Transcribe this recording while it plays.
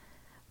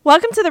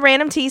Welcome to the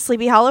Random Tea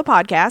Sleepy Hollow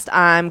podcast.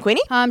 I'm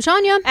Queenie. I'm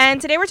Shania. And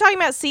today we're talking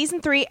about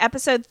Season 3,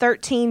 Episode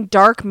 13,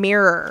 Dark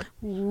Mirror.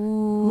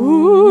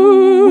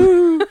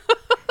 Ooh.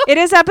 It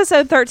is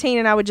Episode 13,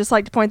 and I would just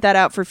like to point that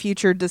out for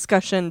future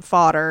discussion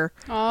fodder.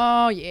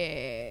 Oh,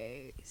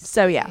 yes.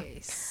 So, yeah.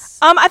 Yes.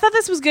 I thought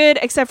this was good,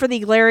 except for the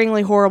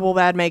glaringly horrible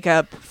bad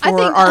makeup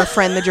for our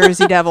friend the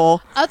Jersey Devil.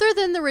 Other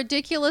than the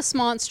ridiculous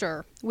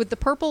monster with the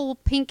purple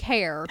pink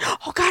hair.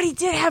 Oh, God, he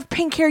did have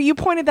pink hair. You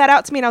pointed that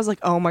out to me, and I was like,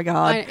 oh, my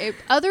God.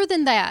 Other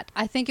than that,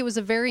 I think it was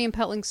a very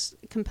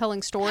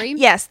compelling story.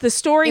 Yes, the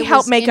story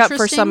helped make up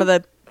for some of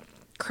the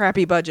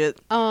crappy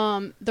budget.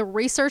 The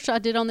research I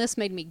did on this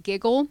made me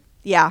giggle.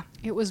 Yeah.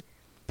 It was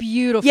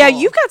beautiful. Yeah,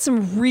 you got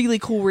some really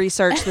cool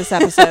research this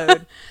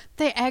episode.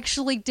 They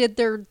actually did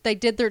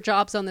their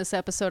jobs on this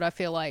episode, I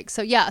feel like.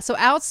 So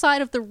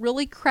outside of the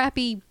really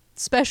crappy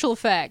special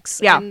effects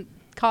and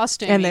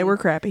costuming. And they were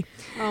crappy.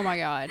 Oh my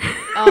God.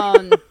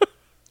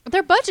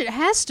 Their budget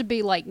has to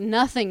be like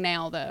nothing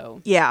now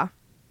though. Yeah.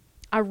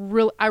 I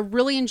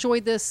really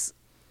enjoyed this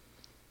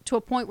to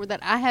a point where that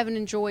I haven't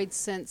enjoyed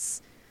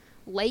since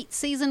late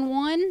season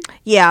 1.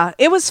 Yeah,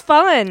 it was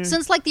fun.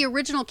 Since like the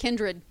original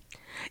Kindred.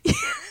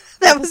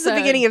 That was the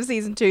beginning of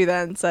season 2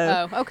 then,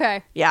 so. Oh,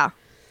 okay. Yeah.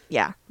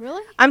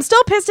 Really? I'm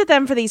still pissed at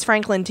them for these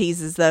Franklin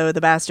teases, though,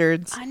 the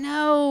bastards. I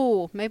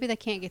know. Maybe they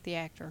can't get the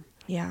actor.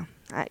 Yeah,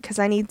 because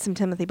I need some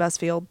Timothy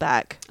Busfield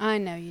back. I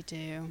know you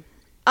do.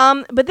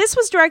 But this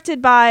was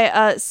directed by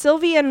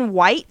Sylvian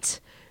White,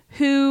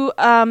 who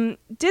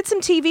did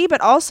some TV,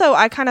 but also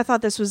I kind of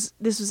thought this was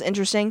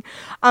interesting.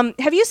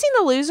 Have you seen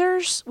The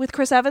Losers with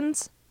Chris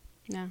Evans?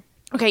 No.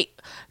 Okay,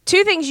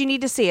 2 things you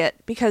need to see it,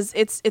 because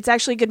it's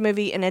actually a good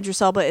movie, and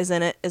Idris Elba is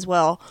in it as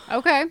well.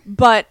 Okay.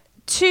 But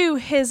 2,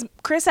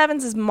 Chris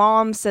Evans'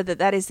 mom said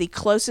that is the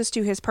closest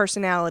to his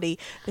personality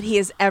that he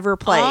has ever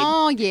played.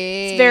 Oh, yeah.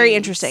 It's very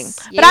interesting.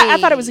 Yes. But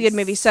I thought it was a good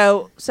movie.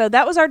 So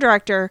that was our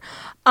director.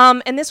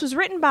 And this was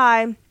written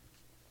by,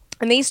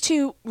 and these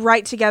 2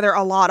 write together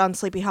a lot on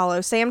Sleepy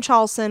Hollow, Sam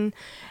Charlson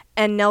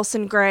and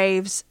Nelson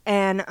Graves.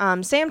 And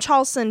Sam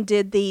Charlson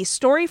did the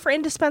story for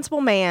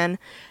Indispensable Man,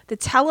 the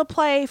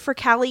teleplay for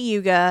Kali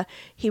Yuga.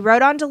 He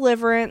wrote on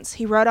Deliverance,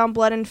 he wrote on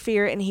Blood and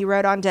Fear, and he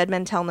wrote on Dead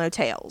Men Tell No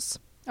Tales.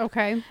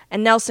 Okay.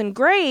 And Nelson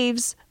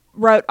Graves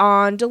wrote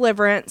on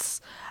Deliverance,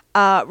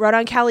 wrote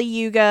on Kali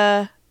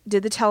Yuga,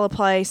 did the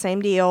teleplay,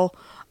 same deal,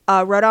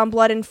 wrote on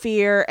Blood and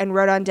Fear, and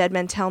wrote on Dead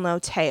Men Tell No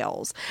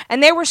Tales.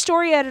 And they were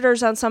story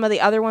editors on some of the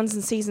other ones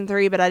in season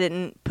 3, but I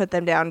didn't put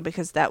them down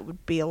because that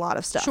would be a lot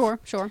of stuff. Sure.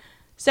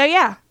 So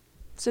yeah.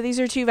 So these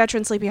are 2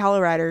 veteran Sleepy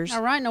Hollow writers.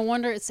 All right. No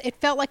wonder it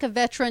felt like a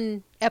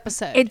veteran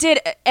episode. It did,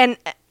 and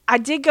I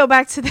did go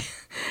back to the,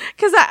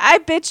 because I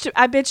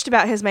bitched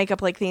about his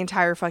makeup like the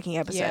entire fucking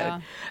episode.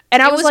 Yeah.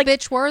 And it I was like,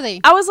 bitch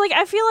worthy. I was like,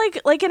 I feel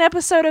like an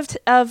episode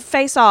of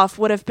Face Off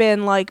would have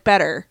been like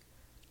better.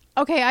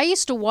 Okay, I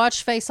used to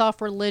watch Face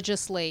Off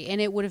religiously, and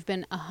it would have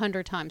been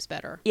 100 times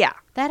better. Yeah.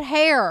 That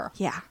hair.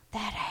 Yeah.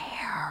 That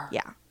hair.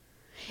 Yeah.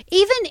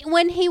 Even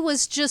when he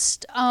was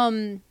just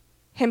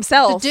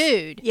himself. the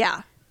dude.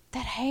 Yeah.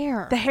 That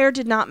hair. The hair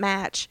did not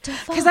match.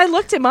 Because I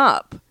looked him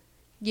up.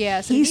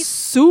 Yes. He's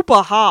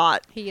super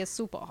hot. He is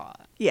super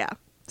hot. Yeah.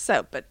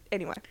 So, but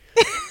anyway.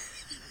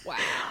 Wow.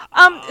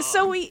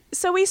 So we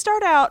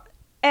start out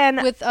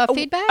and with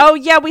feedback? Oh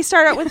yeah, we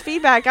start out with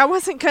feedback. I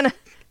wasn't gonna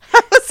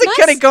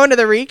go into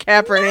the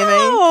recap or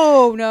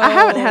anything. No. I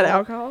haven't had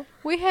alcohol.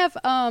 We have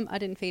I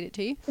didn't feed it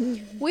to you.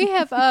 We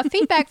have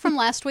feedback from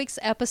last week's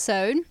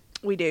episode.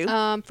 We do.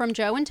 From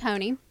Joe and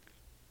Tony.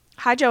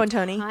 Hi, Joe and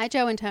Tony. Hi,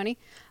 Joe and Tony.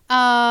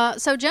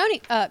 So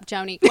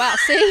Joni. Wow,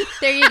 see?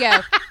 There you go.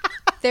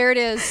 There it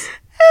is.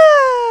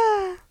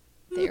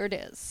 There it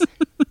is.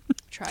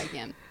 Try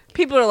again.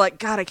 People are like,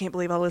 God, I can't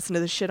believe I listened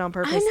to this shit on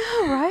purpose.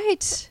 I know,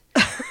 right?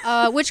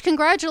 Which,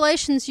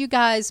 congratulations, you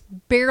guys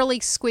barely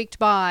squeaked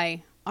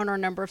by on our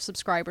number of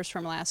subscribers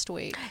from last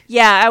week.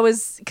 Yeah,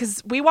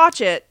 because we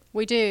watch it.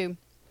 We do.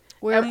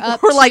 We're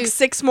like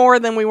 6 more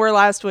than we were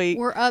last week.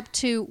 We're up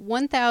to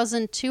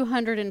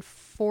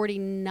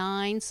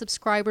 1,249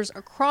 subscribers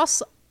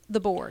across the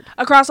board.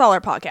 Across all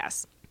our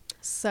podcasts.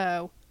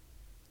 So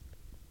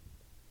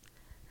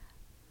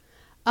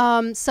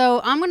I'm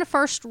going to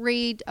first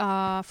read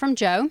from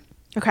Joe.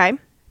 Okay.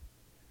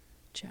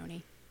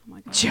 Joni. Oh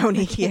my God.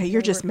 Joni, yeah,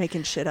 you're just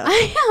making shit up.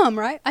 I am,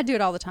 right? I do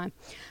it all the time.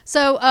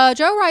 So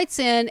Joe writes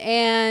in,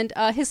 and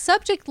his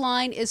subject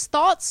line is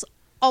thoughts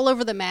all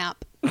over the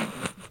map.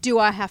 Do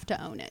I have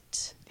to own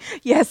it?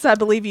 Yes, I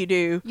believe you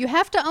do. You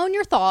have to own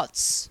your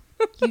thoughts.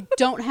 You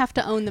don't have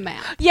to own the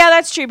map. Yeah,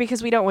 that's true,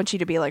 because we don't want you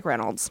to be like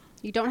Reynolds.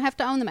 You don't have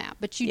to own the map,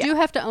 but you do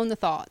have to own the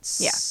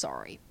thoughts. Yeah.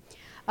 Sorry.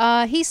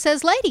 He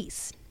says,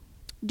 ladies,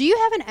 do you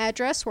have an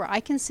address where I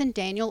can send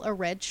Daniel a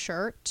red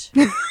shirt?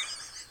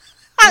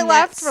 I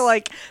laughed for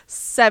like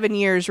 7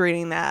 years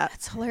reading that.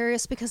 That's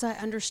hilarious because I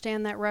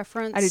understand that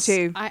reference. I do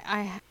too.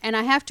 I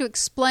have to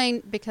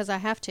explain because I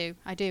have to.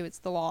 I do. It's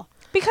the law.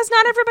 Because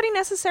not everybody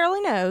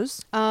necessarily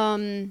knows.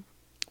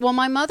 Well,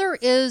 my mother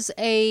is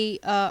a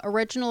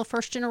original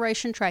first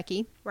generation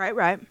Trekkie.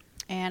 Right.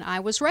 And I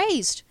was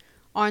raised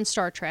on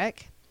Star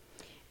Trek.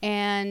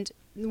 And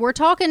we're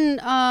talking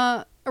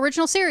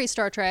original series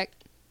Star Trek.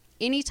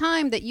 Any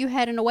time that you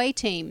had an away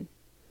team,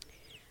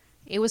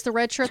 it was the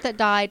red shirt that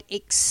died,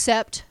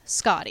 except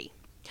Scotty.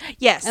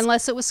 Yes.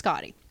 Unless it was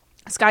Scotty.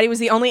 Scotty was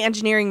the only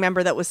engineering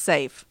member that was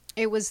safe.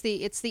 It's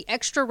the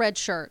extra red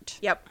shirt.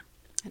 Yep.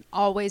 And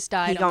always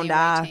died on the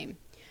away team.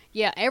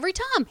 Yeah, every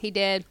time he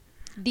did.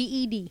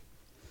 DED.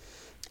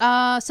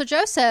 So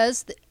Joe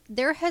says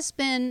there has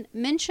been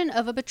mention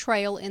of a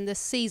betrayal in this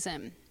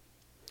season.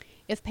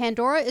 If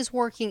Pandora is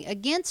working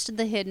against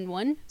the Hidden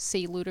One,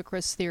 see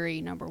Ludicrous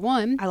Theory number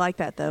 1. I like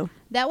that, though.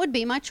 That would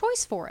be my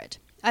choice for it.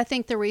 I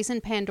think the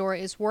reason Pandora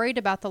is worried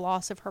about the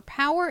loss of her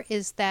power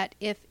is that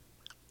if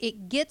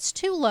it gets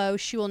too low,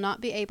 she will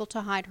not be able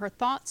to hide her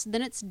thoughts.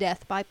 Then it's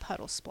death by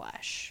puddle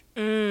splash. I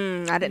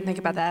didn't think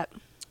about that.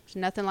 There's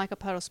nothing like a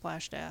puddle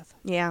splash death.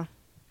 Yeah.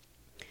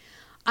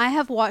 I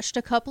have watched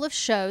a couple of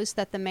shows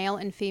that the male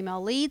and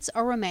female leads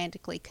are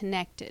romantically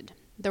connected.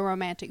 The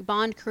romantic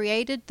bond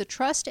created the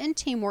trust and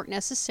teamwork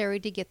necessary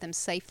to get them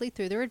safely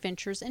through their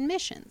adventures and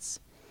missions.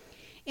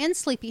 In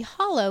Sleepy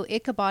Hollow,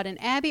 Ichabod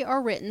and Abby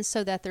are written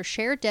so that their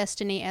shared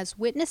destiny as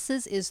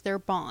witnesses is their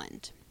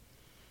bond.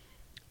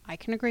 I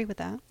can agree with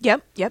that.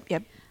 Yep.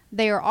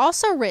 They are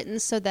also written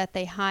so that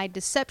they hide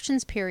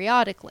deceptions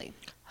periodically.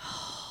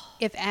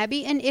 If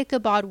Abby and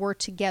Ichabod were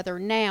together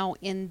now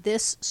in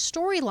this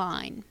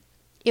storyline,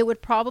 it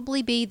would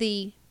probably be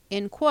the,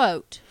 in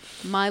quote,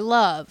 my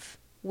love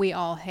we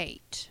all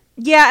hate.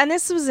 Yeah, and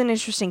this was an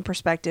interesting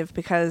perspective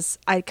because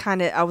I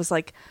was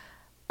like,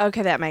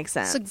 okay, that makes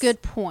sense. It's a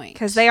good point.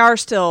 Because they are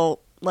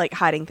still, like,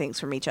 hiding things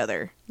from each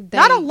other.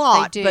 Not a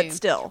lot, but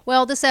still.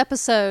 Well, this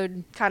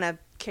episode kind of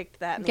kicked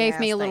that in gave the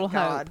ass, me a little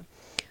hope.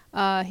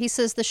 He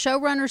says the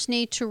showrunners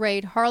need to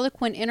raid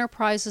Harlequin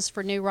Enterprises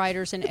for new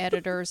writers and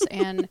editors.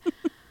 And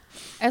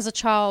as a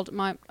child,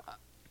 my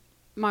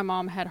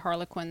mom had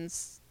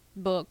Harlequin's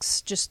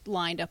books just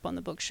lined up on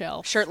the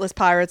bookshelf. Shirtless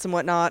pirates and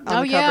whatnot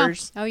on the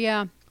covers. Oh,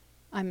 yeah.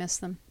 I miss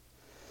them.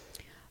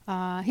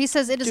 He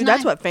says it is Dude,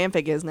 that's what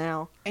fanfic is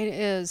now. It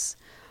is.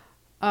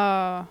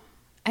 And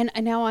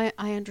now I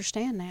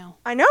understand now.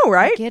 I know,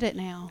 right? I get it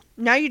now.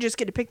 Now you just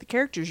get to pick the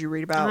characters you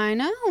read about. I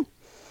know.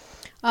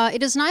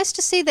 It is nice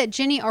to see that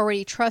Jenny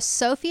already trusts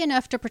Sophie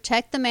enough to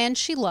protect the man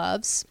she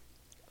loves.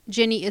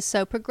 Jenny is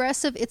so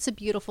progressive. It's a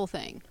beautiful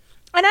thing.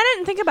 And I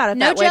didn't think about it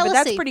that way, but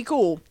that's pretty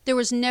cool. There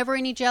was never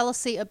any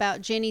jealousy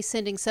about Jenny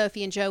sending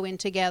Sophie and Joe in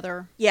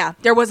together. Yeah,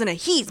 there wasn't a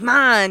he's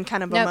mine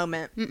kind of a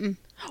moment. Mm-mm.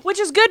 Which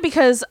is good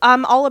because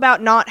I'm all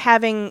about not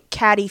having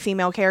catty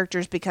female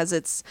characters because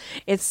it's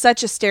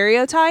such a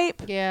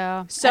stereotype.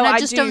 Yeah. So and I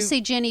just don't see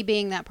Jenny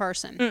being that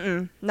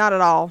person. Not at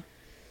all.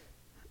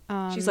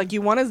 She's like,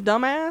 you want his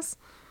dumbass?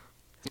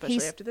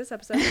 Especially after this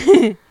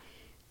episode.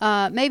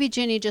 Maybe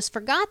Jenny just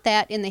forgot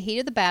that in the heat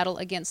of the battle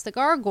against the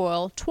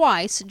gargoyle,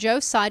 twice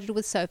Joe sided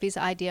with Sophie's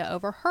idea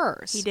over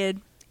hers. He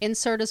did.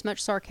 Insert as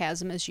much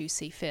sarcasm as you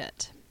see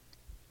fit.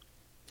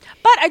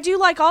 But I do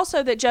like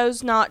also that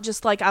Joe's not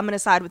just like, I'm going to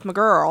side with my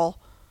girl.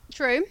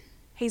 True.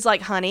 He's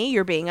like, honey,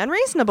 you're being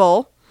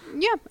unreasonable.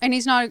 Yeah, and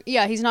he's not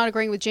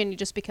agreeing with Jenny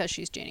just because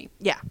she's Jenny.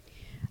 Yeah.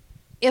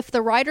 If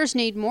the writers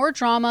need more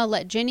drama,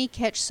 let Jenny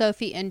catch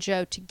Sophie and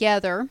Joe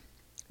together.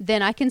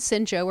 Then I can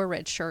send Joe a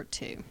red shirt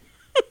too.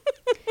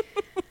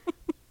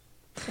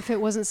 If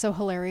it wasn't so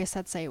hilarious,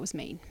 I'd say it was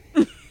mean.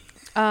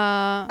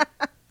 And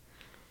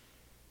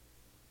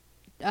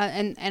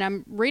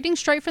I'm reading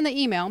straight from the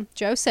email.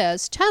 Joe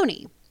says,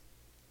 Tony,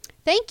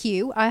 thank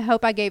you. I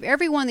hope I gave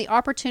everyone the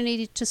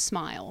opportunity to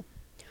smile.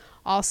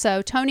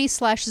 Also,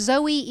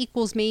 Tony/Zoe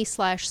equals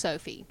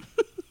me/Sophie.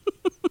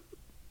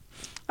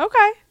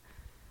 Okay.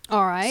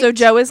 All right. So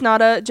Joe is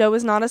not a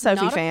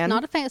Sophie fan.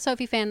 Not a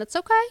Sophie fan. That's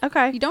okay.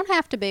 Okay. You don't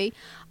have to be.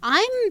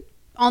 I'm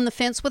on the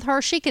fence with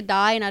her. She could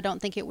die, and I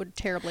don't think it would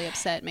terribly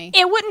upset me.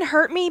 It wouldn't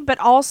hurt me, but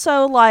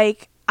also,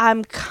 like,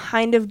 I'm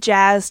kind of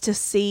jazzed to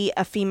see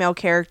a female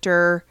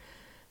character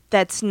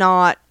that's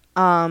not,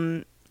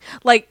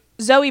 like,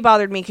 Zoe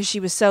bothered me because she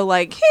was so,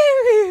 like,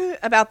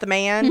 about the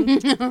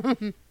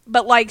man.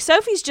 But, like,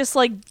 Sophie's just,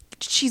 like,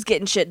 she's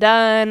getting shit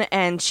done,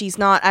 and she's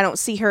not, I don't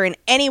see her in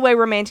any way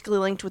romantically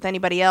linked with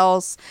anybody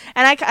else.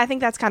 And I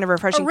think that's kind of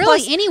refreshing. Or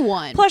really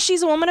anyone. Plus,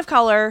 she's a woman of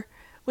color,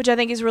 which I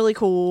think is really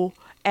cool.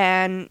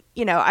 And,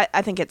 you know,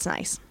 I think it's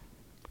nice.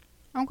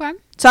 Okay.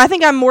 So I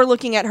think I'm more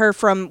looking at her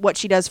from what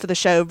she does for the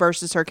show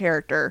versus her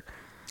character.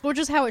 Which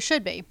is how it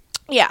should be.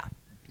 Yeah.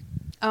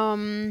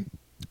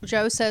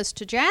 Joe says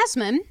to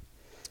Jasmine,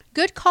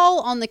 good call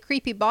on the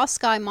creepy boss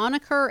guy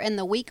moniker and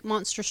the weak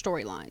monster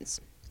storylines.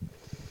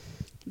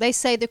 They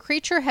say the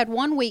creature had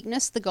one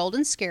weakness, the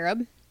golden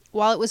scarab.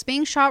 While it was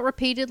being shot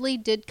repeatedly,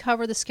 did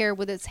cover the scarab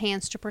with its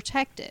hands to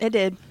protect it. It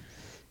did.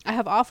 I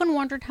have often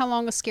wondered how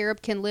long a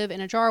scarab can live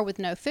in a jar with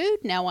no food.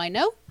 Now I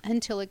know,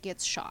 until it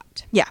gets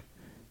shot. Yeah.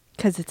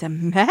 Because it's a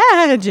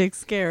magic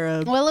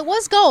scarab. Well, it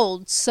was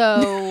gold,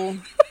 so,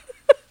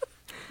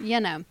 you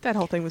know. That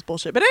whole thing was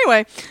bullshit. But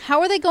anyway. How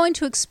are they going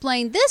to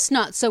explain this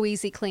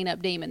not-so-easy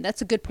cleanup demon?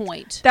 That's a good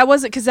point. That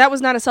wasn't, because that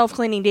was not a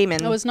self-cleaning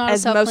demon. It was not as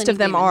a self-cleaning most of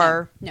them demon,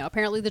 are. No,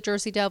 apparently the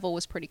Jersey Devil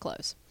was pretty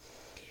close.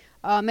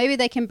 Maybe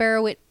they can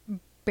bury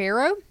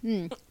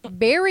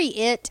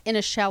it in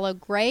a shallow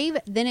grave.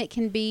 Then it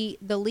can be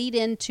the lead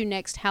in to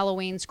next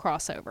Halloween's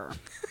crossover.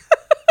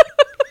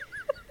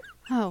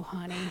 Oh,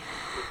 honey.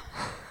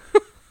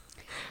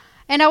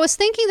 And I was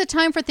thinking the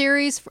time for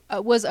theories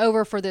was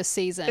over for this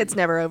season. It's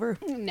never over.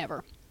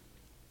 Never.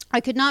 I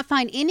could not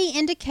find any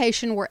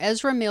indication where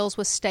Ezra Mills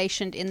was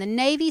stationed in the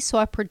Navy, so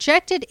I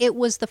projected it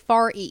was the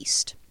Far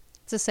East.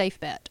 It's a safe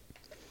bet.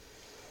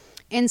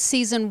 In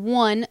season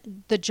 1,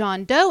 the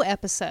John Doe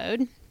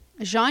episode,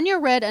 Janya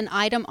read an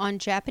item on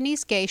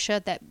Japanese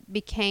geisha that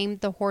became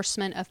the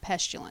Horseman of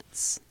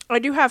Pestilence. I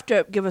do have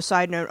to give a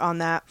side note on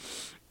that.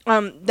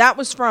 That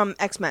was from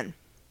X-Men.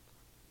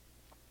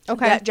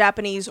 Okay. That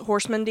Japanese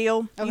horseman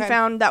deal you Okay.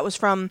 found, that was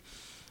from,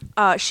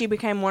 she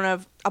became one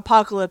of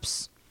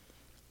Apocalypse,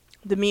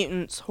 the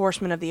mutants,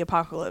 Horsemen of the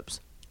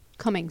Apocalypse.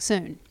 Coming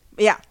soon.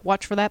 Yeah.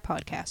 Watch for that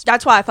podcast.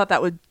 That's why I thought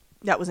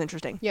that was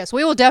interesting. Yes,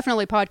 we will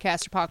definitely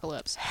podcast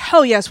Apocalypse.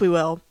 Hell yes, we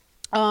will.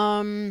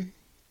 Sorry,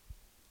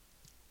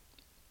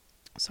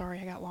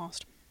 I got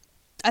lost.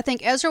 I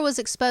think Ezra was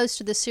exposed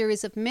to the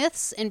series of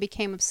myths and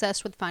became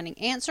obsessed with finding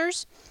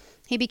answers.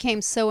 He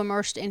became so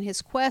immersed in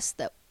his quest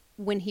that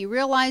when he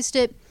realized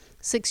it,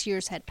 6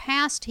 years had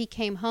passed. He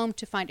came home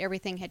to find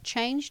everything had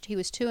changed. He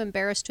was too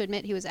embarrassed to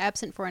admit he was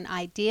absent for an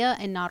idea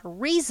and not a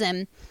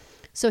reason,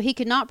 so he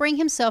could not bring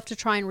himself to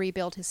try and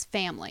rebuild his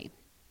family.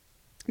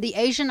 The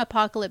Asian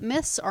apocalypse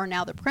myths are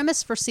now the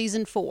premise for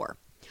season 4.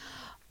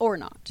 Or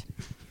not.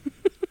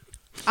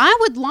 I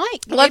would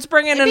like... Let's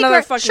bring in it'd be another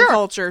great. fucking Sure.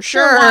 culture.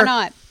 Sure, Sure. why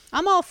not?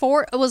 I'm all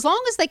for it, as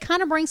long as they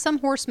kind of bring some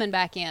horsemen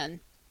back in.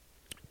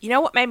 You know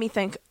what made me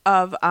think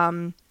of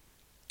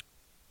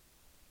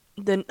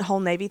the whole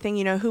Navy thing?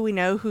 You know who we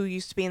know who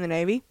used to be in the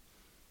Navy?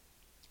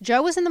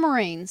 Joe was in the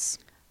Marines.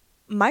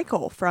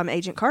 Michael from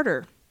Agent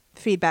Carter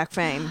feedback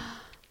fame.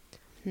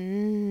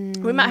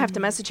 We might have to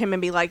message him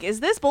and be like, is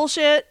this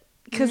bullshit?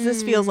 Because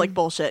this feels like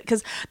bullshit.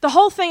 Because the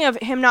whole thing of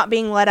him not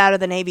being let out of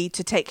the Navy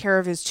to take care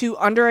of his 2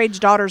 underage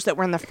daughters that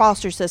were in the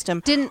foster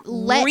system Didn't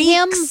let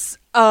him... reeks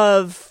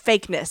of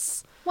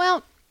fakeness.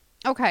 Well,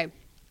 okay.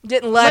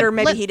 Didn't let her,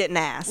 maybe he didn't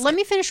ask. Let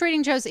me finish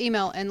reading Joe's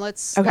email and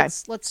let's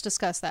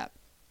discuss that.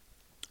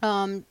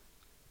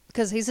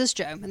 Because he says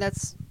Joe, and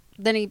that's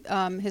then he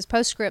his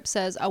postscript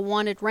says, I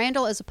wanted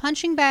Randall as a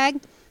punching bag,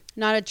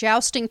 not a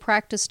jousting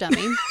practice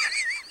dummy.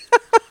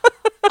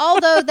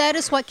 Although that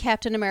is what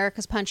Captain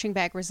America's punching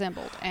bag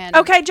resembled. And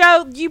okay,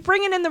 Joe, you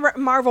bringing in the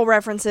Marvel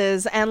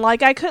references, and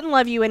like I couldn't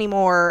love you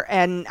anymore,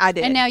 and I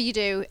did. And now you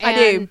do. I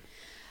do.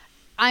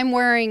 I'm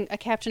wearing a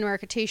Captain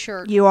America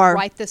t-shirt. You are.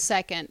 Right this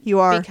second. You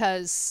are.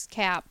 Because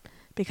Cap.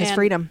 Because and,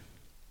 freedom.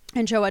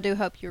 And Joe, I do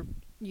hope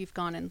you've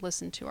gone and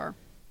listened to our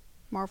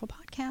Marvel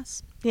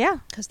podcasts. Yeah.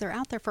 Because they're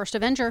out there. First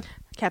Avenger.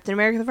 Captain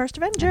America the First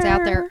Avenger. It's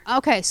out there.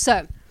 Okay,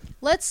 so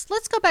let's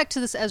go back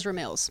to this Ezra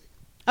Mills.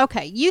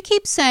 Okay, you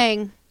keep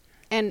saying,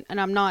 and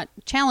I'm not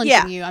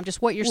challenging you, I'm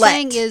just, what you're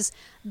saying is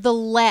the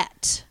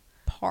let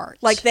part.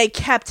 Like they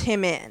kept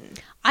him in.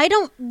 I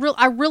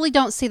really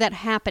don't see that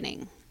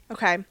happening.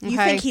 Okay. You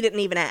think he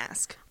didn't even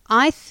ask?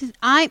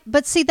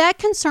 But see, that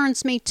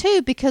concerns me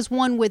too, because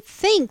one would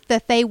think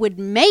that they would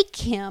make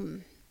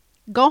him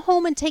go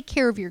home and take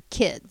care of your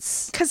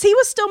kids. Because he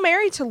was still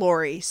married to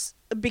Lori.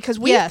 Because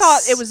we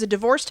thought it was a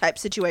divorce type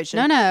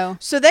situation. No.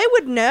 So they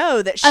would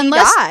know that she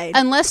died.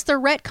 Unless they're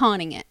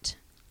retconning it.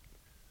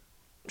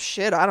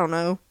 Shit, I don't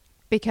know.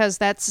 Because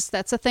that's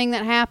a thing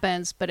that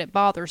happens, but it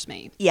bothers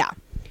me. Yeah.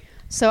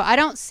 So I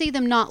don't see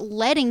them not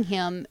letting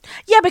him.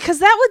 Yeah, because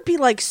that would be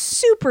like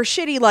super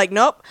shitty. Like,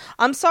 nope,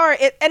 I'm sorry.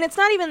 And it's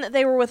not even that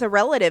they were with a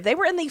relative. They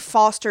were in the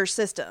foster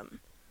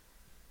system.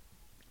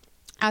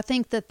 I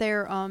think that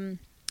they're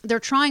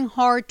trying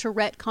hard to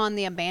retcon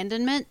the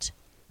abandonment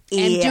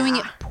and doing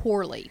it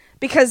poorly.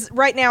 Because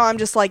right now I'm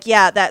just like,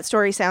 yeah, that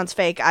story sounds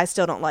fake. I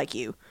still don't like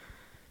you.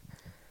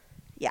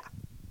 Yeah.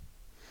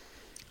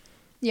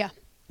 Yeah.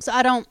 So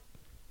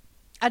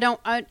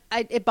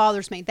it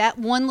bothers me. That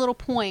one little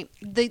point,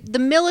 the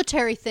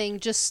military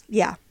thing just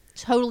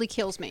totally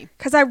kills me.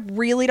 Because I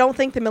really don't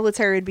think the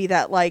military would be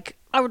that, like,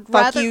 fuck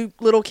rather, you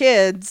little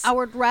kids. I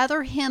would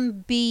rather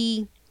him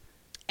be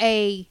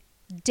a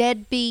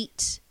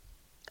deadbeat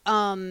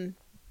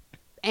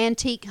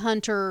antique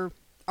hunter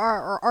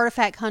or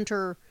artifact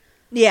hunter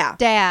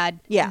dad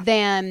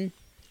than,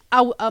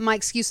 my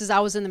excuse is I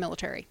was in the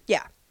military.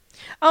 Yeah.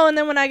 Oh, and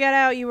then when I got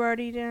out, you were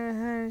already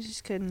I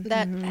just couldn't.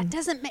 That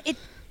doesn't make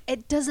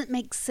it doesn't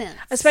make sense.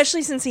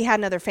 Especially since he had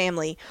another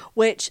family,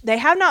 which they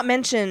have not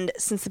mentioned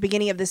since the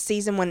beginning of this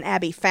season when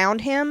Abby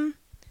found him.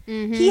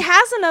 Mm-hmm. He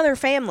has another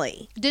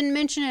family. Didn't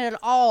mention it at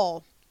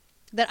all.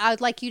 That I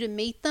would like you to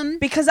meet them.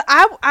 Because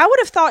I would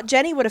have thought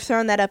Jenny would have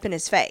thrown that up in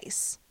his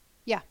face.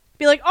 Yeah.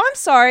 Be like, oh, I'm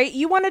sorry.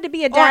 You wanted to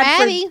be a dad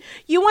or Abby.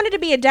 You wanted to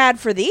be a dad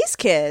for these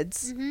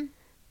kids. Mm-hmm.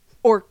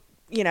 Or,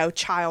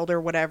 child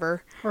or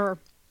whatever. Or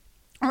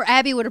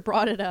Abby would have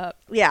brought it up.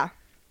 Yeah.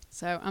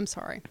 So, I'm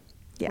sorry.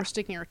 Yeah. We're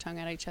sticking our tongue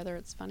at each other.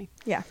 It's funny.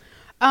 Yeah.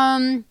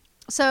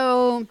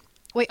 So,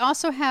 we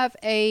also have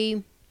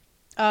a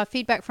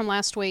feedback from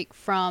last week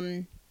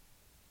from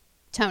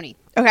Tony.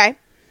 Okay.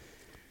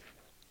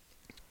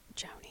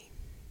 Joni.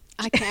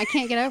 I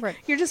can't get over it.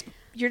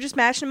 You're just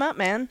mashing them up,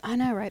 man. I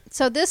know, right?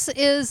 So this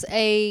is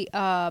a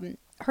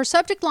her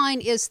subject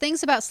line is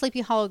things about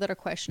Sleepy Hollow that are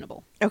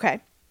questionable. Okay.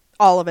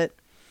 All of it.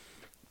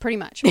 Pretty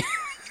much.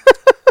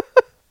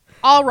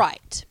 All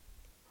right,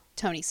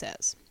 Tony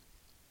says.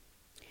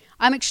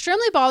 I'm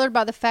extremely bothered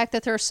by the fact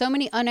that there are so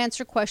many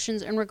unanswered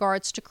questions in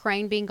regards to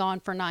Crane being gone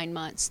for 9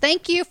 months.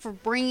 Thank you for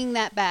bringing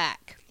that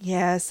back.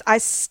 Yes. I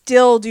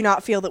still do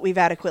not feel that we've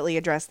adequately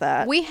addressed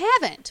that. We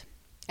haven't.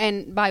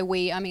 And by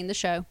we, I mean the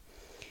show.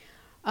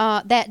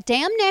 That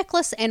damn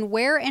necklace, and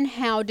where and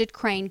how did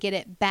Crane get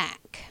it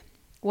back?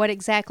 What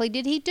exactly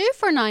did he do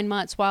for 9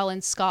 months while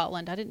in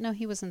Scotland? I didn't know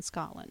he was in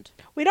Scotland.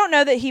 We don't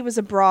know that he was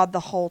abroad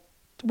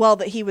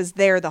that he was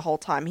there the whole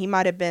time. He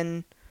might have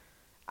been...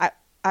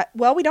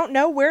 well, we don't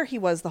know where he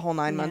was the whole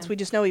 9 months. We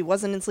just know he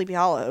wasn't in Sleepy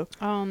Hollow.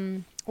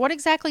 What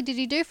exactly did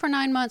he do for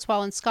 9 months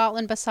while in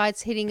Scotland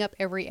besides hitting up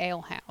every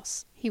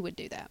alehouse? He would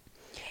do that.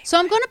 So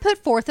I'm going to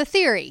put forth a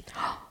theory.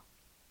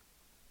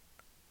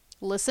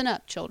 Listen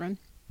up, children.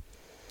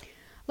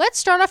 Let's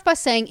start off by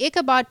saying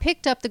Ichabod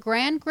picked up the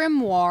Grand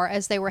Grimoire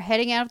as they were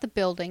heading out of the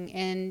building,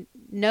 and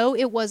no,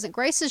 it wasn't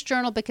Grace's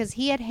journal because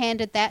he had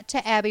handed that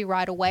to Abby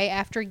right away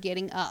after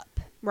getting up.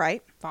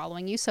 Right.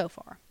 Following you so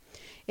far.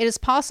 It is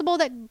possible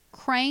that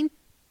Crane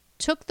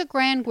took the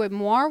Grand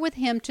Grimoire with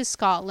him to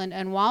Scotland,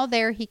 and while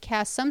there he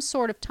cast some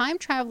sort of time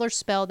traveler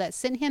spell that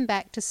sent him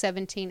back to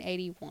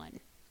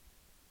 1781.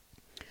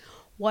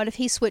 What if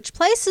he switched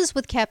places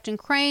with Captain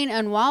Crane,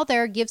 and while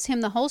there gives him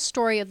the whole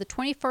story of the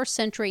 21st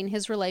century and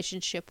his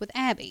relationship with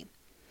Abby?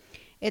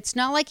 It's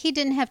not like he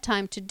didn't have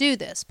time to do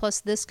this, plus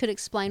this could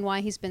explain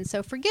why he's been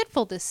so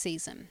forgetful this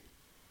season.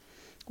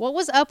 What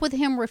was up with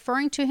him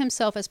referring to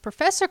himself as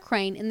Professor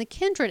Crane in the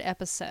Kindred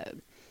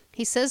episode?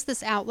 He says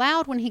this out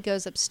loud when he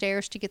goes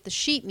upstairs to get the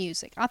sheet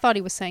music. I thought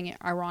he was saying it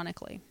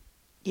ironically.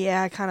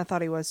 Yeah, I kind of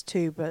thought he was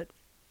too, but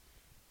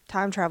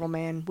time travel,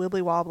 man.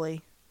 Wibbly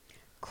wobbly.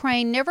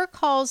 Crane never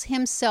calls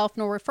himself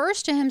nor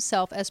refers to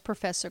himself as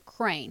Professor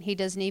Crane. He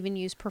doesn't even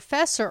use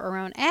Professor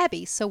around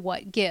Abby, so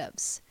what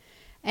gives?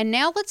 And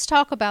now let's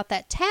talk about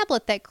that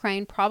tablet that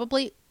Crane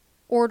probably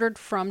ordered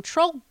from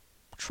Troll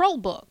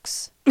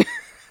Books.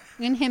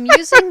 And him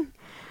using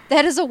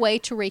that as a way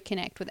to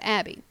reconnect with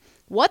Abby.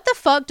 What the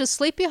fuck does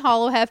Sleepy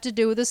Hollow have to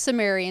do with a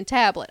Sumerian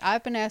tablet?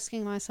 I've been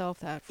asking myself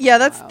that for a while.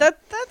 that's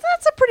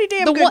a pretty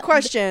damn good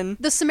question.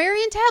 The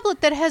Sumerian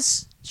tablet that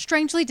has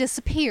strangely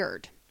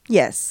disappeared.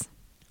 Yes.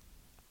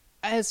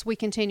 As we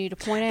continue to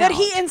point out. That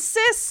he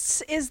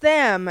insists is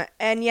them,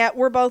 and yet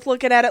we're both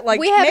looking at it like,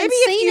 we haven't maybe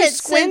if seen you it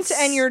squint since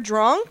and you're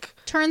drunk.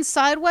 Turns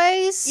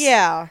sideways.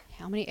 Yeah.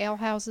 How many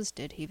alehouses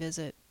did he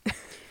visit?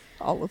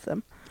 All of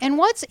them. And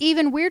what's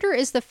even weirder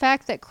is the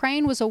fact that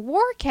Crane was a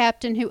war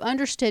captain who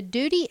understood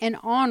duty and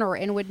honor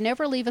and would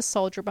never leave a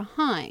soldier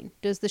behind.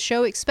 Does the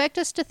show expect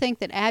us to think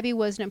that Abby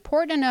wasn't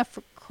important enough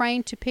for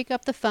Crane to pick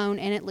up the phone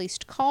and at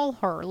least call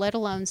her, let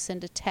alone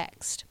send a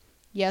text?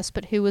 Yes,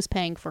 but who was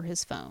paying for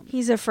his phone?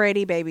 He's a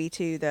Freddy baby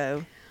too,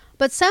 though.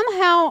 But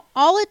somehow,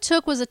 all it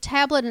took was a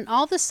tablet and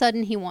all of a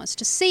sudden he wants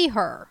to see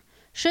her.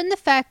 Shouldn't the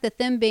fact that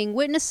them being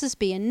witnesses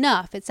be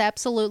enough? It's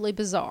absolutely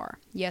bizarre.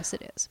 Yes,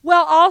 it is.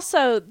 Well,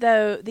 also,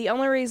 though, the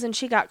only reason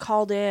she got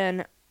called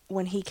in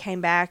when he came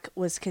back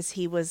was because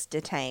he was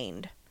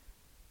detained.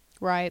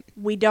 Right.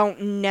 We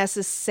don't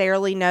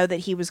necessarily know that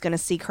he was going to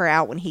seek her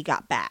out when he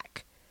got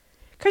back.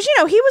 Because,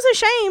 he was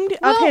ashamed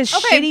of his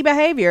shitty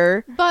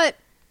behavior. But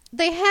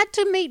they had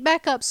to meet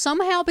back up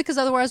somehow because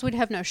otherwise we'd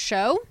have no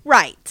show.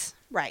 Right.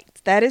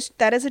 That is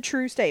a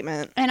true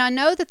statement. And I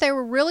know that they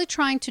were really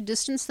trying to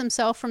distance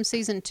themselves from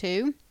season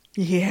 2.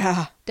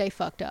 Yeah. They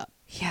fucked up.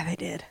 Yeah, they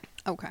did.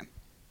 Okay.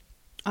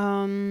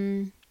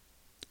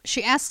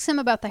 She asks him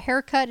about the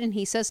haircut and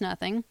he says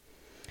nothing.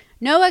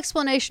 No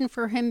explanation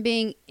for him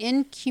being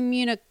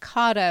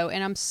incommunicado,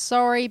 and I'm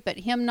sorry, but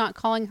him not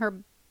calling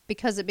her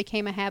because it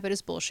became a habit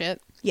is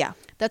bullshit. Yeah.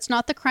 That's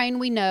not the Crane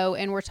we know,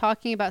 and we're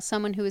talking about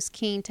someone who is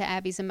keen to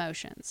Abby's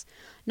emotions.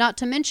 Not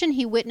to mention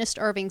he witnessed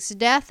Irving's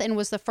death and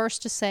was the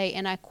first to say,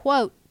 and I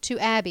quote, to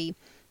Abby,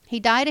 "He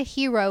died a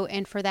hero,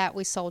 and for that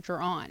we soldier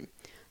on."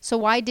 So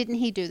why didn't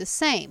he do the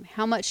same?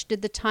 How much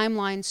did the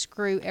timeline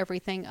screw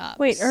everything up?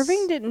 Wait,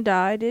 Irving didn't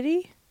die, did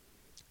he?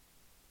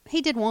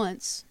 He did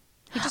once.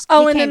 He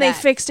and then came they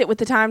back. fixed it with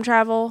the time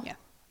travel? Yeah.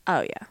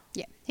 Oh, yeah.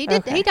 Yeah, he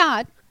did. Okay. He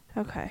died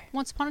Okay.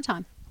 once upon a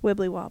time,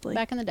 Wibbly wobbly.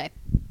 back in the day.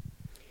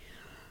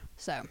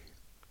 So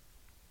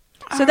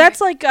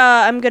That's like,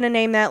 I'm going to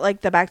name that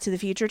like the Back to the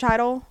Future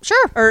title.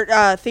 sure.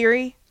 Or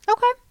theory.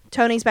 Okay.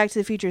 Tony's Back to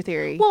the Future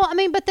theory. Well, I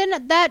mean, but then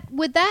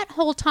with that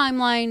whole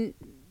timeline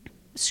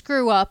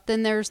screw up,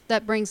 then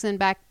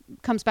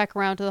comes back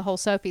around to the whole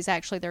Sophie's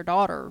actually their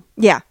daughter.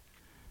 Yeah.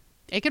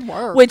 It could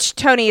work. Which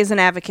Tony is an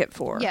advocate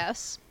for.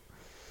 Yes.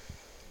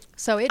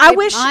 So it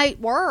wish- might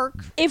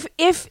work. If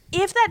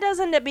that does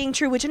end up being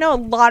true, which I know a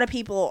lot of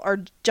people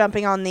are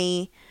jumping on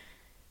the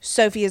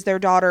Sophie is their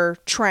daughter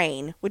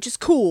train, which is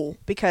cool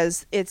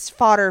because it's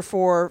fodder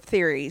for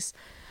theories.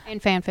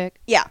 And fanfic.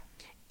 Yeah.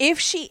 if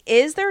she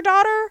is their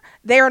daughter,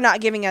 they are not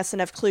giving us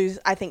enough clues,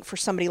 I think, for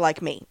somebody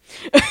like me.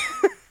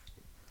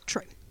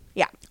 True.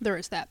 Yeah. There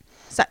is that.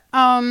 So,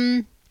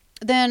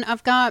 Then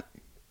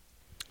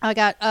I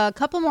got a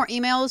couple more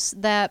emails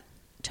that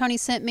Tony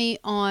sent me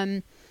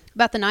on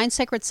about the 9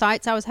 sacred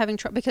sites I was having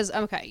trouble because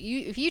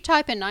if you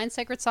type in 9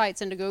 sacred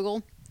sites into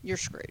Google, you're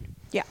screwed.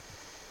 yeah.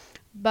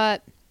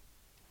 But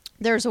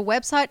there's a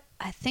website,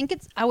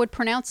 I would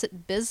pronounce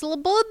it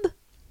Beelzebub.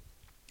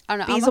 I don't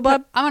know.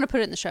 Beelzebub? I'm going to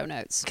put it in the show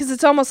notes. Because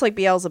it's almost like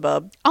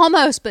Beelzebub.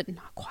 Almost, but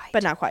not quite.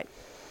 But not quite.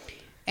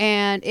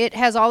 And it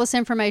has all this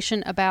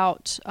information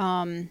about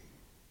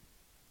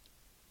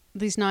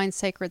these 9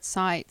 sacred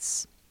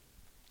sites.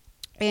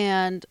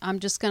 And I'm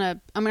going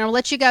to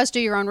let you guys do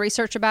your own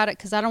research about it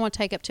because I don't want to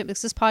take up too much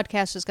because this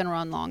podcast is going to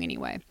run long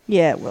anyway.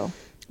 Yeah, it will.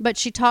 But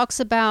she talks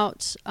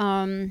about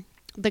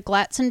the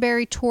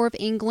Glastonbury tour of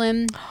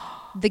England,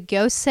 the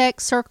Gosek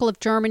Circle of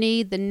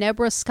Germany, the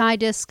Nebra Sky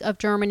Disk of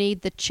Germany,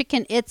 the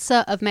Chichen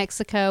Itza of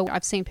Mexico.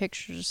 I've seen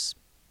pictures,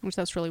 which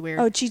that's really weird.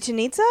 Oh, Chichen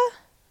Itza?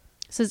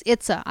 It says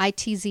Itza,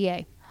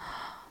 I-T-Z-A.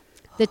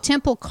 The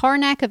Temple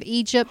Karnak of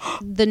Egypt,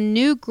 the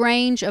New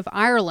Grange of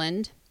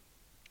Ireland.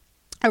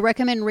 I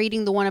recommend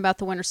reading the one about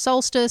the winter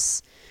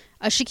solstice.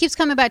 She keeps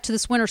coming back to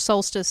this winter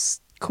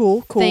solstice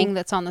thing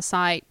that's on the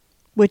site.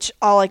 Which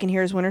all I can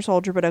hear is Winter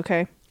Soldier, but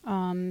okay.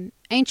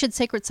 Ancient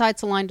sacred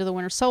sites aligned to the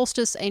winter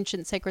solstice.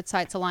 Ancient sacred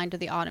sites aligned to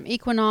the autumn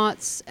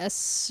equinox.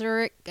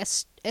 Esoteric.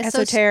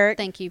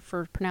 Thank you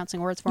for pronouncing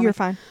words for me. You're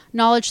fine.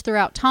 Knowledge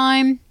throughout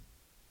time.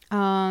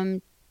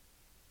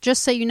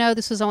 Just so you know,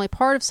 this was only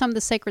part of some of the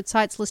sacred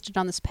sites listed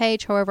on this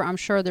page. However, I'm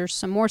sure there's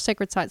some more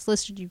sacred sites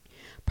listed. You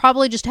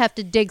probably just have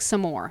to dig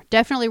some more.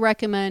 Definitely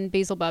recommend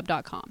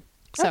Beelzebub.com.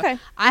 So Okay.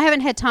 I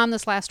haven't had time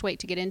this last week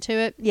to get into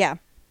it. Yeah.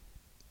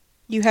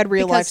 You had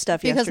real life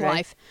stuff yesterday.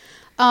 Because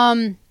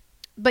life.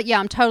 But yeah,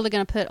 I'm totally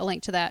going to put a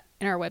link to that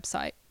in our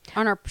website,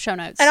 on our show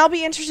notes. And I'll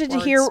be interested to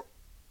hear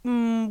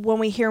when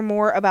we hear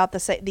more about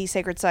these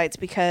sacred sites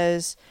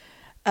because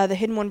the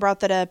Hidden One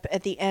brought that up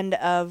at the end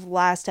of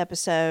last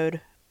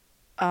episode.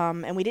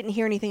 And we didn't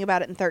hear anything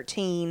about it in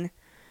 13.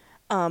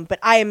 But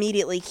I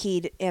immediately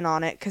keyed in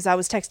on it because I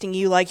was texting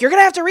you like, you're going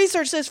to have to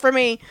research this for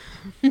me.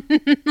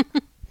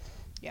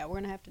 Yeah, we're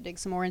going to have to dig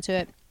some more into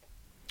it.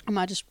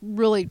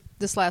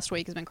 This last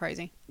week has been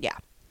crazy. Yeah.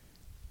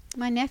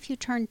 My nephew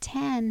turned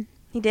 10.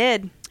 He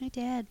did. He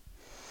did.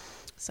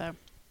 So,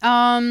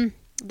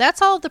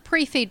 that's all the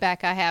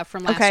pre-feedback I have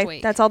from last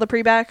week. That's all the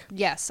pre-back?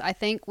 Yes, I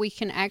think we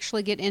can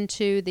actually get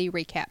into the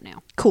recap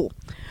now. Cool.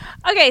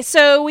 Okay,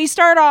 so we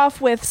start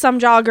off with some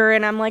jogger,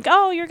 and I'm like,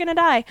 oh, you're going to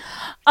die.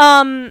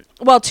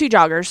 Well, 2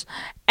 joggers,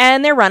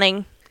 and they're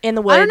running in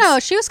the woods. I don't know.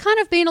 She was kind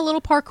of being a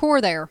little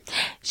parkour there.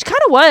 She kind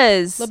of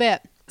was. A little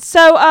bit.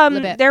 So,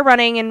 they're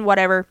running and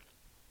whatever,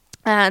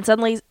 and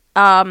suddenly,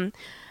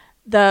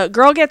 the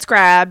girl gets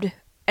grabbed,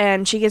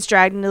 and she gets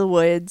dragged into the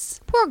woods.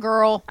 Poor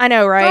girl. I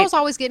know, right? Girl's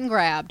always getting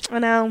grabbed. I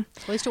know.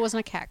 At least it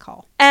wasn't a cat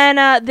call.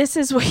 And this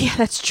is yeah,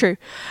 that's true.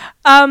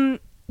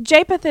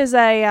 Japheth is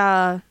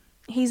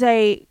he's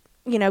a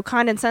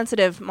kind and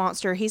sensitive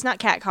monster. He's not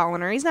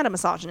catcalling her. He's not a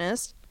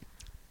misogynist.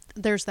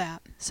 There's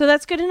that. So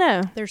that's good to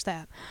know. There's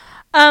that.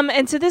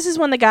 And so this is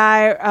when the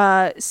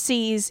guy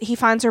he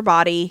finds her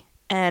body,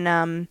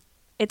 and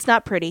it's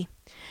not pretty.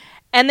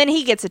 And then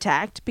he gets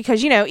attacked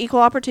because equal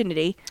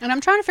opportunity. And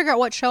I'm trying to figure out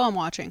what show I'm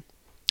watching.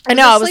 I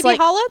know. I was Sleepy like,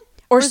 Hollow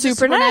or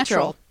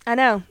Supernatural. I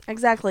know,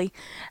 exactly.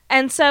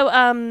 And so,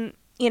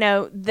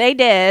 they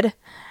did.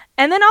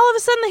 And then all of a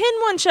sudden the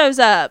Hidden One shows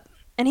up.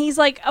 And he's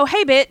like, oh,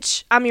 hey,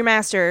 bitch, I'm your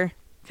master.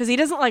 Because he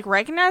doesn't,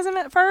 recognize him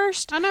at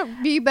first. I know.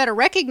 You better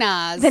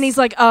recognize. Then he's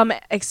like,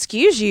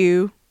 excuse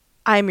you,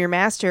 I'm your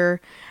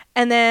master.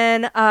 And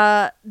then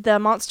the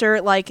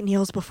monster,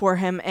 kneels before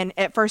him. And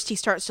at first he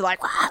starts to, and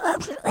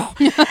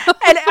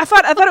I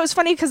thought it was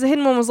funny because the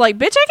Hidden One was like,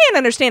 bitch, I can't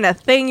understand a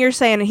thing you're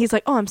saying. And he's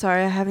like, oh, I'm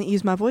sorry, I haven't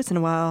used my voice in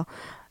a while.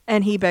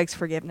 And he begs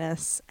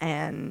forgiveness.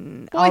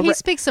 And boy, he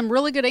speaks some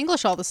really good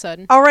English all of a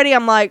sudden. Already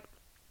I'm like,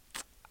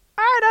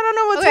 all right, I don't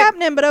know what's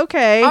happening, but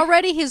okay.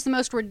 Already he's the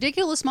most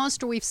ridiculous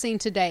monster we've seen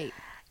to date.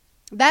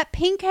 That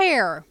pink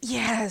hair.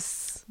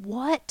 Yes.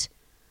 What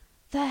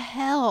the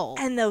hell?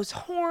 And those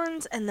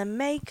horns and the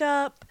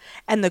makeup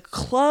and the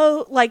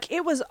clothes.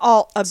 It was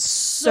all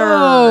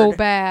absurd. So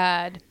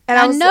bad. And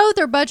I know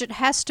their budget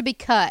has to be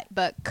cut,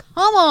 but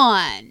come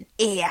on.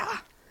 Yeah.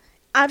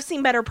 I've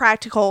seen better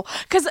practical.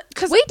 Cause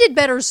we did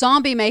better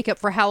zombie makeup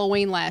for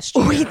Halloween last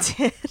year. We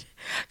did.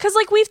 Because,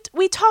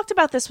 we talked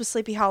about this with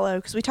Sleepy Hollow,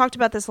 because we talked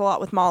about this a lot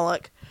with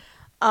Moloch.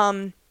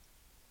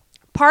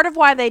 Part of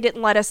why they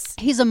didn't let us...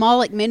 He's a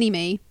Moloch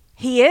mini-me.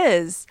 He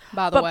is.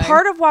 By the way. But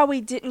part of why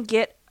we didn't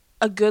get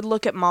a good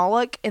look at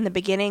Moloch in the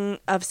beginning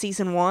of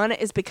season 1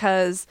 is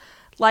because,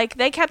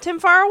 they kept him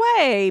far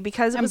away,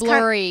 because it was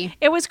blurry.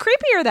 It was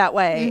creepier that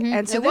way. Mm-hmm,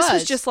 and so this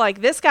was just,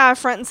 this guy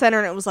front and center,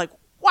 and it was like,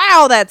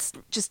 wow, that's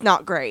just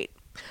not great.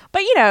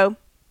 But,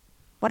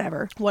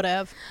 whatever.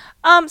 Whatever.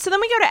 So then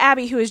we go to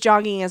Abby, who is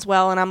jogging as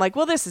well, and I'm like,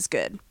 well, this is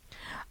good.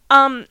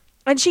 And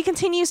she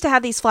continues to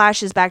have these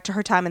flashes back to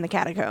her time in the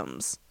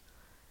catacombs.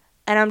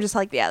 And I'm just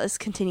like, yeah, this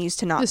continues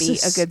to not This be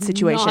is a good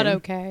situation. Not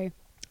okay.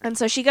 And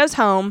so she goes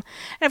home,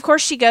 and of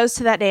course she goes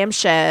to that damn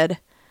shed,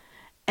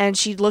 and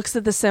she looks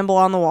at the symbol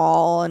on the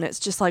wall, and it's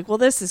just like, well,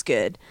 this is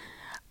good.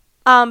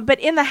 But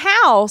in the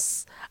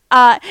house,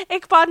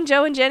 Ichabod and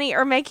Joe and Jenny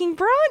are making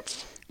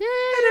brunch. And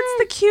it's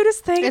the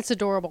cutest thing It's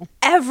adorable.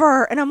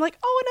 ever. And I'm like,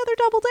 oh, another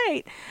double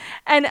date.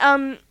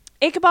 And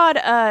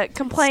Ichabod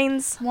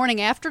complains. Morning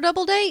after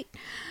double date?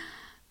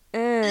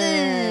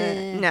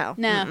 No.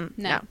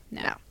 No.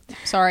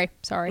 Sorry.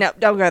 No,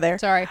 don't go there.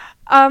 Sorry.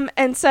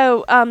 And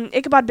so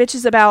Ichabod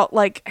bitches about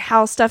like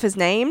how stuff is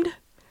named.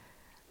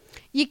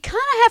 You kind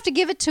of have to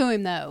give it to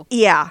him, though.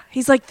 Yeah.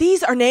 He's like,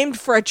 these are named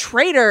for a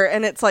traitor.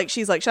 And it's like,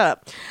 she's like, shut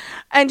up.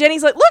 And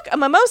Jenny's like, look, a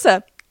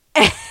mimosa.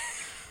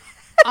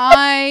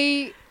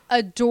 I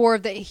adore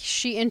that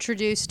she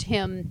introduced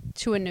him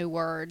to a new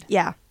word.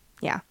 Yeah.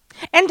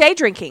 And day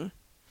drinking.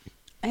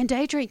 And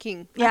day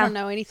drinking. Yeah. I don't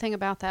know anything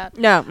about that.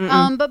 No.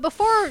 But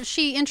before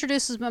she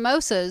introduces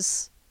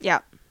mimosas, Yeah.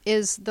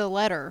 is the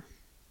letter.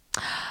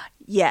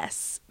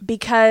 Yes.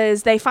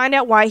 Because they find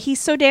out why he's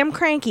so damn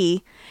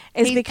cranky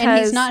because And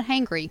he's not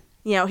hangry.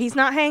 he's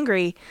not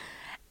hangry.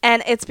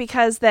 And it's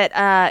because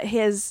that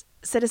his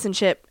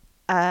citizenship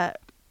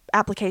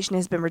application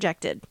has been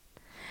rejected.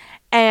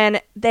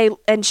 And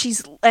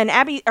Jenny's looking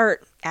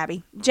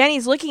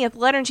at the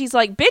letter and she's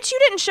like, bitch, you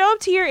didn't show up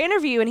to your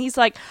interview. And he's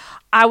like,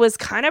 I was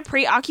kind of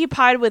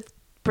preoccupied with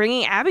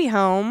bringing Abby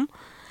home.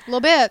 A little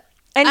bit.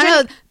 And I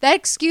Jenny- know that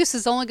excuse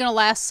is only going to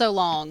last so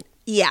long.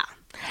 Yeah.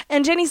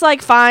 And Jenny's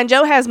like, fine,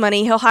 Joe has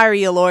money. He'll hire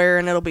you a lawyer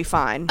and it'll be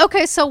fine.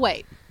 Okay, so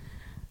wait.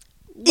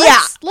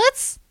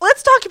 Let's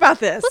talk about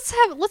this.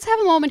 Let's have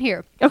a moment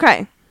here.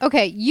 Okay.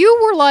 Okay, you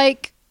were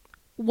like,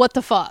 what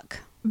the fuck?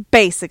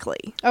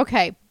 Basically.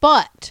 Okay,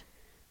 but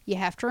you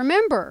have to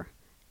remember,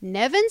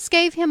 Nevins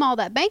gave him all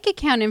that bank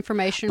account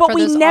information But for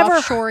we those never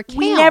offshore accounts.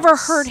 we never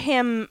heard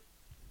him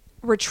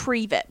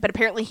retrieve it, but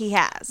apparently he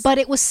has. But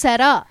it was set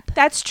up.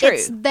 That's true.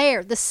 It's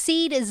there. The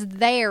seed is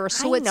there.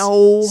 So I it's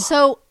know.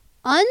 so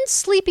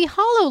unsleepy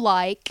hollow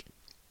like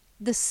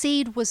the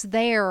seed was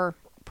there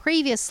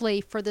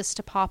previously for this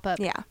to pop up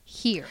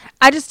here.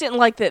 I just didn't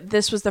like that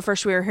this was the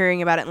first we were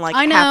hearing about it in like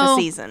I know, half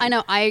a season. I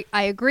know. I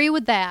agree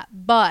with that,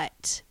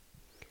 but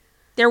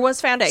There was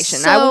foundation.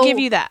 I will give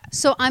you that.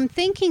 So I'm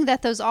thinking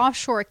that those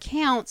offshore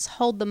accounts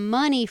hold the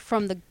money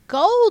from the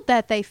gold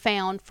that they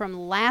found from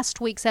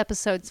last week's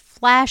episode's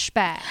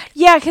flashback.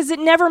 Yeah, because it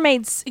never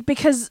made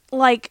because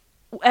like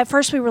at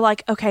first we were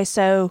like, okay,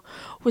 so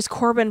was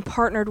Corbin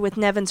partnered with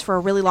Nevins for a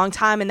really long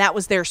time, and that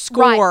was their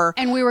score, Right.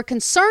 And we were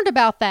concerned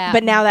about that.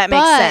 But now that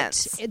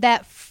makes sense.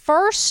 That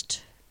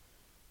first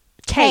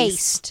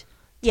Taste.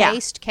 Yeah.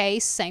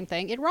 case, same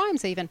thing. It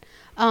rhymes even.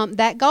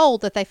 That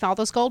gold that they found,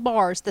 those gold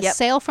bars, the Yep.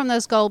 sale from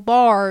those gold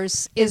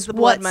bars Is the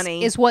blood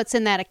money. Is what's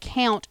in that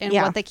account and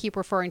Yeah. what they keep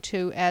referring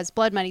to as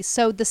blood money.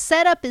 So the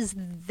setup is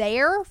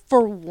there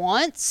for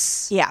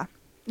once. Yeah,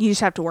 you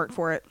just have to work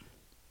for it.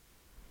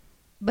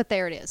 But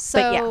there it is.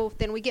 But So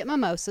then we get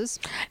mimosas.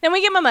 Then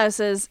we get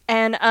mimosas,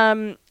 and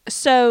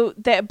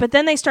but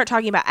then they start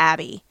talking about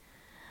Abby,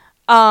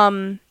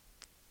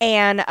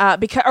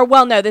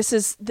 this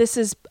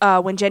is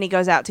when Jenny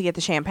goes out to get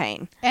the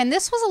champagne. And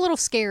this was a little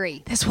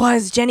scary.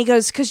 Jenny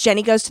goes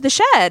to the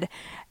shed,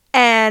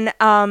 and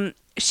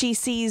she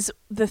sees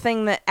the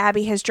thing that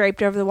Abby has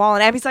draped over the wall,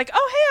 and Abby's like,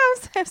 "Oh,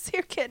 hey, I was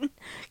here getting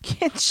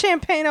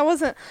champagne. I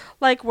wasn't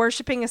like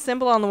worshiping a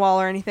symbol on the wall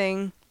or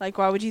anything. Like,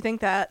 why would you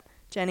think that,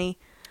 Jenny?"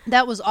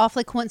 That was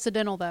awfully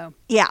coincidental, though.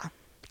 Yeah.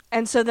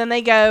 And so then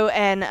they go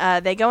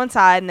and they go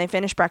inside and they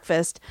finish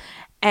breakfast.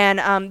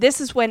 And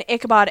this is when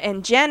Ichabod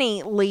and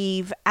Jenny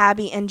leave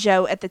Abby and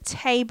Joe at the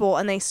table,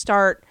 and they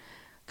start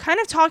kind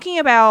of talking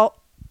about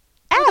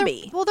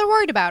Abby. They're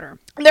worried about her.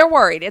 They're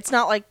worried. It's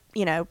not like,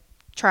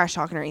 trash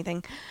talking or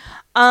anything.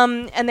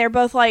 And they're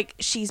both like,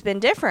 she's been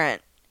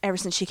different ever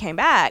since she came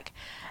back.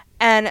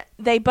 And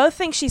they both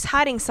think she's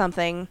hiding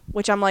something,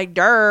 which I'm like,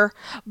 duh.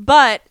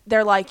 But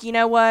they're like, you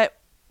know what?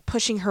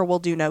 Pushing her will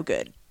do no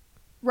good.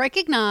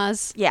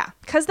 Recognize. Yeah,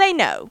 because they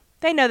know.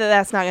 They know that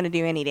that's not going to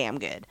do any damn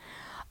good.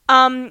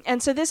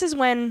 And so this is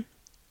when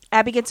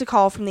Abby gets a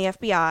call from the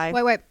FBI.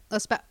 Wait.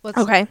 Let's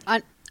Okay.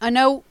 I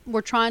know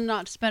we're trying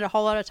not to spend a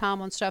whole lot of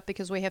time on stuff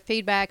because we have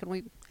feedback and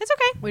It's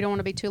okay. we don't want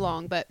to be too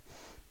long. But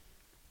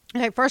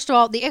okay, first of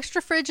all, the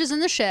extra fridge is in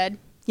the shed.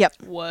 Yep.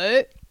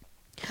 What?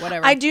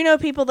 Whatever. I do know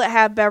people that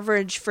have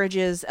beverage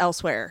fridges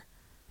elsewhere.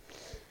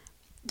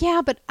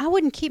 Yeah, but I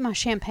wouldn't keep my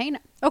champagne.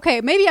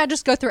 Okay, maybe I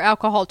just go through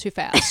alcohol too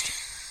fast.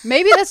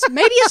 maybe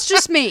it's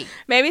just me.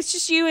 Maybe it's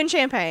just you and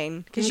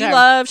champagne because you Okay.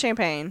 love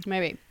champagne.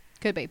 Maybe.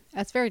 Could be.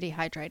 That's very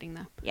dehydrating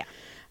though. Yeah.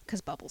 Because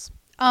bubbles.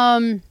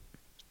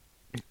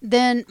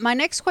 Then my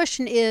next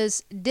question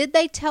is, did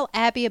they tell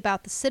Abby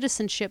about the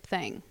citizenship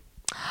thing?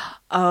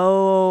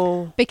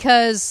 Oh,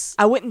 Because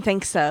I wouldn't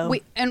think so.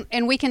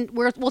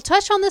 we'll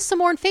touch on this some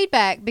more in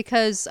feedback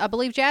because I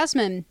believe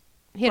Jasmine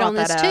hit Brought on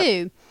this that up.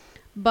 too.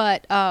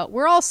 But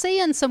we're all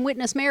seeing some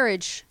witness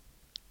marriage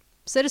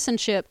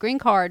citizenship, green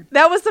card.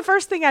 That was the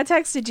first thing I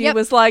texted you. Yep.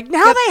 Was like,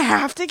 now Yep. they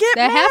have to get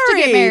They married. have to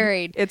get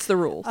married. It's the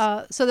rules.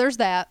 So there's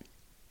that.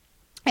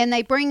 And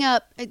they bring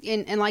up,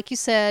 and like you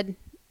said,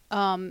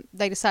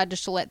 they decide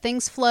just to let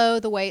things flow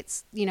the way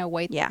it's,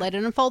 let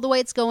it unfold the way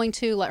it's going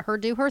to, let her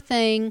do her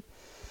thing.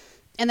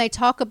 And they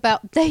talk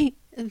about, they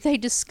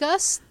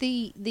discuss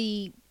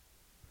the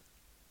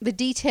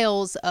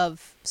details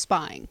of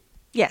spying.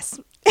 Yes.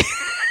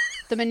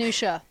 The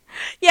minutia.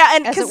 Yeah,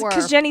 and as it were.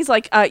 because Jenny's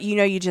like,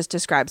 you just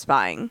described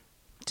spying.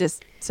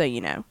 Just so you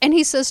know. And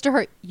he says to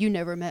her, you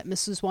never met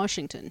Mrs.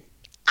 Washington.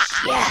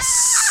 Yes.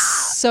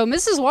 So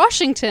Mrs.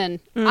 Washington,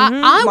 I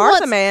Martha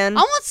want, Man.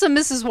 I want some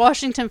Mrs.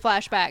 Washington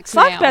flashbacks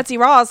Fuck now. Betsy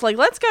Ross. Like,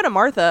 let's go to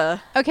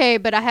Martha. Okay,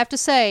 but I have to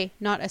say,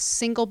 not a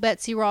single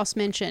Betsy Ross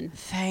mention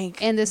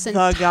Thank in this the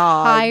entire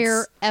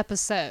gods.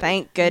 episode.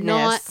 Thank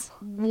goodness.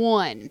 Not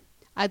one.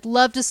 I'd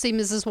love to see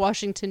Mrs.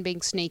 Washington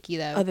being sneaky,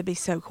 though. Oh, that'd be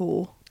so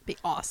cool. Be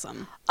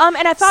awesome. And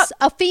I thought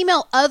A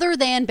female other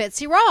than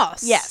Betsy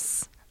Ross.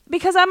 yes,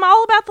 because I'm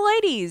all about the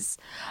ladies.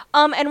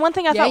 And one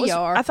thing I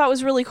thought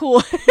was really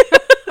cool.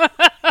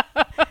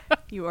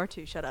 You are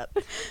too. Shut up.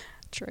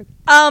 True.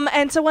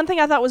 And so one thing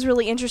I thought was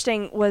really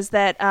interesting was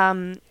that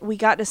we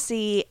got to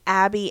see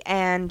Abby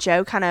and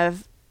Joe kind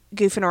of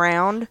goofing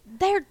around.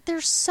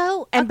 They're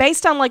so And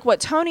based on like what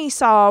Tony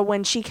saw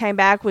when she came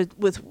back with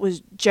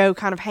Joe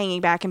kind of hanging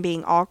back and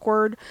being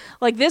awkward,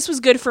 like this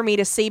was good for me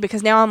to see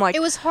because now I'm like, it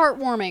was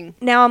heartwarming.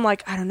 now I'm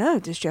like, I don't know,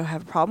 does Joe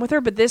have a problem with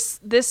her? But this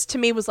to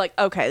me was like,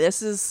 okay,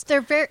 this is.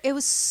 It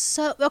was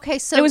so okay.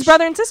 So It was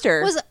brother and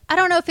sister. I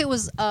don't know if it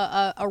was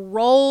a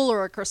roll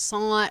or a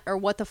croissant or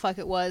what the fuck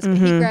it was, but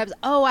he grabs.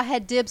 Oh, I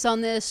had dibs on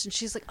this, and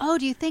she's like, "Oh,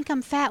 do you think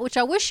I'm fat?" Which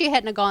I wish she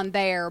hadn't have gone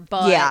there,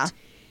 but Yeah.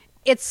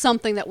 it's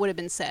something that would have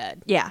been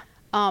said. Yeah.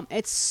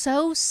 It's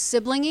so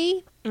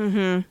siblingy.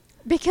 Mm-hmm.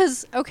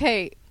 Because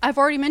I've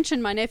already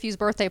mentioned my nephew's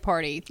birthday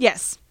party.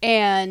 Yes.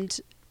 And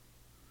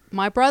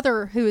my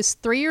brother, who is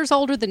 3 years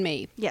older than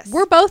me. Yes.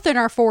 We're both in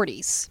our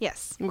 40s.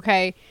 Yes.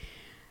 Okay.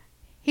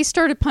 He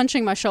started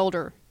punching my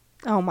shoulder.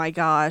 Oh my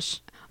gosh.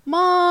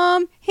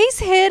 Mom, he's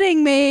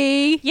hitting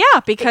me.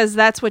 Yeah, because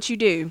that's what you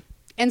do.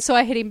 And so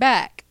I hit him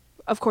back.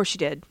 Of course you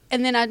did.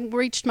 And then I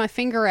reached my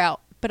finger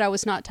out, but I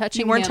was not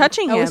touching him. You weren't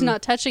touching I was him.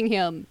 not touching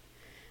him.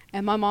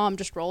 And my mom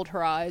just rolled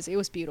her eyes. It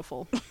was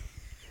beautiful.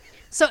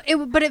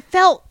 But it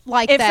felt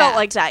like that. It felt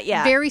like that,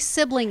 yeah. Very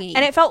siblingy.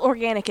 And it felt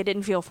organic. It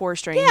didn't feel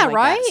forced or anything Yeah, like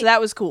right? that. So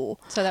that was cool.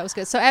 So that was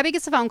good. So Abby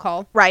gets a phone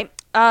call. Right.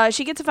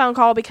 She gets a phone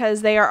call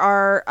because there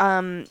are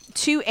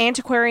two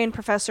antiquarian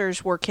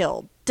professors were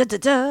killed.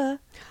 Da-da-da.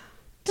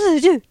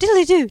 Diddly-do,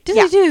 diddly-do,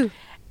 diddly-do.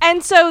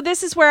 And so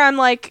this is where I'm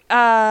like,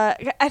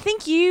 I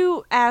think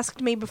you asked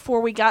me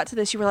before we got to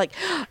this, you were like,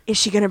 is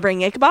she going to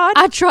bring Ichabod?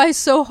 I try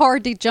so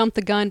hard to jump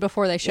the gun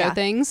before they show Yeah.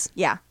 things.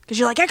 Yeah. Because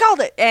you're like, I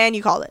called it. And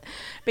you called it.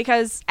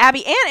 Because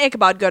Abby and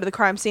Ichabod go to the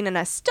crime scene, and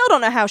I still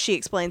don't know how she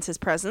explains his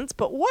presence,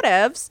 but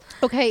whatevs.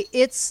 Okay,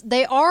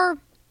 they are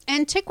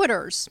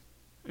antiquators.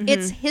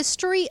 It's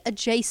history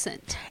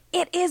adjacent.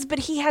 It is, but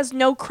he has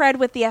no cred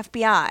with the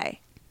FBI.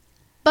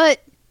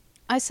 But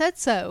I said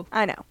so.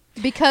 I know.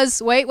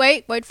 Because,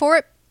 wait for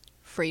it.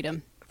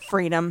 Freedom.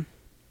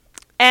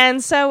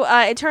 And so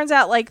it turns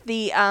out like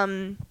the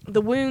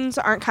wounds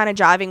aren't kind of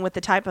jiving with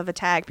the type of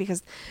attack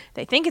because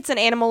they think it's an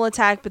animal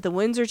attack, but the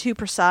wounds are too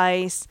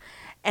precise.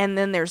 And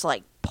then there's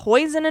like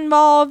poison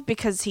involved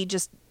because he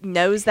just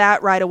knows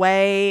that right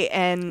away.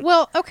 And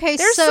Well, okay,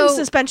 there's so some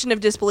suspension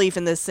of disbelief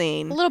in this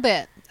scene. a little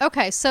bit.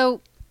 Okay,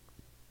 so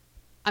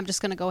I'm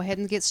just going to go ahead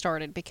and get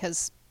started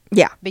because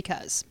Yeah.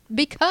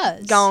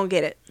 go on,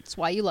 get it. That's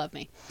why you love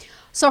me.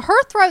 So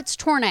her throat's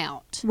torn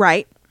out.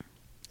 Right.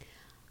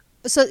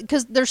 So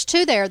because there's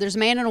two there's a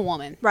man and a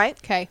woman. Right.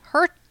 Okay.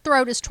 Her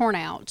throat is torn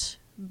out,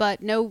 but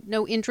no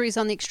injuries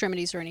on the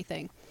extremities or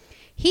anything.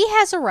 He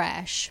has a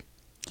rash,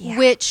 Yeah.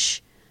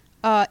 which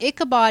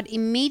Ichabod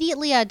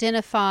immediately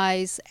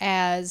identifies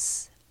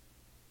as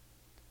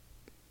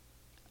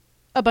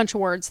a bunch of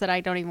words that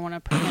I don't even want to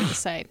pretend to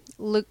say.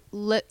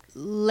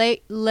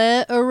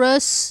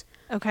 Leurus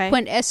Okay.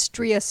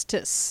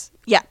 quenestriustus.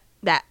 Yeah.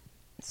 That.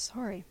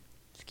 Sorry.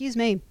 Excuse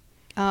me.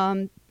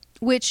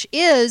 Which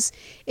is,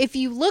 if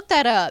you look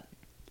that up,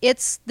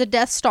 it's the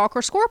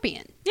Deathstalker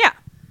scorpion. Yeah.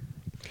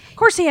 Of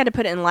course he had to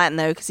put it in Latin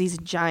though because he's a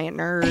giant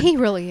nerd. He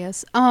really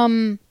is.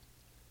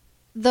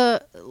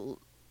 But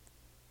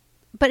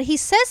he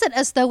says it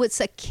as though it's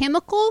a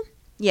chemical.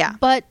 Yeah.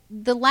 But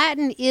the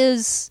Latin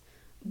is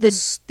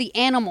the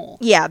animal.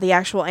 Yeah, the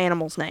actual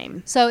animal's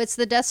name. So it's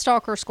the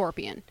Deathstalker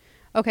scorpion.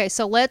 Okay,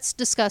 so let's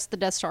discuss the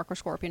Deathstalker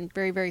scorpion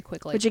very, very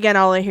quickly. Which again,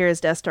 all I hear is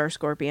Death Star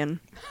Scorpion.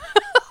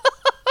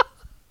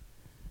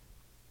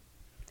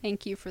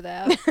 Thank you for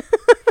that.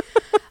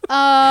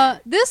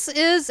 This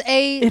is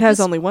It has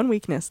only one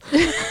weakness.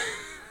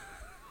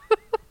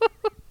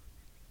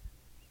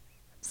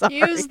 Sorry.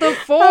 Use the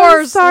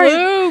Force, sorry.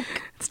 Luke.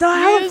 It's not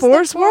how the Use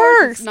Force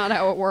works. It's not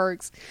how it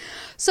works.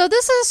 So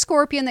this is a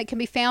scorpion that can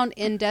be found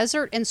in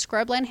desert and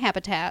scrubland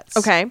habitats.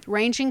 Okay.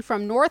 Ranging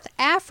from North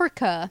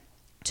Africa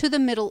to the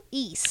Middle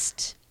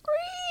East.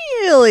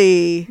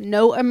 Really?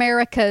 No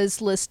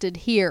Americas listed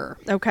here.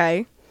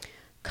 Okay.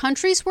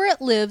 Countries where it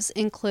lives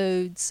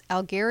includes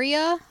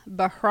Algeria,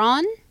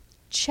 Bahrain,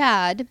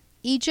 Chad,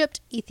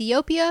 Egypt,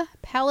 Ethiopia,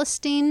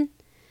 Palestine,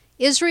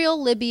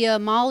 Israel, Libya,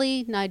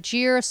 Mali,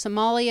 Niger,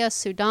 Somalia,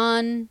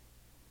 Sudan,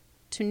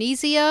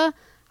 Tunisia,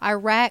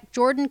 Iraq,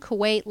 Jordan,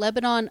 Kuwait,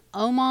 Lebanon,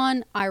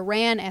 Oman,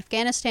 Iran,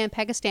 Afghanistan,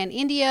 Pakistan,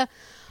 India,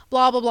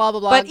 blah, blah, blah, blah,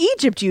 blah. But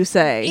Egypt, you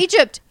say?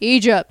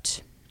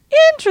 Egypt.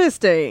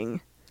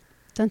 Interesting.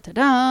 Dun, dun,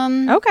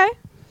 dun. Okay.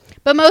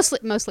 But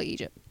mostly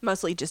Egypt.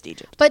 Mostly just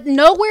Egypt. But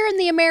nowhere in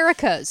the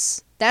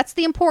Americas. That's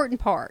the important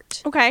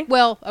part. Okay.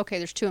 Well, okay,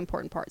 there's two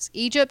important parts.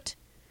 Egypt,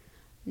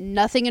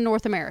 nothing in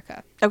North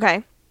America.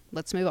 Okay.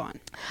 Let's move on.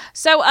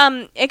 So,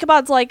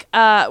 Ichabod's like,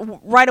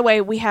 right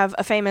away we have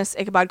a famous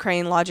Ichabod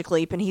Crane logic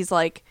leap, and he's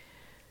like,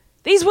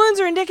 these wounds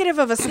are indicative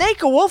of a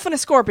snake, a wolf, and a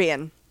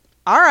scorpion.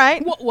 All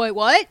right. Wait,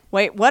 what?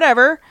 Wait,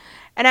 whatever.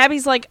 And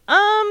Abby's like,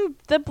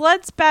 the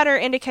blood spatter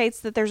indicates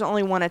that there's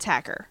only one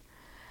attacker.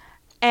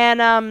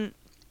 And,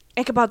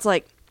 Ichabod's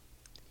like,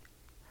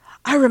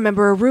 I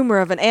remember a rumor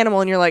of an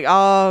animal, and you're like,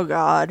 oh,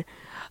 God.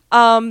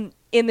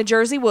 In the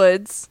Jersey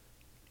woods,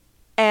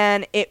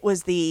 and it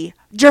was the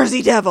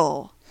Jersey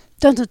Devil.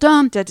 Dun, dun,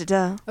 dun. Da, da,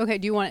 da. Okay,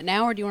 do you want it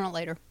now or do you want it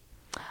later?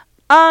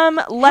 How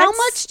How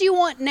much do you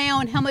want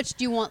now and how much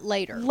do you want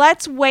later?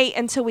 Let's wait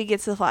until we get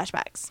to the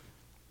flashbacks.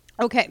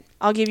 Okay.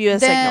 I'll give you a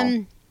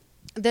signal.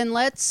 Then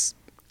let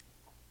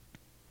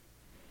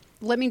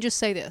me just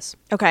say this.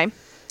 Okay.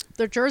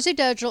 The Jersey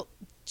Devil...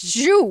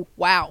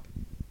 Wow.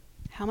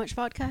 How much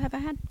vodka have I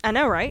had? I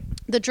know, right?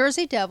 The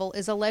Jersey Devil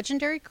is a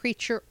legendary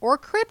creature or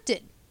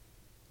cryptid.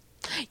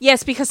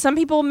 Yes, because some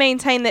people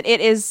maintain that it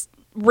is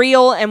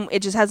real and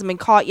it just hasn't been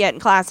caught yet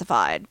and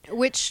classified.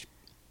 Which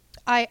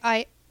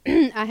I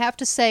I have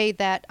to say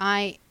that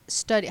I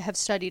have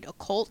studied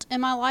occult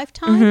in my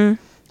lifetime.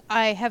 Mm-hmm.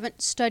 I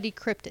haven't studied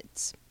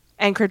cryptids.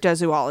 And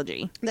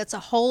cryptozoology. That's a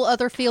whole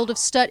other field of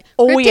study.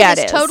 Oh, Cryptid yeah, it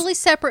is is. totally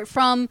separate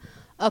from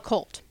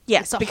occult.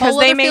 Yes, it's a because whole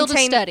they other field of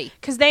maintain study.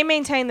 because they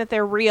maintain that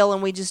they're real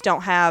and we just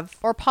don't have.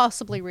 Or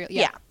possibly real.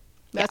 Yeah. Yeah.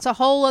 That's a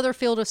whole other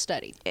field of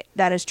study.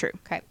 That is true.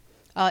 Okay.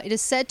 It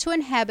is said to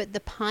inhabit the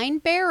Pine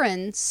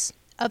Barrens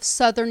of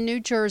southern New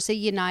Jersey,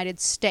 United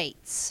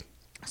States.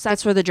 So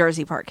that's where the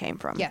Jersey part came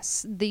from.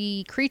 Yes.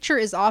 The creature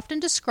is often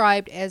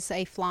described as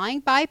a flying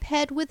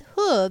biped with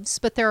hooves,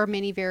 but there are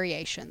many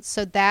variations.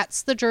 So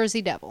that's the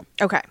Jersey Devil.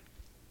 Okay.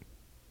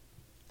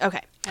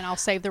 Okay. And I'll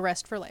save the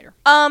rest for later.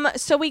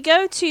 So we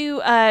go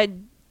to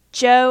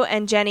Joe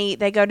and Jenny.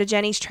 They go to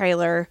Jenny's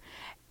trailer,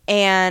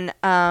 and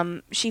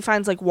she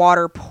finds like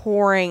water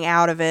pouring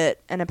out of it,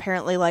 and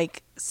apparently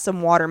like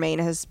some water main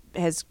has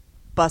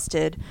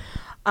busted.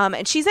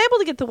 And she's able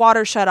to get the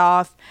water shut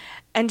off.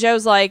 And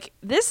Joe's like,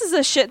 "This is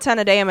a shit ton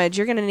of damage.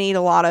 You're going to need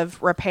a lot of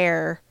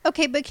repair."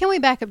 Okay, but can we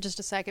back up just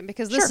a second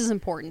because this Sure. is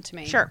important to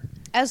me. Sure.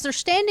 As they're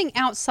standing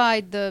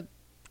outside the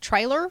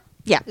trailer,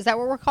 Yeah. is that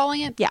what we're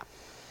calling it? Yeah.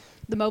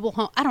 The mobile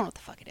home. I don't know what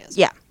the fuck it is.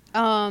 Yeah.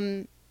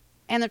 And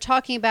they're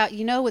talking about,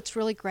 what's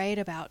really great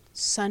about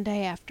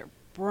Sunday after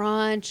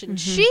brunch. And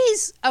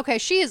Mm-hmm.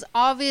 she is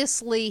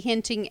obviously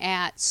hinting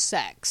at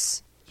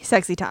sex.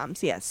 Sexy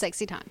times, yes.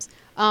 Sexy times.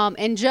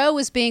 And Joe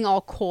is being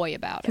all coy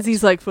about it. Because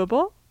he's like,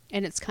 football?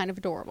 And it's kind of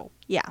adorable.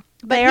 Yeah.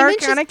 But They he are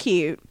mentions- kind of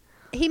cute.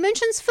 He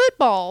mentions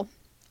football,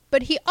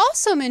 but he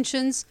also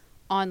mentions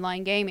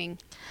online gaming.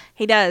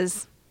 He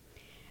does.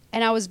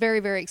 And I was very,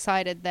 very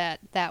excited that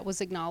that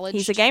was acknowledged.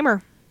 He's a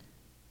gamer.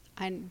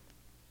 And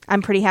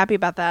I'm pretty happy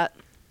about that.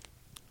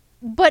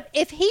 But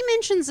if he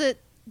mentions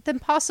it, then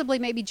possibly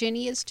maybe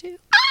Jenny is too.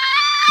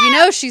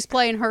 She's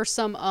playing her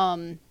some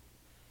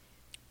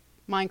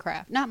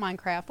Minecraft. Not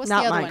Minecraft. What's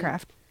Not the other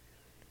Minecraft.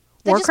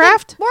 one?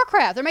 Warcraft?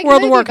 Warcraft. They're making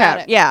World a of movie about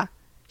Warcraft. it. Yeah.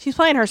 She's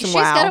playing her some She's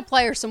WoW. got to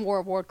play her some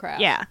World of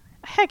Warcraft. Yeah.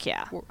 Heck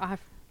yeah.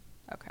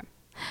 Okay.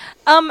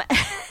 Um,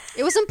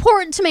 It was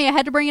important to me. I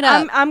had to bring it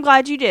up. I'm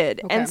glad you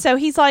did. Okay. And so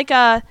he's like,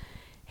 yeah,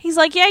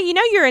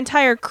 your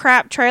entire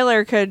crap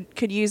trailer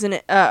could use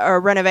a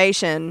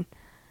renovation.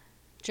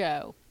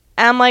 Joe.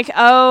 And I'm like,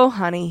 oh,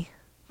 honey,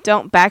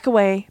 don't back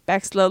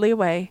slowly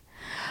away.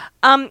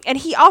 And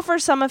he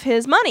offers some of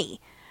his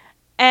money.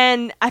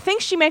 And I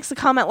think she makes a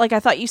comment like, I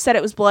thought you said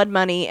it was blood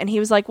money. And he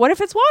was like, what if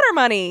it's water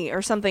money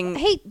or something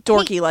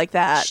dorky like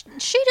that?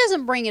 She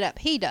doesn't bring it up.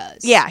 He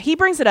does. Yeah, he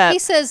brings it up. He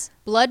says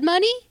blood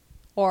money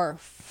or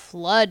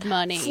flood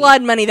money.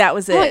 Flood money, that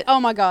was I'm like, it. oh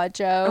my God,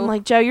 Joe. I'm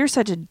like, Joe, you're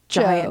such a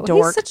giant Joe.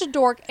 dork. He's such a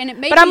dork. And it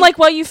made But I'm like,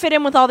 well, you fit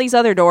in with all these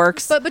other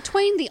dorks. But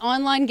between the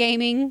online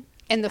gaming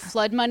and the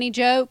flood money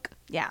joke,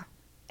 yeah.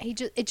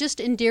 it just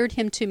endeared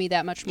him to me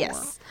that much more.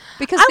 Yes.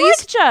 Because I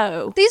like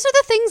Joe. these are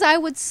the things I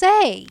would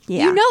say.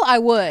 Yeah. You know I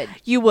would.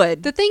 You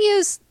would. The thing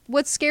is,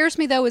 what scares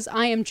me though is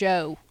I am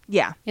Joe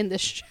Yeah. in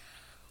this show.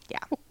 Yeah.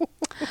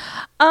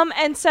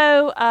 And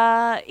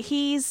so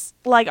he's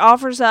like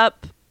offers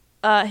up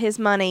his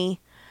money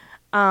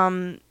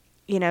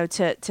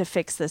to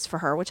fix this for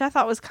her, which I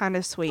thought was kind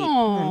of sweet.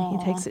 And then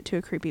he takes it to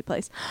a creepy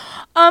place.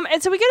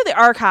 And so we go to the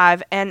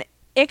archive, and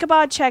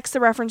Ichabod checks the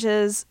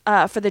references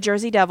for the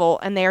Jersey Devil,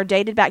 and they are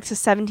dated back to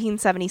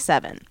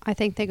 1777. I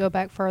think they go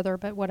back further,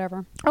 but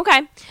whatever.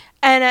 Okay.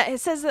 And it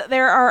says that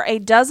there are a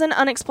dozen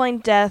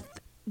unexplained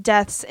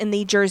deaths in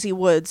the Jersey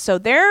woods. So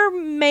they're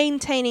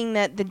maintaining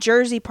that the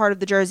Jersey part of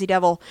the Jersey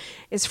Devil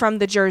is from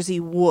the Jersey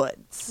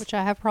woods. Which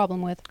I have a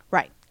problem with.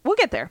 Right. We'll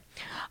get there.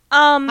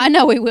 I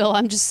know we will.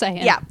 I'm just saying.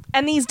 Yeah.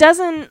 And these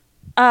dozen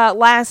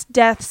last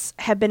deaths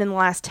have been in the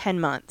last 10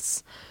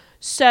 months.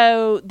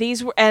 So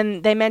these were,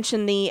 and they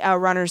mentioned the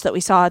runners that we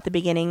saw at the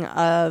beginning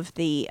of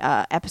the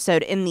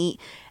episode in the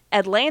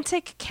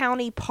Atlantic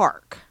County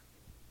Park.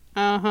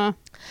 Uh-huh.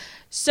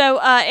 So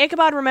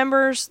Ichabod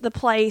remembers the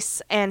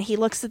place, and he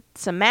looks at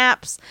some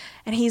maps,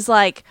 and he's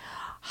like,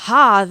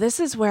 this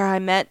is where I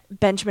met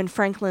Benjamin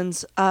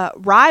Franklin's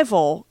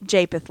rival,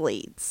 Japheth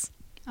Leeds.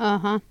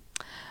 Uh-huh.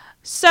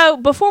 So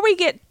before we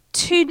get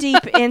too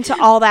deep into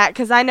all that,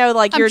 because I know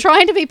like I'm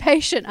trying to be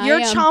patient. You're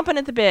chomping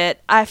at the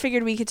bit. I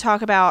figured we could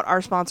talk about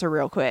our sponsor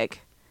real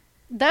quick.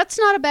 That's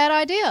not a bad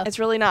idea. It's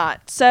really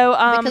not. So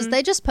because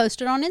they just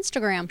posted on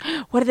Instagram.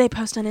 What did they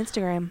post on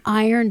Instagram?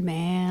 Iron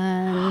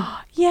Man.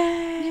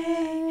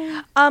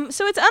 Yay.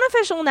 So it's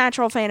Unofficial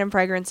Natural Phantom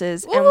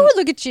Fragrances. Ooh,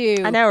 look at you.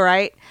 I know,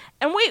 right?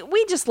 And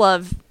we just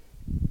love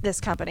this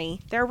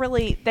company.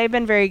 They've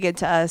been very good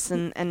to us,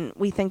 and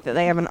we think that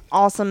they have an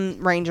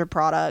awesome range of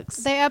products.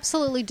 They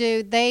absolutely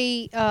do.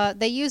 They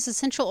use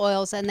essential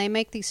oils, and they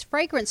make these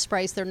fragrance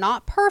sprays. They're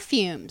not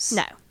perfumes.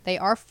 No. They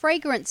are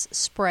fragrance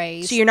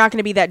sprays. So you're not going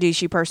to be that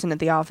douchey person at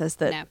the office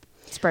that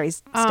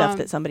sprays stuff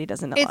that somebody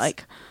doesn't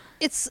like.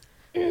 It's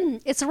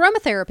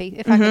aromatherapy,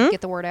 if I could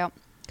get the word out,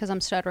 because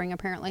I'm stuttering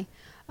apparently.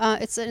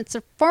 It's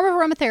a form of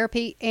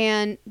aromatherapy,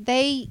 and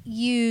they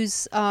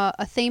use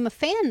a theme of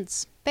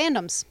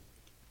fandoms.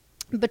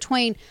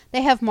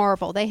 They have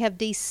Marvel, they have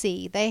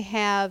DC, they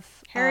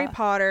have Harry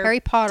Potter,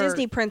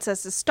 Disney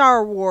princesses,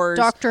 Star Wars,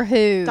 Doctor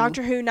Who,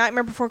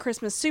 Nightmare Before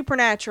Christmas,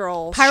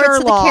 Supernatural, Pirates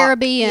Sherlock, of the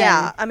Caribbean.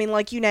 Yeah, I mean,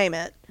 like you name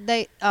it.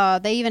 They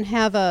even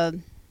have a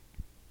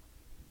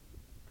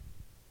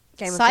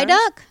Game of Psyduck.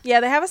 Thrones? Yeah,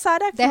 they have a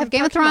Psyduck. They have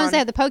Game of Thrones. They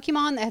have the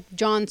Pokemon. They have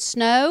Jon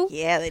Snow.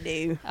 Yeah, they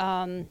do.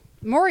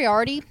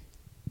 Moriarty.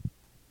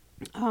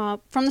 From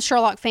the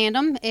Sherlock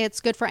fandom, it's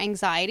good for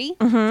anxiety,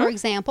 for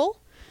example.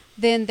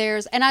 Then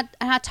there's, and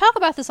I talk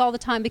about this all the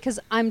time because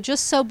I'm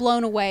just so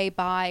blown away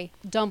by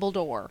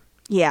Dumbledore.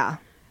 Yeah.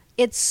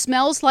 It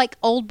smells like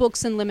old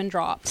books and lemon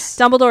drops.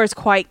 Dumbledore is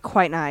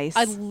quite nice.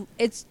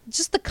 It's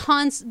just the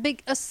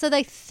so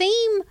they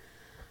theme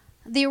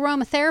the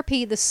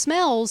aromatherapy, the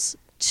smells,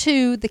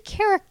 to the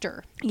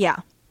character.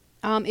 Yeah.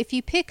 If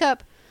you pick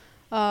up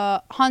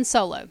Han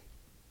Solo,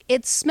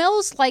 it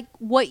smells like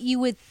what you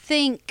would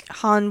think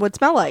Han would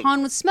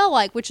smell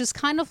like, which is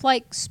kind of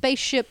like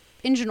spaceship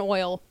engine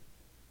oil.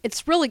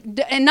 It's really,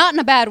 and not in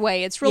a bad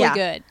way. It's really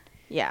good.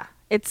 Yeah.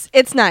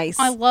 It's nice.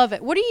 I love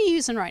it. What are you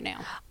using right now?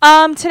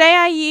 Today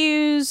I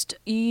used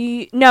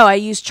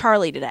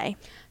Charlie today.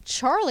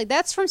 Charlie,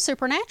 that's from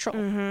Supernatural.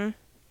 Mm-hmm.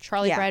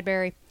 Charlie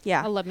Bradbury.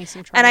 Yeah. I love me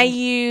some Charlie. And I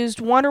used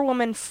Wonder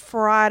Woman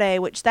Friday,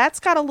 which that's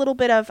got a little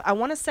bit of, I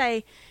want to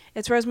say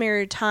it's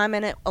rosemary thyme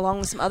in it along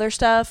with some other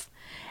stuff.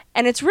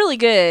 And it's really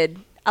good.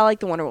 I like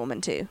the Wonder Woman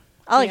too.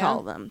 I like all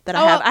of them that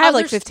I have. I have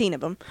like 15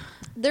 of them.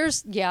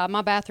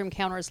 My bathroom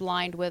counter is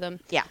lined with them.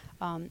 Yeah.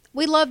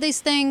 We love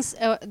these things.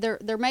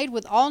 They're made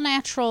with all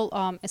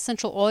natural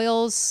essential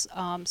oils.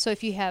 So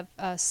if you have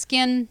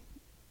skin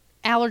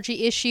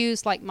allergy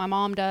issues, like my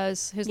mom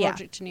does, who's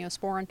allergic to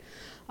Neosporin,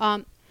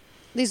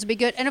 these would be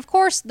good. And of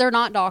course, they're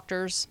not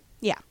doctors.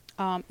 Yeah.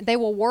 They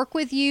will work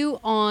with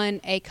you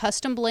on a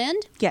custom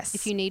blend. Yes.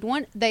 If you need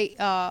one. They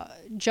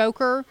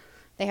Joker.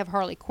 They have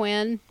Harley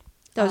Quinn.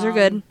 Those are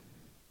good.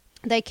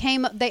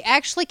 They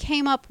actually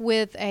came up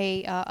with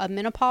a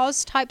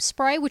menopause type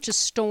spray, which is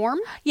Storm.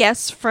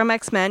 Yes, from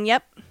X-Men.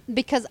 Yep.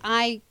 Because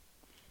I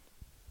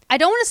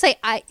don't want to say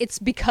it's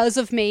because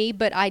of me,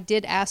 but I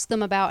did ask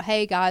them about,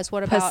 hey guys,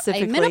 what about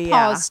a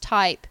menopause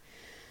type?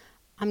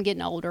 I'm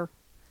getting older,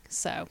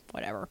 so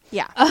whatever.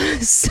 Yeah.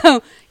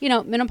 So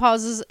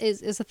menopause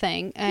is a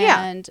thing,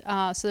 and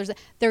so there's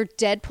their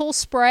Deadpool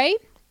spray.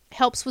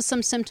 Helps with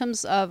some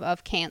symptoms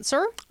of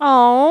cancer.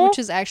 Oh, which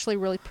is actually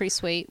really pretty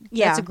sweet.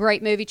 Yeah. It's a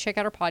great movie. Check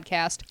out our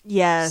podcast.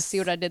 Yes. See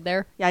what I did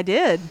there? Yeah, I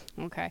did.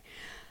 Okay.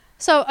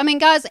 So, I mean,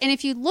 guys, and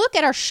if you look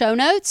at our show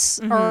notes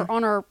or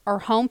on our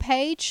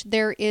homepage,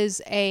 there is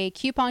a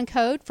coupon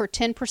code for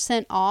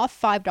 10%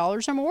 off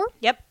 $5 or more.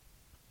 Yep.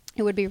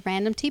 It would be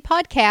Random Tea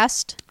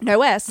Podcast.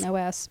 No S. No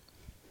S.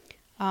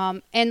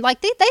 And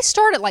like they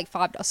start at like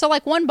 $5. So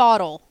like one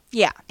bottle.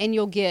 Yeah. And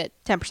you'll get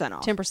 10%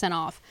 off. 10%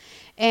 off.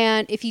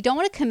 And if you don't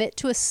want to commit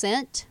to a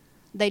scent,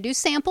 they do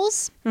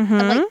samples at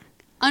like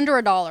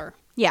under $1.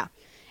 Yeah.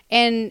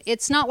 And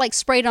it's not like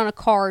sprayed on a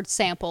card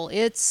sample.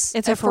 It's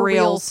a for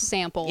real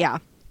sample. Yeah.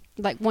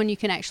 Like one you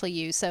can actually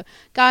use. So,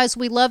 guys,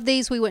 we love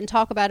these. We wouldn't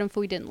talk about them if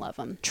we didn't love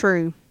them.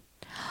 True.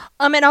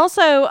 And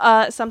also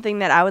something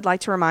that I would like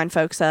to remind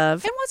folks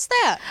of. And what's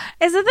that?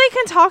 Is that they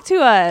can talk to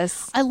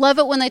us. I love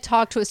it when they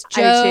talk to us.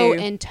 Joe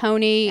and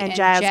Tony and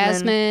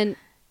Jasmine.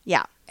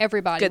 Yeah.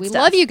 everybody. Good We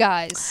stuff. love you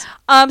guys.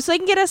 So they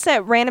can get us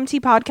at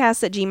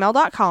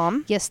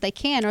randomtpodcast@gmail.com Yes, they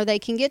can. Or they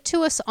can get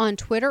to us on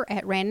Twitter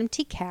at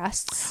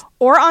randomtcasts.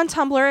 or on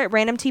Tumblr at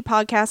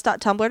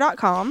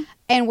randomtpodcast.tumblr.com.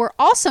 And we're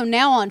also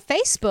now on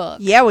Facebook.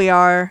 Yeah, we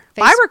are.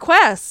 By Face-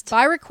 request.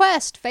 By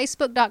request,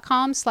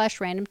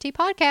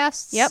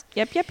 facebook.com/randomtpodcasts. Yep.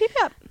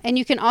 And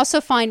you can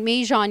also find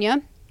me,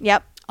 Janya,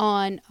 Yep.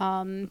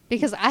 on,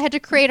 because I had to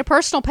create a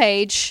personal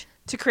page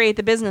To create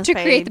the business to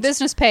page. create the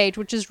business page,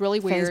 which is really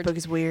weird. Facebook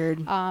is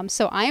weird.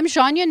 So I am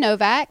Janya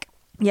Novak.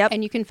 Yep.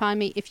 And you can find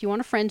me if you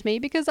want to friend me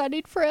because I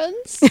need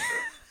friends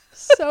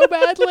so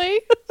badly.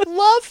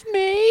 Love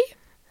me.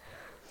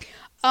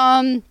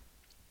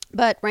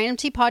 But Random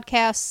Tea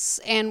Podcasts,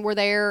 and we're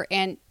there.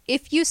 And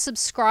if you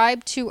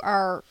subscribe to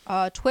our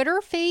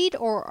Twitter feed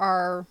or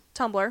our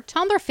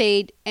Tumblr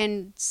feed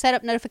and set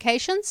up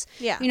notifications,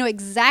 Yeah. you know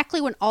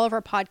exactly when all of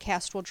our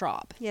podcasts will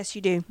drop. Yes,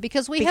 you do.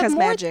 Because we Because have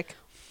more magic.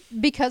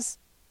 because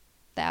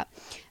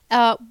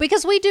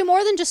we do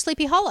more than just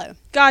Sleepy Hollow.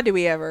 God, do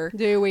we ever.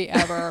 Do we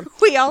ever?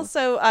 We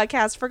also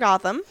cast for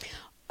Gotham.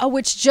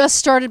 Which just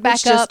started back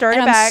Which just up, started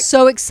and back. I'm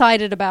so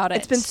excited about it.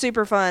 It's been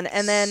super fun.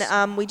 And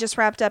then we just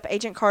wrapped up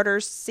Agent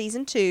Carter's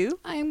season 2.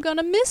 I am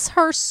gonna miss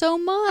her so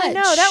much. I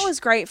know, that was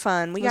great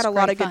fun. We It was got a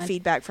lot great of good fun.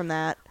 feedback from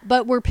that.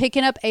 But we're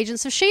picking up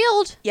Agents of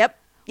S.H.I.E.L.D. Yep.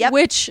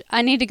 Which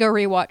I need to go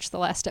rewatch the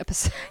last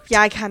episode.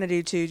 Yeah, I kind of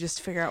do too, just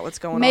to figure out what's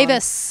going on.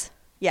 Mavis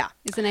Yeah.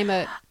 is the name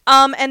of it.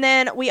 And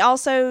then we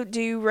also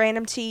do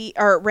random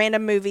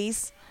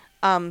movies.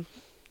 I've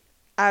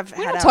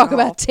We had don't talk alcohol.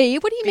 about tea.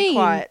 What do you Be mean?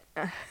 quiet.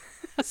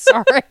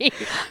 Sorry.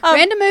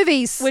 Random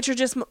movies. Which are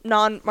just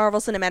non-Marvel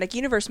Cinematic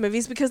Universe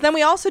movies, because then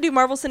we also do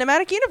Marvel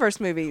Cinematic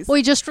Universe movies.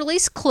 We just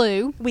released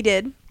Clue We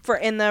did for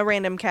in the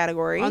random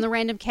category. on the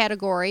random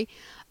category.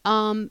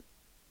 And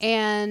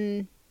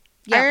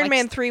yeah, Iron like-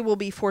 Man 3 will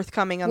be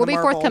forthcoming on will the be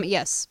Marvel. forthcoming.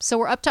 Yes. So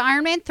we're up to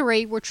Iron Man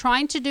 3. We're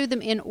trying to do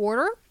them in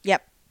order,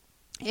 Yep.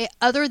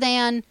 other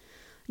than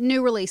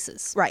new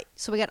releases. Right.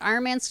 So we got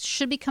Iron Man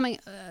should be coming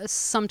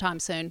sometime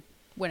soon,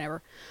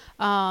 whenever.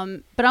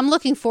 But I'm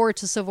looking forward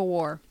to Civil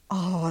War,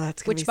 Oh,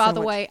 that's gonna which, be by so the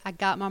much- way, I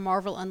got my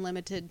Marvel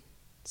Unlimited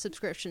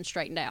subscription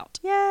straightened out.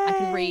 Yay. I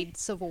can read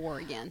Civil War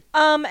again.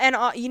 And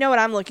you know what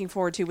I'm looking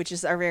forward to, which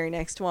is our very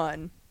next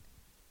one,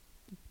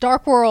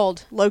 Dark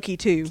World, Loki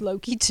 2.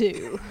 Loki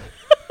 2.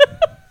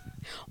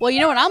 Well, you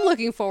know what I'm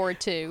looking forward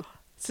to?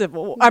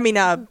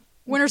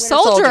 Winter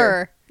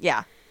Soldier.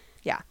 Yeah.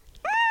 Yeah.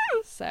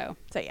 So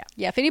yeah.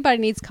 yeah, if anybody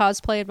needs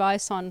cosplay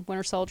advice on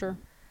Winter Soldier,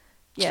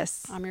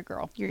 Yes. I'm your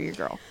girl. You're your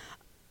girl.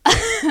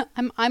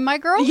 I'm my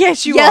girl?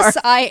 Yes, you Yes,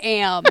 are. I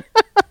am.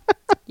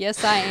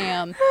 Yes, I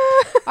am.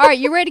 All right,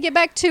 you ready to get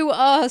back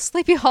to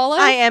Sleepy Hollow?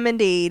 I am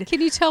indeed.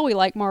 Can you tell we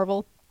like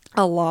Marvel?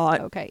 A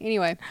lot. Okay,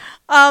 anyway.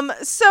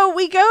 So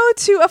we go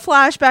to a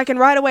flashback, and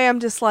right away I'm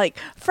just like,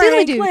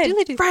 Franklin,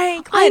 Diddly-doo.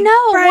 Franklin. I know,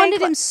 I wanted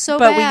Franklin. him so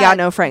but we got bad.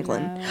 no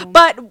Franklin. No.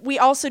 But we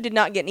also did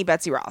not get any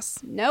Betsy Ross.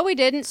 No, we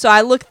didn't. So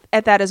I look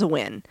at that as a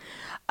win.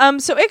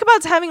 So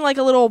Ichabod's having like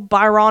a little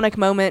Byronic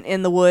moment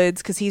in the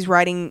woods because he's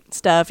writing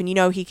stuff, and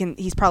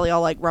he's probably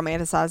all like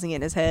romanticizing it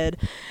in his head.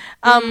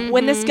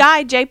 When this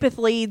guy Japheth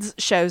Leeds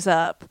shows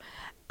up,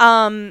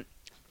 and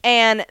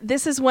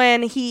this is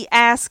when he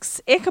asks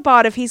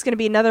Ichabod if he's going to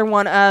be another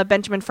one of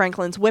Benjamin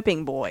Franklin's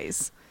whipping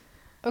boys.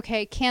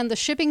 Okay, can the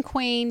shipping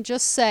queen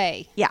just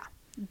say, Yeah.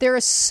 there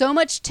is so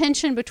much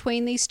tension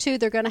between these two,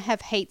 they're going to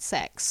have hate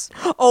sex.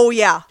 Oh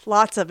yeah,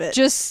 lots of it.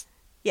 Just,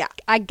 Yeah.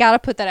 I got to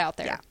put that out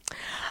there. Yeah.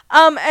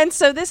 And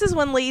so this is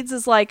when Leeds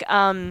is like,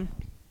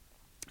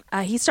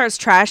 he starts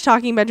trash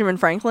talking Benjamin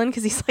Franklin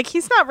because he's like,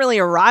 he's not really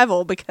a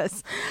rival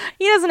because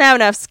he doesn't have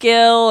enough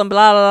skill and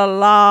blah, blah, blah,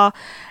 blah.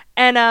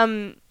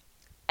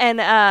 And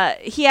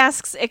he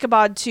asks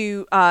Ichabod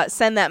to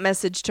send that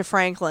message to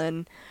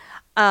Franklin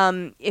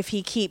if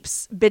he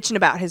keeps bitching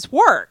about his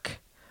work.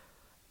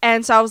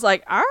 And so I was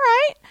like, all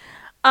right.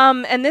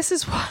 And this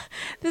is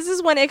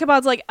when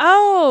Ichabod's like,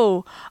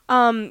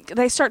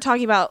 they start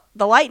talking about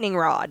the lightning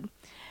rod.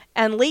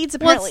 And Leeds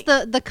apparently...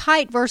 Well, it's the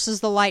kite versus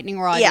the lightning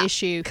rod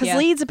issue. Because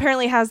Leeds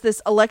apparently has this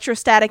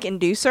electrostatic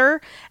inducer,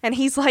 and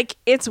he's like,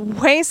 it's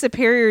way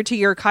superior to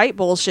your kite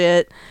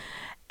bullshit.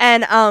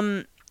 And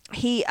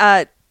he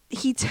tells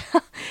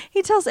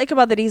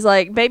Ichabod that he's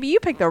like, baby,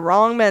 you picked the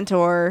wrong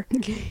mentor.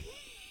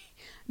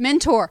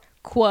 Mentor,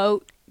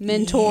 quote,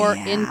 mentor,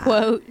 end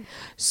quote.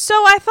 So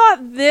I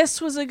thought this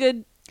was a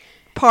good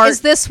part. Is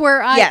this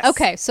where Yes.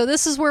 Okay, so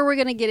this is where we're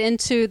going to get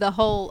into the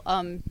whole...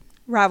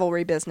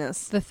 rivalry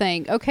business. the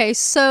thing. Okay,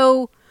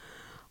 so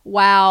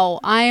wow,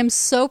 I am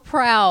so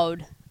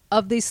proud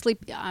of these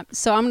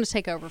so I'm going to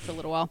take over for a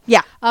little while.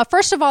 Yeah.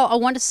 First of all, I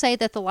want to say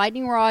that the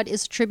lightning rod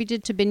is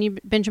attributed to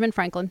Benjamin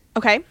Franklin.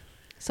 Okay.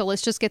 So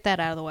let's just get that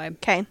out of the way.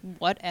 Okay.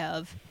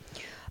 Whatever.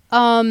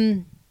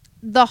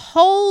 The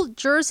whole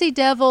Jersey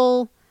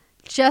Devil,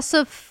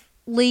 Jessup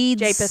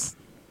Leeds, Japheth.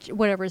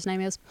 whatever his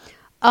name is,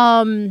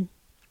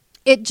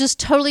 it just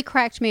totally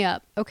cracked me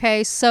up.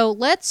 Okay, so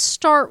let's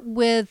start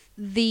with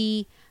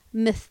the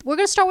myth. We're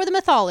going to start with the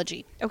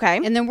mythology. Okay.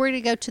 And then we're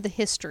going to go to the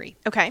history.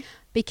 Okay.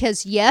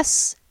 Because,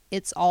 yes,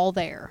 it's all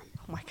there.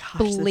 my gosh.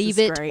 Believe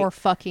this is it great. or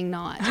fucking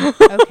not.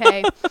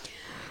 Okay.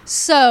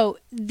 So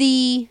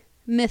the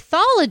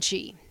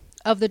mythology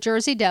of the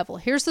Jersey Devil,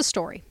 here's the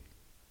story.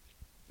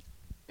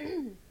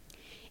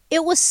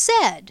 It was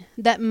said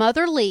that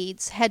Mother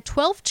Leeds had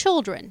 12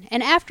 children,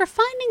 and after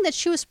finding that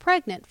she was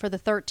pregnant for the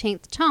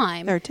 13th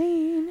time,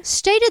 13.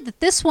 stated that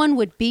this one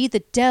would be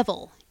the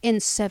devil in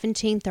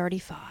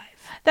 1735.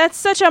 That's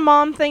such a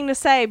mom thing to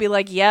say. Be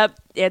like, yep,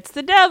 it's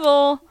the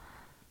devil.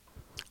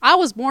 I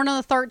was born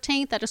on the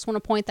 13th. I just want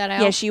to point that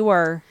out. Yes, you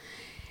were.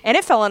 And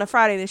it fell on a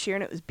Friday this year,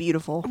 and it was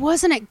beautiful.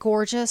 Wasn't it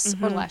gorgeous?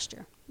 Or last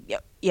year?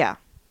 Yep. Yeah.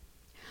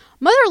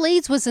 Mother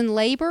Leeds was in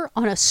labor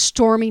on a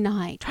stormy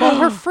night while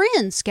her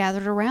friends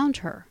gathered around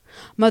her.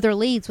 Mother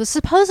Leeds was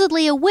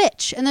supposedly a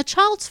witch, and the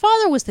child's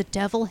father was the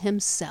devil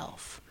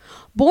himself.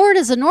 Born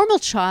as a normal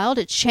child,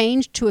 it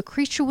changed to a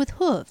creature with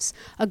hooves,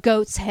 a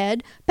goat's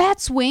head,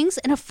 bat's wings,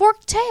 and a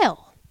forked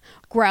tail.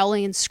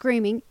 Growling and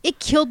screaming, it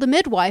killed the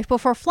midwife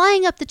before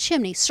flying up the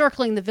chimney,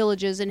 circling the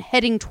villages and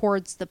heading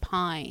towards the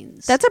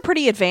pines. That's a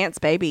pretty advanced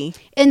baby.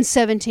 In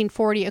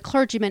 1740, a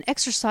clergyman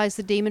exorcised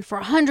the demon for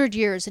 100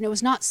 years, and it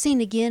was not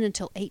seen again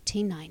until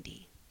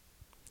 1890.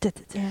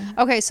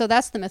 Okay, so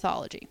that's the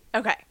mythology.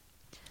 Okay.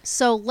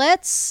 So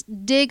let's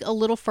dig a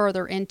little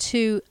further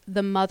into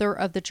the mother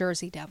of the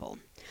Jersey Devil.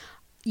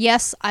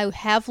 Yes, I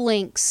have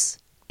links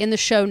in the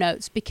show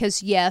notes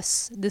because,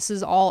 yes, this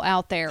is all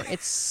out there.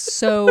 It's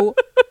so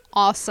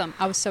awesome.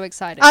 I was so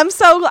excited. I'm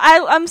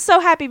so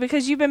happy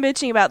because you've been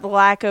bitching about the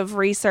lack of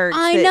research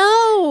I that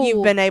know.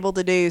 you've been able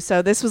to do.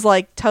 So this was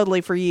like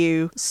totally for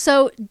you.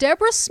 So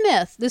Deborah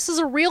Smith, this is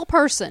a real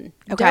person.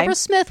 Okay. Deborah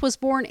Smith was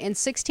born in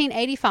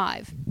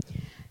 1685.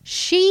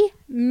 She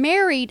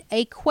married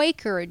a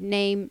Quaker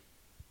named,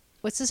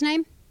 what's his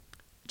name?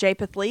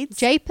 Japheth Leeds?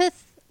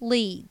 Japheth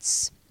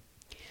Leeds.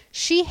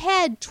 She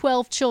had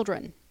 12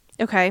 children.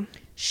 Okay.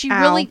 She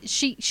Ow. really,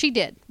 she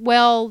did.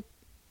 Well,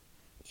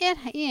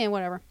 yeah,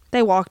 whatever.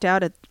 They walked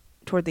out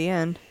toward the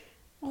end.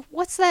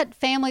 What's that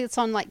family that's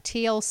on like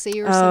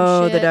TLC or some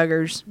Oh, shit? the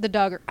Duggars. The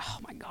Duggar. Oh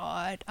my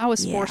God. I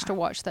was Yeah. forced to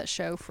watch that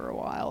show for a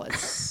while.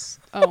 It's,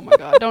 oh my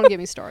God. Don't get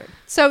me started.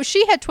 So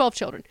she had 12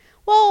 children.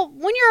 Well,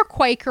 when you're a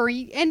Quaker,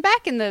 and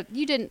back in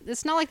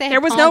it's not like they had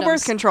There was condoms. no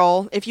birth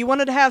control. If you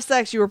wanted to have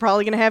sex, you were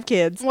probably going to have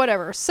kids.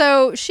 Whatever.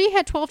 So she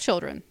had 12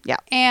 children. Yeah.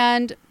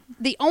 And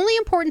the only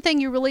important thing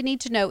you really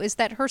need to know is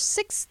that her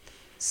sixth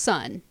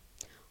son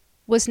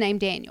was named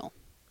Daniel.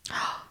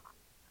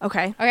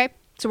 Okay. Okay?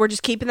 So we're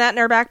just keeping that in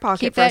our back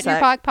pocket Keep for a that in your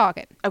sec. back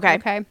pocket. Okay.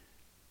 Okay.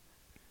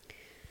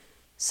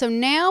 So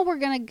now we're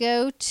going to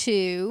go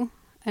to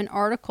an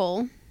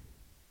article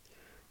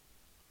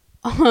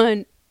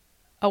on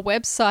a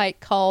website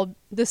called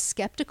The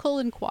Skeptical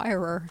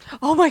Inquirer.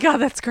 Oh my God,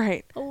 that's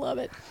great. I love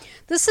it.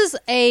 This is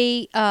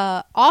a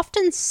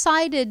often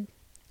cited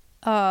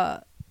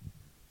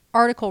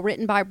article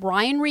written by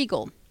Brian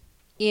Regal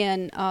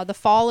in the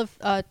fall of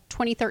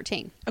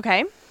 2013.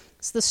 Okay.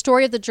 It's the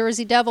story of the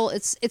Jersey Devil.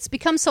 It's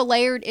become so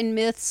layered in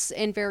myths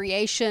and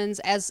variations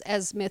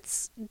as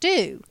myths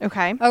do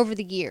Okay. over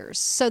the years.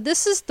 So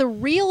this is the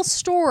real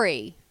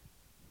story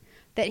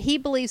that he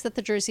believes that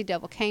the Jersey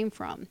Devil came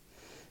from.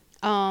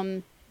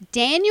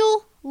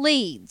 Daniel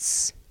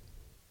Leeds.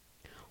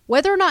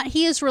 Whether or not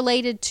he is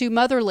related to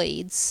Mother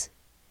Leeds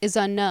is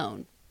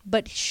unknown,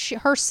 but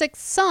her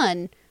sixth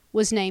son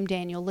was named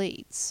Daniel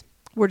Leeds.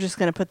 We're just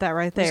going to put that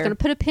right I'm just there. going to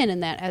put a pin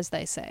in that, as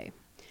they say.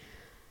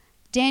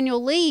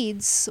 Daniel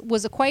Leeds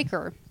was a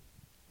Quaker.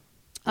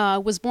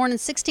 Was born in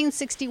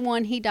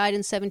 1661. He died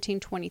in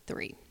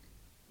 1723.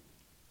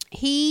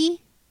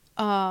 He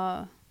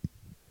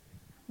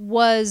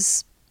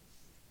was,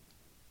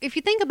 if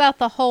you think about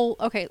the whole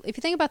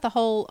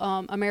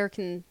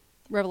American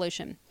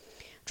Revolution,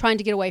 trying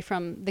to get away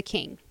from the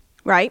king,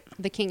 Right?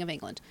 the King of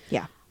England.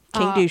 Yeah.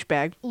 King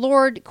douchebag.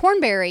 Lord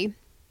Cornbury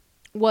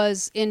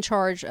was in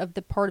charge of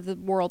the part of the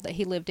world that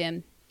he lived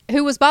in,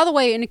 who was, by the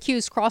way, an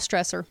accused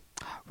cross-dresser.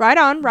 Right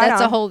on, right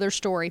That's on. a whole other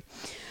story.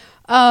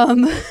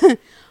 But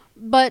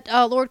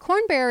Lord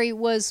Cornbury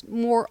was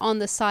more on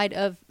the side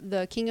of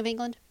the King of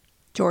England.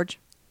 George.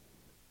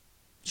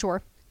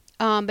 Sure.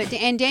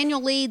 And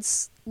Daniel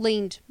Leeds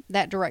leaned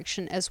that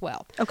direction as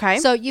well. Okay.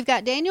 So you've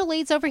got Daniel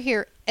Leeds over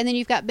here, and then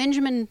you've got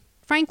Benjamin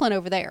Franklin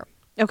over there.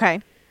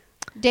 Okay.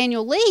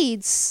 Daniel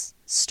Leeds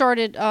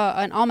started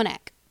an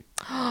almanac.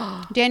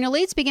 Daniel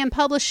Leeds began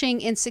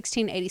publishing in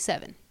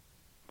 1687.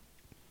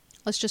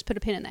 Let's just put a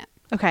pin in that.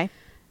 Okay.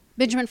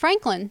 Benjamin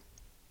Franklin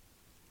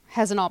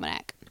has an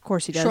almanac. Of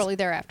course he does. Shortly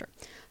thereafter.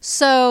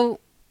 So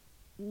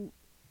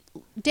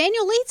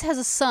Daniel Leeds has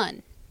a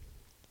son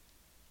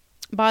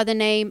by the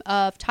name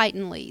of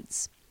Titan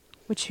Leeds.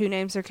 Which, who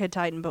names their kid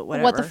Titan, but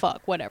whatever. What the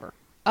fuck, whatever.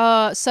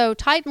 So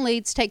Titan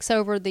Leeds takes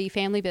over the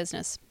family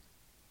business.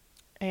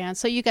 And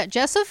so you got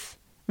Joseph,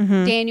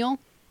 Daniel,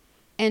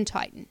 and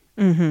Titan.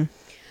 Mm-hmm.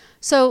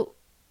 So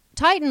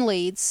Titan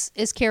Leeds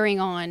is carrying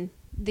on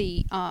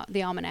the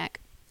almanac.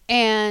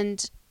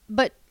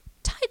 But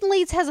Titan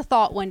Leeds has a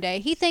thought one day.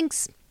 He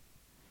thinks,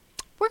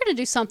 we're going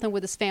to do something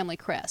with this family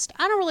crest.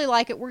 I don't really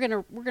like it. We're going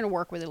to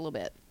work with it a little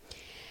bit.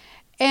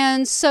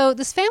 And so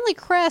this family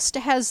crest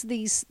has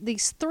these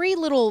three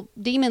little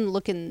demon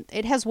looking.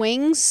 It has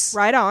wings.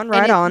 Right on.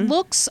 It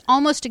looks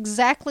almost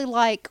exactly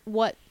like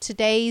what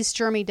today's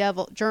Jersey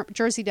Devil,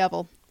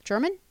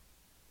 German?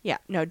 Yeah,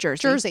 no,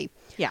 Jersey.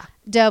 Yeah.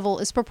 Devil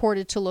is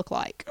purported to look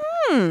like.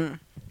 It's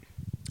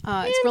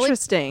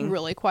Interesting.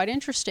 really quite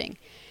interesting.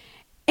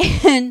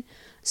 And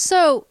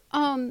so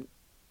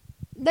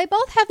they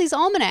both have these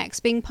almanacs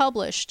being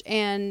published,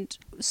 and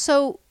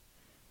so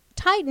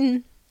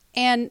Titan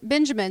and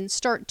Benjamin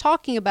start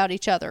talking about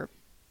each other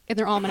in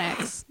their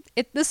almanacs.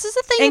 This is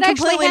a thing in that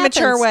actually completely happens.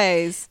 mature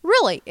ways.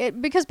 Really,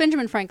 because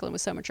Benjamin Franklin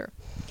was so mature.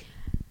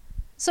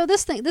 So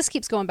this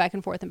keeps going back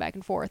and forth and back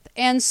and forth.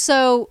 And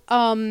so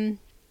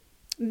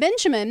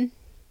Benjamin,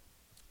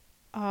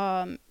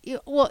 let's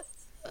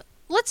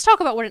talk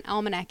about what an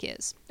almanac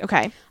is.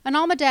 Okay. An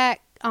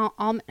almanac,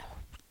 an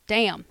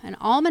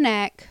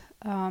almanac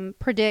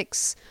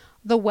predicts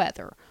the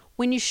weather,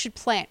 when you should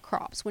plant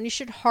crops, when you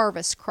should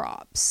harvest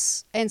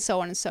crops, and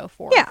so on and so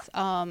forth. Yeah.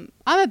 I'm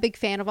a big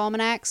fan of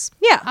almanacs.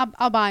 Yeah.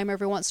 I'll buy them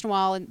every once in a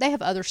while, and they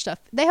have other stuff.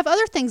 They have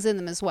other things in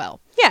them as well.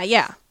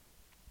 Yeah.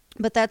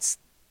 But that's,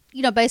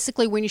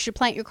 basically when you should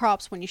plant your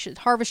crops, when you should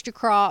harvest your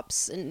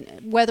crops,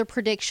 and weather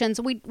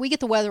predictions. We get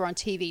the weather on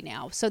TV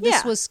now. So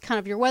this was kind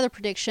of your weather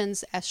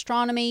predictions,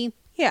 astronomy.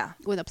 Yeah.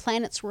 When the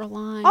planets were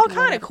aligned. All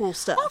kind of cool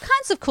stuff. All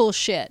kinds of cool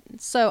shit.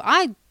 So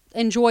I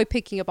enjoy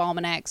picking up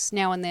almanacs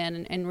now and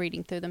then and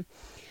reading through them.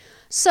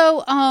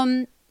 So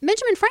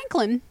Benjamin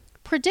Franklin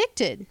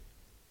predicted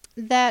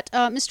that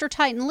Mr.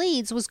 Titan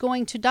Leeds was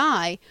going to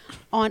die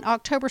on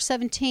October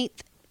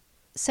 17th,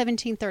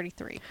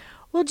 1733.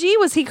 Well, gee,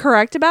 was he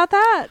correct about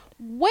that?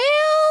 Well,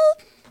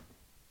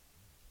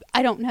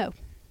 I don't know.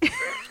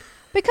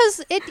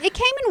 Because it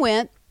came and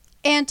went,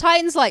 and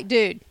Titan's like,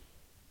 dude,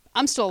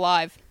 I'm still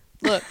alive.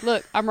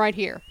 Look, I'm right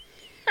here.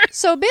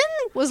 So Ben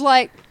was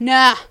like,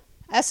 nah,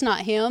 that's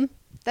not him.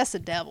 That's the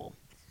devil.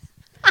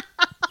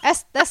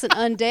 That's an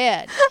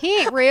undead.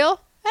 He ain't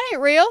real. That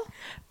ain't real.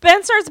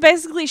 Ben starts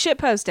basically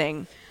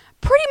shitposting.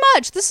 Pretty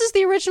much. This is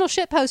the original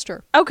shit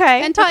poster.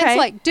 Okay. And Titan's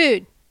like,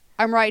 dude,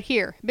 I'm right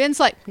here. Ben's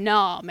like,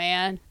 nah,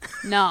 man.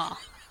 Nah.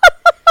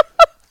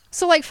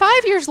 So like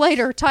 5 years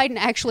later, Titan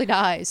actually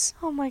dies.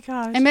 Oh my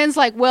gosh. And Ben's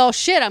like, well,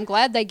 shit, I'm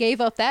glad they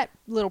gave up that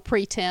little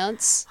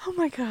pretense. Oh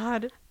my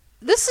god.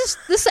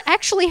 This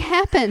actually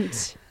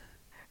happened.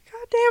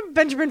 Goddamn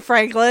Benjamin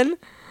Franklin.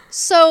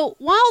 So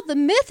while the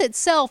myth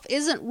itself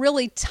isn't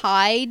really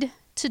tied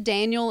to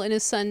Daniel and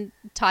his son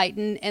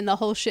Titan and the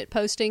whole shit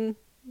posting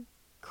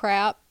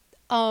crap,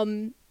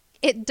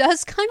 it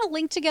does kind of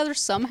link together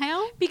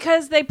somehow.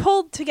 Because they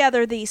pulled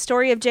together the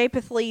story of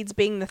Japheth Leeds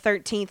being the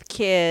 13th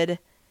kid.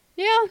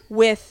 Yeah.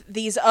 With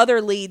these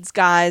other Leeds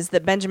guys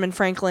that Benjamin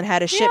Franklin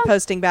had a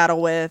shitposting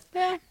battle with.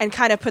 Yeah. And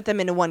kind of put them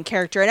into one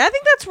character. And I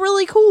think that's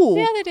really cool.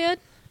 Yeah, they did.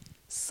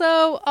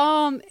 So,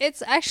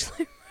 it's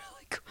actually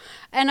really cool.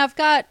 And I've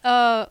got,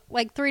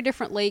 like 3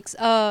 different links.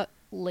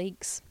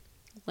 Links.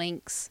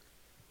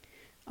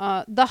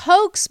 The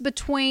hoax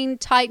between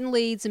Titan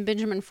Leeds and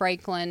Benjamin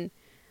Franklin,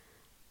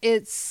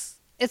 it's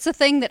a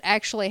thing that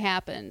actually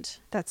happened.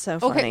 That's so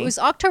funny. Okay, it was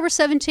October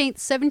 17th,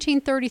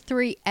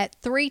 1733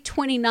 at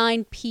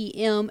 3:29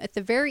 p.m. at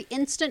the very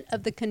instant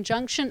of the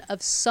conjunction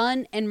of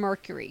Sun and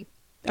Mercury.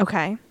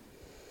 Okay.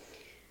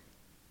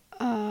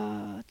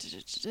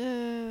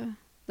 The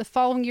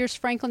following years,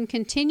 Franklin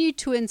continued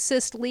to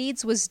insist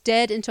Leeds was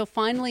dead until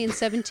finally in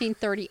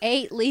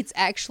 1738, Leeds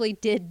actually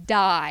did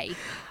die.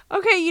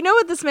 Okay, you know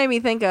what this made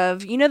me think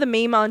of? You know the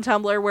meme on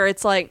Tumblr where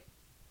it's like,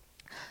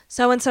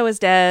 so-and-so is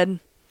dead,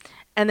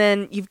 and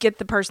then you get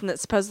the person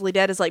that's supposedly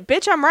dead is like,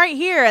 bitch, I'm right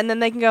here, and then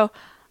they can go,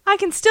 I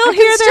can still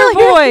hear their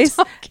voice.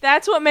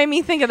 That's what made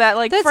me think of that.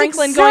 Like That's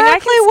Franklin exactly going, I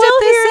can what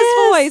still hear this his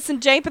is. voice,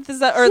 and Japheth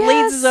is, or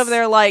Leeds is over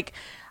there like,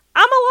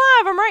 I'm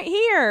alive, I'm right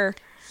here.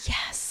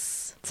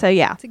 Yes. So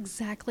yeah, That's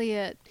exactly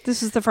it.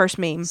 this is the first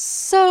meme.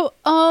 So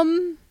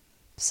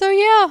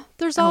yeah,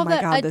 there's all Oh my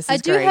that. God, this I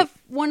is do great. have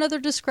one other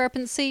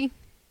discrepancy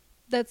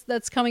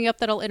that's coming up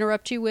that I'll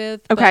interrupt you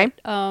with. Okay.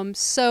 But,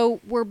 so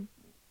we're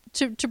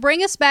to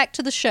bring us back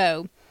to the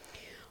show.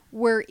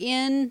 We're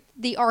in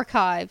the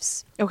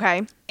archives,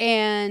 Okay.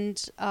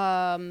 and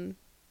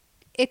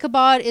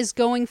Ichabod is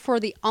going for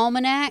the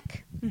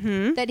almanac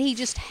that he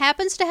just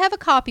happens to have a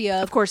copy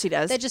of. Of course he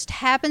does. That just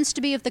happens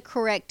to be of the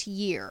correct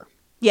year.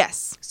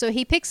 Yes. So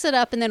he picks it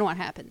up, and then what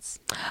happens?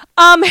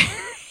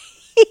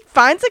 He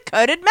finds a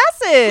coded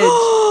message,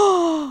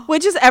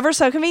 which is ever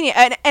so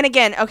convenient. And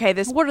again, okay,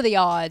 What are the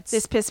odds?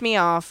 this pissed me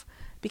off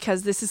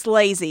because this is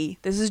lazy.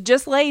 This is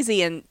just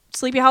lazy, and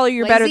Sleepy Hollow,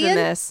 you're better than Lazy-in?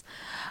 this.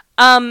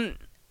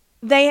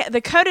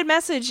 The coded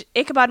message,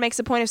 Ichabod makes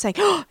a point of saying,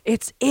 oh,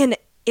 it's in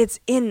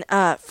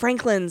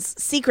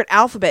Franklin's secret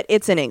alphabet.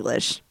 It's in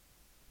English.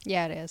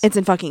 Yeah, it is. It's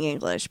in fucking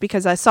English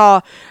because I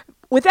saw,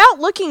 without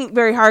looking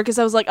very hard, because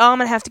I was like, oh, I'm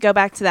going to have to go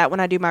back to that when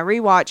I do my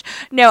rewatch.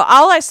 No,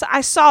 I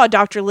saw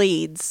Dr.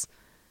 Leeds,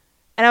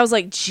 and I was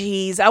like,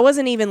 geez, I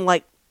wasn't even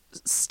like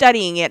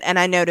studying it, and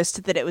I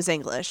noticed that it was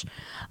English.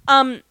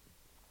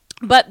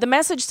 But the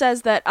message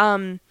says that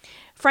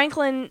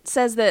Franklin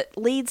says that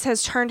Leeds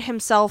has turned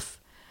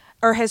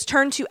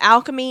to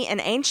alchemy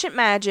and ancient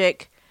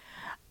magic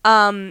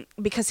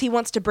because he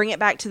wants to bring it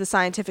back to the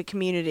scientific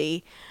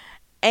community.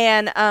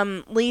 And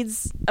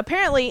Leeds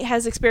apparently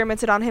has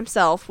experimented on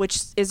himself,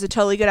 which is a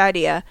totally good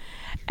idea.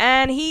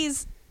 And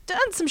he's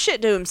done some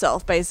shit to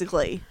himself,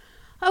 basically.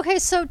 Okay,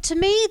 so to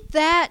me,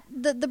 that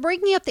the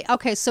bringing up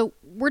okay, so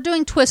we're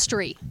doing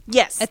twistery.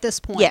 Yes, at this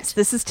point. Yes,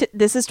 this is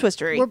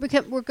twistery.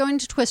 We're going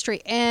to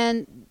twistery,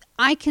 and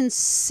I can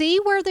see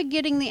where they're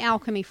getting the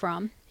alchemy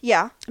from.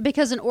 Yeah,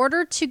 because in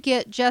order to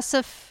get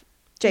Joseph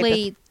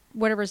Leeds,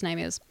 whatever his name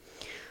is,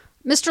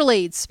 Mr.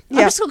 Leeds, I'm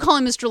just gonna call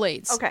him Mr.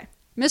 Leeds. Okay,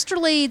 Mr.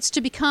 Leeds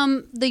to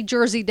become the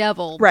Jersey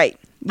Devil. Right,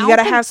 you got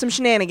to have some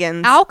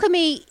shenanigans.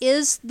 Alchemy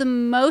is the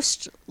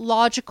most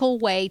logical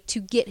way to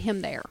get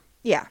him there.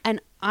 Yeah, and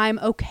I'm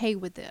okay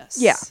with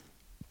this. Yeah.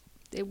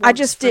 It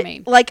works for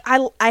me. Like,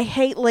 I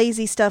hate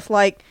lazy stuff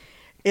like,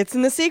 it's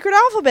in the secret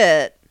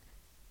alphabet.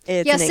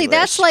 It's in English.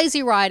 That's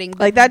lazy writing.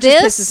 Like, that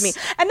just pisses me.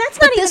 And that's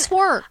not even... this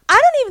worked. I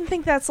don't even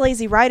think that's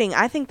lazy writing.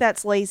 I think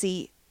that's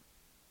lazy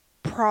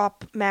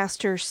prop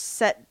master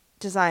set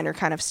designer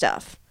kind of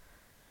stuff.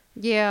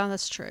 Yeah,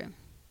 that's true.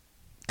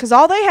 Because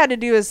all they had to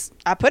do is,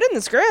 I put in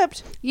the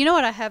script. You know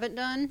what I haven't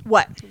done?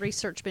 What?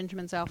 Research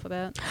Benjamin's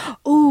alphabet.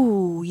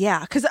 Ooh,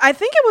 yeah. Because I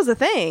think it was a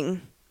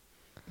thing.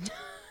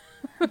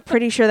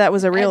 Pretty sure that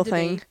was a real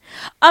thing.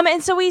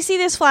 And so we see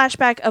this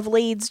flashback of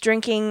Leeds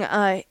drinking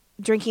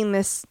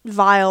this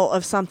vial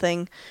of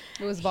something.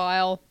 It was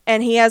vile.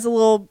 And he has a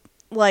little,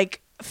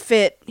 like,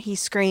 fit. He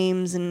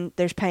screams and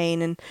there's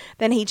pain. And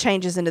then he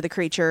changes into the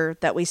creature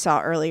that we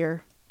saw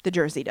earlier, the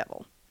Jersey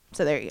Devil.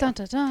 So there you go.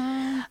 Dun,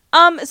 dun,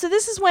 dun. So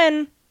this is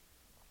when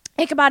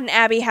Ichabod and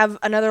Abby have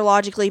another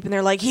logic leap, and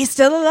they're like, he's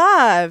still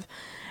alive.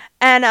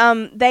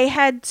 And they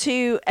head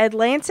to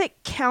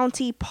Atlantic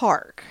County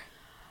Park.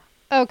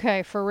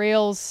 Okay, for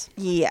reals.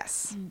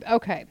 Yes.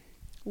 Okay.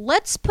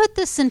 Let's put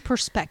this in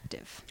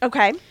perspective.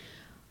 Okay.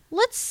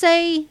 Let's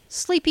say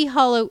Sleepy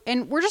Hollow,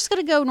 and we're just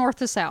going to go north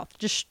to south,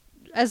 just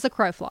as the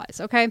crow flies,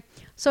 okay?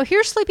 So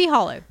here's Sleepy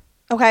Hollow.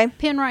 Okay.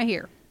 Pin right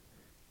here.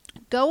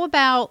 Go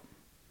about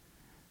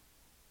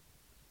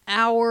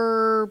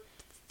hour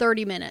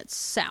 30 minutes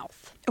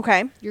south.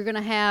 Okay. You're going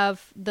to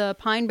have the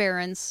Pine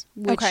Barrens,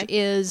 which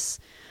is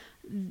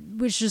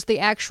the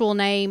actual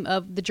name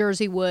of the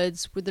Jersey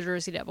Woods with the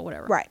Jersey Devil,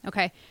 whatever. Right.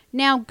 Okay.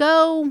 Now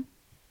go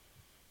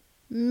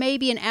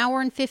maybe an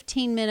hour and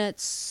 15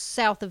 minutes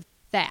south of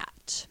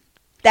that.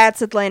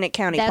 That's Atlantic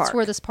County Park. That's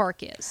where this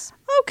park is.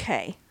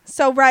 Okay.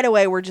 So right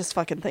away we're just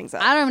fucking things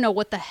up. I don't know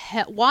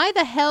why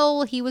the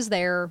hell he was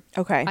there.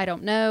 Okay. I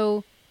don't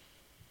know.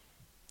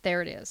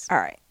 There it is. All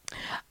right.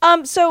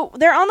 So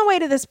they're on the way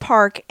to this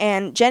park,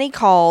 and Jenny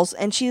calls,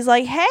 and she's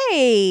like,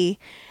 hey,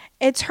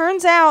 it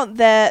turns out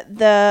that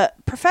the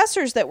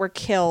professors that were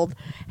killed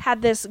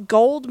had this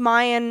gold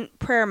Mayan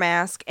prayer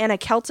mask and a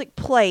Celtic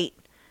plate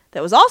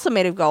that was also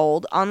made of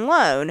gold on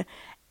loan,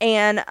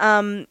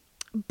 and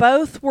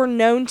both were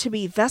known to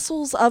be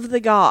vessels of the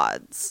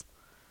gods.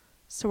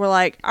 So we're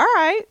like, all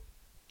right.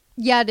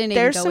 Yeah, I didn't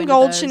even There's go some into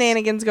gold those.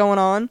 shenanigans going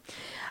on.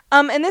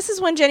 And this is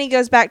when Jenny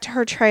goes back to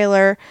her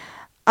trailer,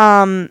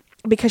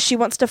 because she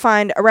wants to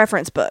find a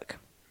reference book,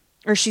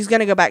 or she's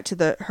going to go back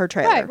to her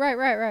trailer.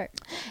 Right.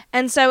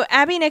 And so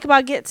Abby and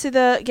Ichabod get to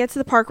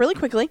the park really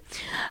quickly,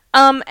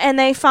 and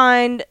they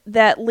find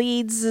that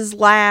Leeds'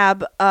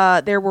 lab,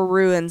 there were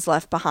ruins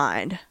left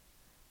behind,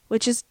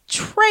 which is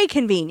très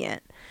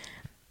convenient.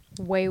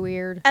 Way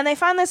weird. And they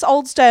find this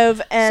old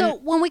stove, and so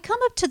when we come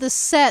up to the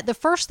set, the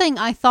first thing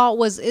I thought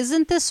was,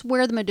 isn't this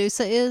where the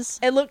Medusa is?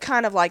 it looked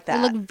kind of like that.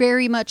 It looked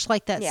very much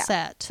like that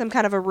set. Some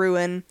kind of a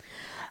ruin.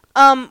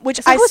 Which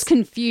I was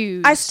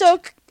confused. I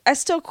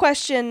still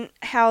question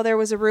how there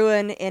was a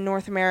ruin in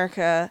North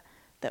America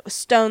that was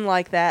stone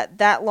like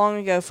that long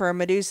ago for a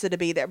Medusa to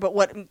be there. But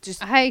whatever.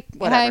 Hey,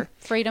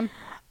 freedom.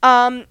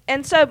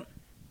 And so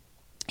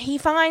he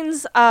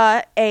finds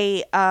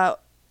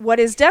what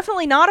is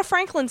definitely not a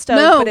Franklin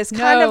stove, but is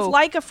kind of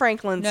like a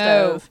Franklin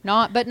stove.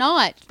 But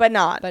not.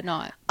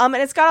 And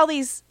it's got all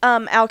these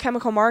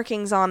alchemical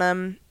markings on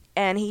them,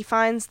 and he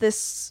finds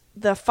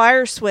the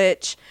fire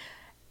switch.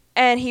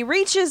 And he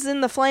reaches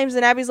in the flames,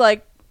 and Abby's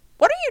like,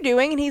 what are you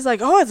doing? And he's like,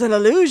 oh, it's an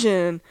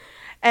illusion.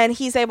 And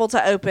he's able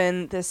to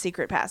open this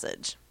secret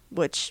passage,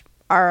 which,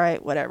 all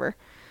right, whatever.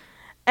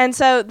 And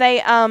so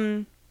they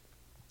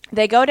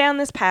go down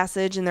this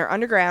passage, and they're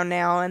underground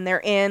now, and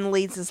they're in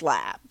Leeds'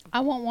 lab.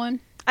 I want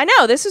one. I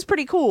know, this is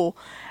pretty cool.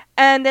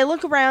 And they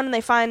look around, and they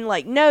find,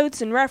 like,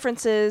 notes and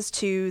references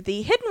to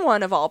the Hidden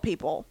One of all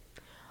people.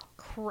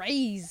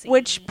 Crazy.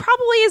 Which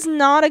probably is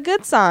not a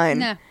good sign.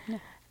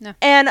 No.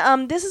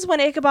 And this is when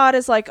Ichabod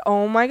is like,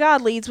 oh my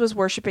god, Leeds was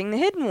worshipping the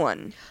Hidden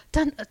One.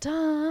 Dun,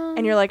 dun.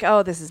 And you're like,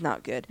 oh, this is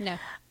not good. No.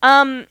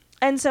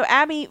 And so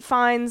Abby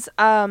finds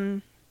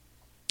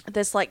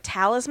this like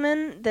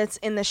talisman that's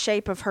in the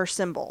shape of her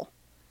symbol.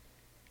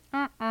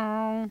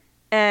 Uh-oh.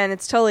 And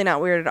it's totally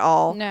not weird at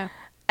all. No.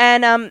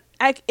 And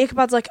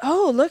Ichabod's like,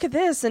 oh, look at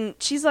this. And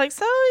she's like,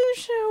 so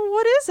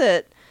what is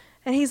it?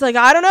 And he's like,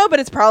 I don't know, but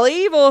it's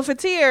probably evil if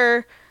it's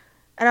here.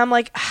 And I'm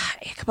like,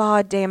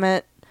 Ichabod, damn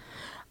it.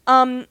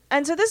 And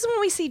so this is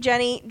when we see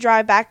Jenny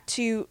drive back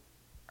to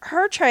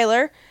her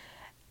trailer.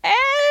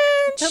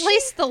 And At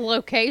least the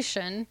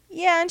location.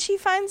 Yeah, and she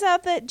finds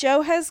out that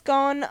Joe has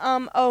gone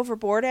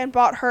overboard and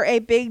bought her a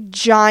big,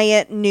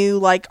 giant, new,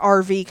 like,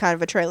 RV kind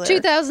of a trailer.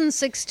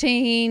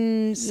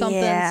 2016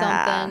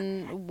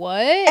 something.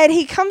 What? And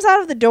he comes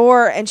out of the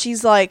door, and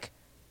she's like...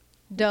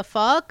 The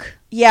fuck?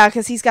 Yeah,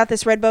 because he's got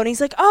this red bow, and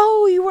he's like,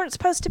 oh, you weren't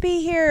supposed to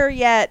be here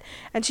yet.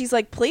 And she's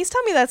like, please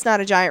tell me that's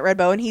not a giant red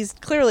bow. And he's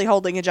clearly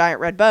holding a giant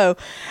red bow.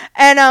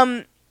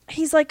 And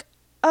he's like,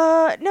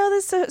 no,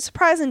 this is a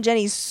surprise. And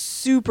Jenny's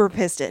super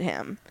pissed at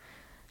him.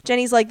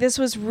 Jenny's like, this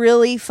was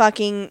really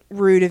fucking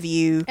rude of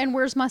you. And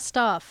where's my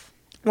stuff?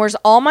 Where's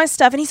all my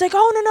stuff? And he's like,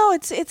 oh, no,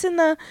 it's in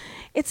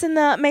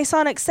the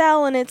Masonic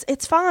cell, and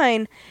it's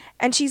fine.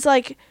 And she's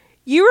like,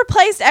 you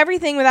replaced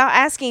everything without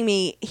asking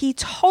me. He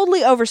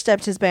totally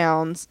overstepped his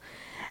bounds.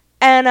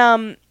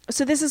 And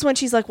so this is when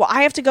she's like, well,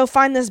 I have to go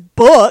find this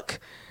book.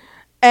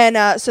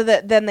 And so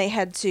that then they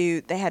head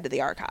to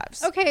the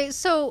archives. Okay,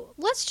 so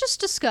let's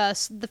just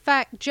discuss the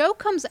fact Joe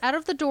comes out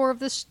of the door of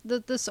this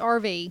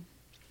RV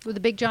with a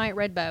big giant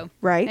red bow.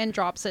 Right. And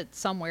drops it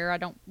somewhere. I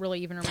don't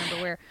really even remember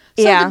where.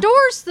 So Yeah. the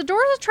doors of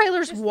the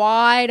trailer's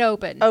wide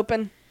open.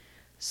 Open.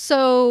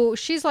 So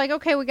she's like,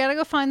 okay, we got to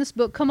go find this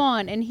book. Come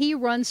on. And he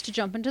runs to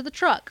jump into the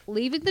truck,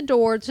 leaving the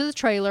door to the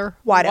trailer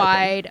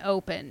wide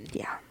open.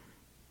 Yeah.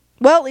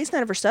 Well, at least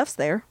none of her stuff's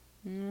there.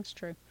 That's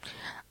true.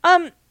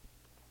 And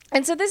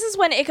so this is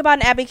when Ichabod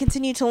and Abby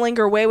continue to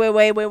linger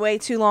way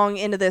too long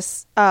into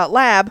this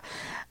lab,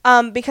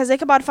 because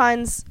Ichabod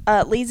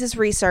leads his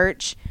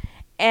research,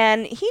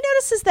 and he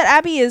notices that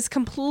Abby is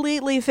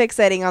completely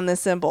fixating on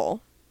this symbol,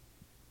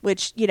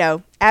 which,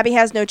 Abby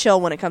has no chill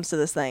when it comes to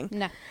this thing.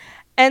 No.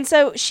 And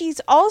so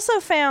she's also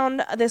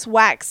found this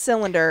wax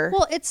cylinder.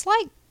 Well, it's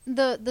like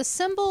the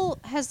symbol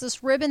has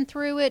this ribbon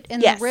through it,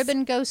 and Yes. the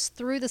ribbon goes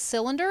through the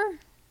cylinder.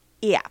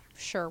 Yeah.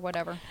 Sure,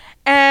 whatever.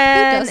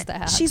 And Who does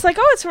that? she's like,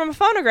 oh, it's from a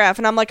phonograph.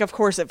 And I'm like, of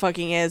course it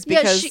fucking is.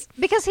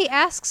 Because he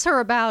asks her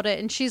about it,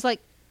 and she's like,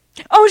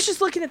 I was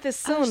just looking at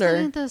this I was cylinder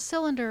looking at the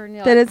cylinder, and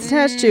you're that like, it's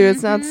attached to.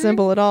 It's not the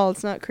symbol at all.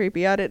 It's not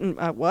creepy. I didn't,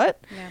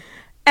 what? Yeah.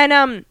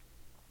 And,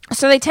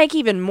 so they take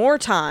even more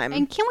time.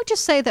 And can we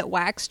just say that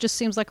wax just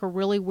seems like a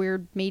really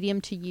weird medium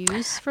to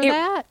use for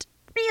that?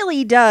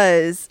 Really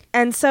does.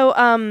 And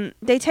so,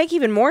 they take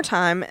even more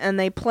time, and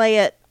they play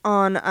it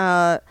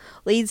on,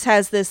 Leeds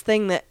has this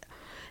thing that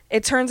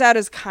it turns out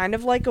is kind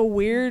of like a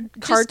weird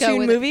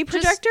cartoon movie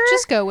projector.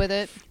 Just go with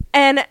it.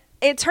 And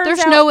it turns out...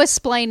 There's no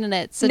explaining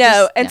it. So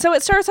no. So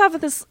it starts off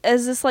with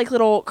this like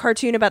little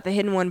cartoon about the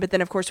hidden one, but then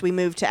of course we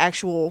move to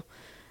actual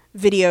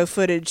video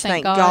footage.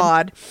 Thank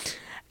God.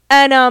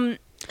 And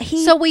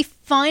so we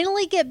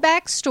finally get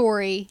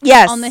backstory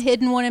on the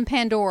hidden one in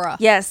Pandora.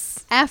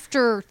 Yes.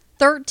 After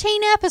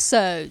 13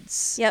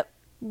 episodes. Yep.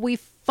 We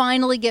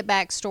finally get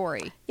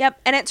backstory. Yep.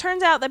 And it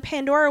turns out that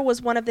Pandora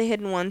was one of the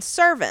hidden one's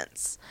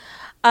servants.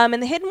 And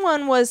the hidden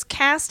one was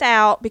cast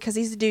out because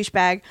he's a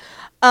douchebag.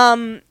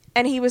 And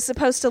he was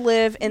supposed to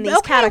live in these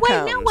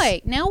catacombs.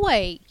 Now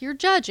wait. You're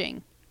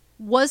judging.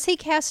 Was he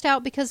cast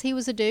out because he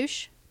was a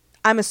douche?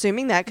 I'm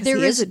assuming that because he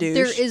is a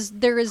douche.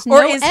 There is no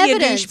evidence. Or is he a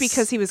douche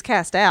because he was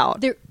cast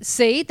out?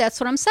 See, that's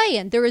what I'm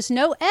saying. There is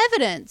no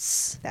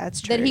evidence that's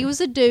true. that he was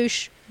a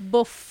douche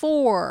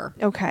before.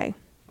 Okay.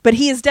 But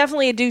he is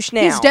definitely a douche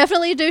now. He's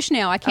definitely a douche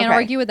now. I can't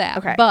argue with that.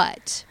 Okay.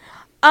 But...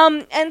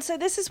 and so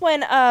this is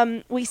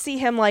when we see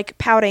him like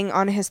pouting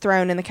on his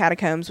throne in the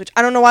catacombs, which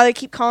I don't know why they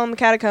keep calling them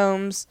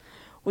catacombs.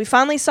 We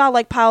finally saw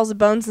like piles of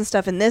bones and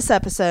stuff in this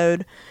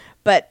episode,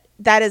 but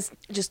that is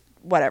just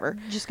whatever.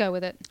 Just go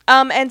with it.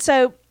 And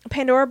so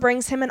Pandora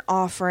brings him an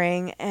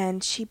offering,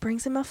 and she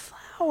brings him a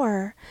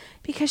flower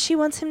because she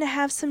wants him to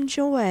have some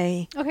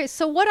joy. Okay,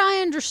 so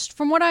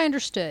from what I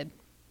understood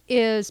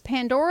is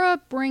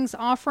Pandora brings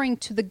offering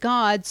to the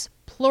gods,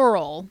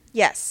 plural.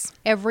 Yes.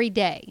 Every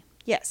day.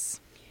 Yes.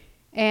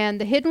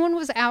 And the hidden one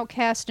was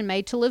outcast and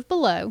made to live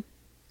below.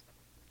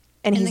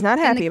 And he's not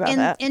happy about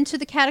that. Into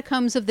the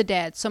catacombs of the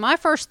dead. So my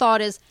first thought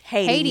is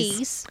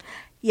Hades.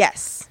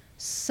 Yes.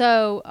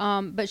 So,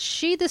 but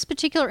this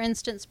particular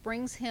instance,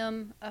 brings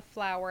him a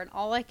flower. And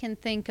all I can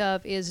think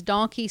of is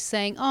Donkey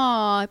saying, "Oh,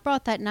 I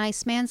brought that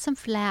nice man some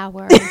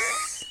flowers."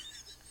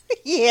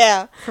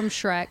 Yeah. From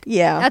Shrek.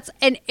 Yeah. That's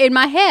in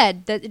my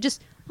head. That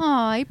just,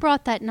 "Oh, he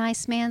brought that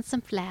nice man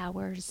some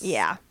flowers."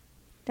 Yeah.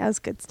 That was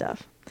good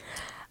stuff.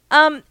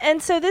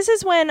 And so this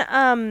is when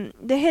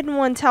the hidden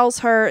one tells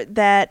her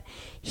that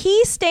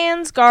he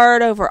stands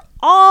guard over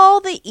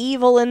all the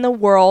evil in the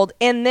world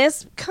in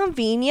this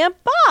convenient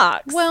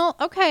box. Well,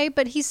 okay,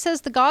 but he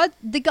says the god,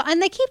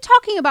 and they keep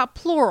talking about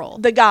plural.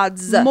 The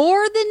gods.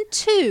 More than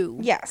two.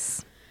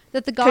 Yes.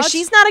 That the gods... Because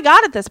she's not a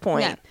god at this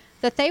point. No,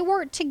 that they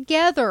work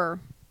together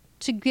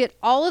to get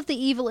all of the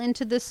evil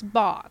into this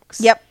box.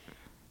 Yep.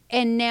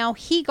 And now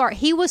he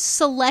was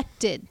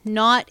selected,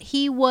 not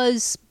he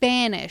was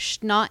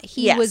banished, not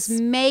he was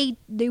made.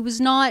 It was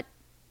not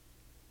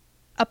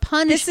a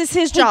punish. This is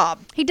his job.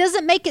 He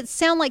doesn't make it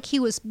sound like he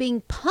was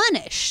being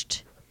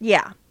punished.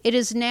 Yeah. It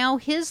is now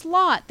his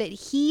lot that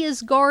he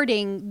is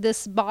guarding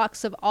this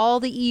box of all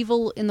the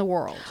evil in the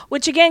world.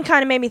 Which again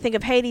kind of made me think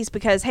of Hades,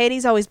 because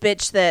Hades always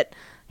bitched that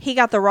he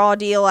got the raw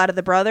deal out of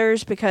the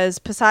brothers because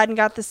Poseidon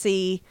got the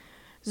sea,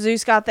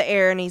 Zeus got the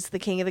air, and he's the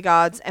king of the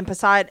gods, and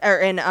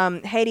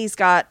Hades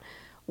got,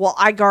 well,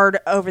 I guard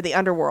over the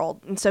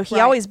underworld. And so he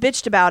Right. always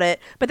bitched about it,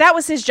 but that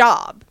was his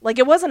job. Like,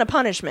 it wasn't a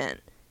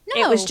punishment.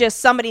 No. It was just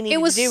somebody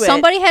needed to do it.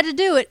 Somebody had to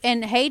do it,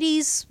 and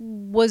Hades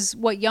was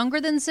what, younger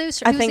than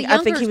Zeus? Or I think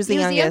he was the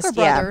youngest, younger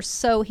brother,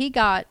 so he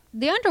got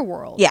the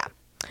underworld. Yeah.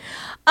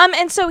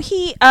 And so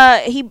he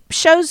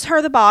shows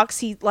her the box.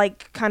 He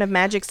like kind of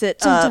magics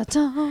it up,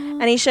 Dun, dun,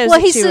 dun. and he shows Well,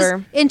 it he to says,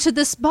 her. into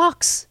this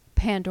box,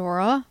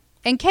 Pandora.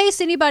 In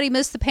case anybody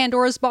missed the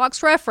Pandora's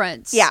box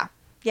reference. Yeah.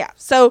 Yeah.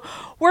 So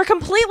we're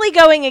completely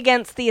going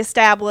against the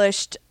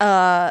established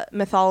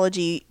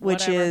mythology,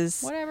 which Whatever.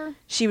 is Whatever.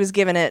 she was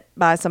given it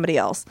by somebody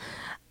else.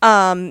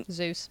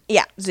 Zeus.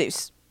 Yeah,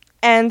 Zeus.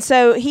 And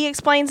so he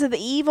explains that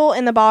the evil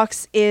in the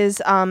box is,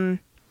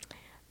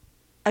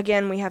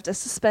 again, we have to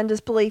suspend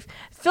disbelief,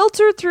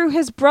 filtered through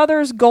his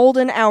brother's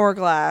golden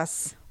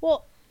hourglass.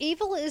 Well,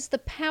 evil is the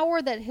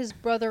power that his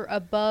brother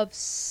above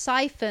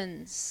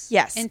siphons.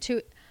 Yes.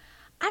 Into.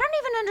 I don't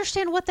even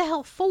understand what the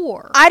hell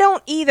for. I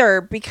don't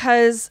either,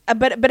 because,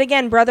 but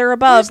again, brother What's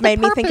above the made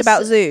me think purpose?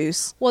 about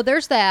Zeus. Well,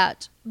 there's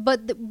that,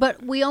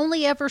 but we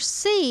only ever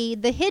see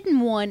the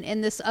hidden one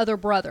in this other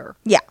brother,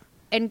 Yeah.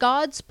 and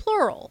God's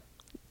plural,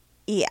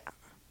 Yeah.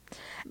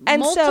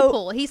 And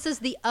multiple. He says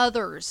the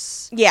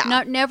others, Yeah.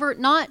 not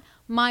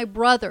my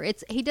brother.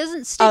 He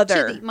doesn't stick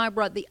Other. to my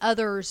brother, the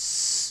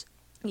others.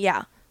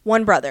 Yeah.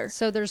 One brother.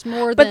 So there's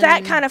more. But than,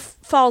 that kind of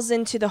falls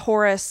into the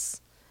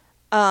Horus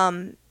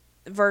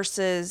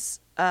versus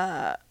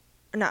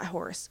not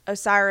Horus,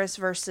 Osiris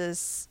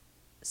versus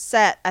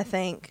Set, I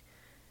think,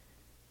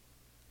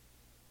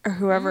 or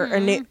whoever,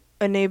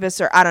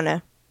 Anubis, or I don't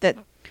know, that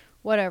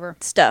whatever.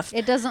 stuff.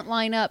 It doesn't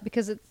line up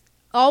because it's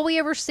all we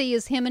ever see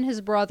is him and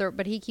his brother,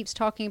 but he keeps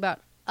talking about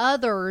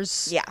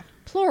others. Yeah.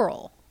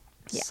 Plural.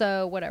 Yeah.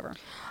 So whatever.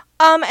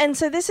 And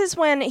so this is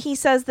when he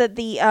says that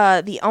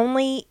the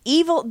only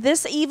evil,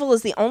 this evil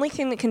is the only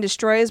thing that can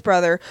destroy his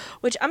brother.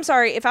 Which, I'm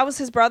sorry, if I was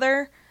his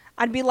brother,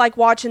 I'd be like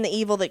watching the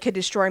evil that could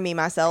destroy me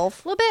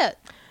myself. A little bit.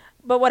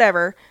 But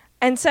whatever.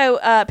 And so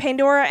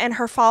Pandora and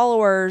her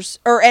followers,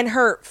 and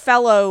her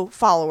fellow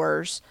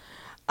followers,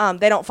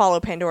 they don't follow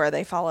Pandora,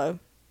 they follow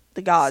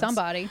the gods.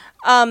 Somebody.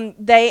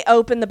 They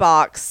open the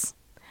box,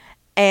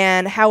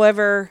 and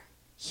however,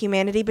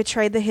 humanity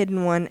betrayed the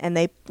hidden one, and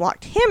they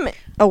locked him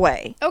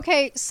away.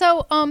 Okay,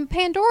 so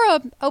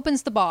Pandora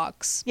opens the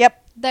box.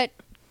 Yep. That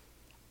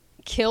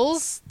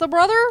kills the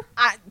brother.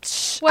 I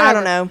Whatever.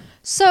 don't know.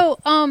 So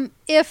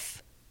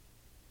if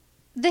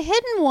the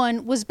hidden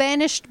one was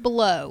banished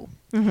below,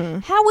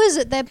 how is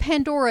it that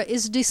Pandora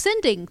is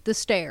descending the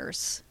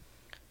stairs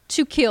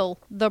to kill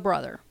the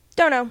brother?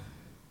 Don't know.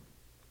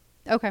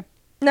 Okay.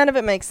 None of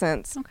it makes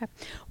sense. Okay.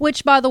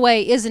 Which, by the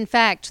way, is in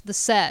fact the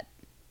set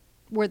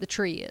where the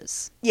tree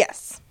is.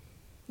 Yes.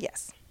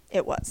 Yes,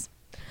 it was.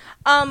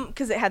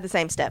 Because it had the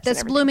same steps.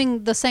 That's and everything.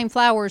 blooming the same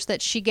flowers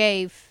that she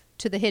gave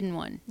to the hidden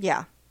one.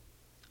 Yeah.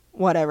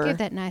 Whatever. Give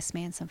that nice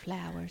man some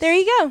flowers. There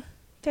you go.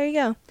 There you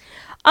go.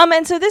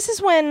 And so this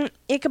is when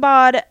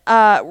Ichabod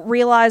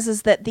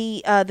realizes that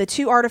the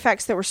two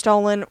artifacts that were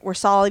stolen were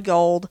solid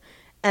gold,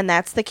 and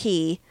that's the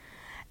key.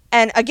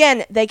 And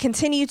again, they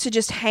continue to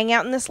just hang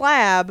out in this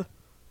lab,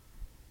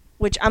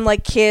 which I'm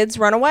like, kids,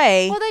 run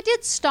away. Well, they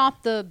did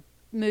stop the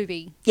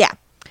movie. Yeah.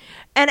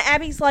 And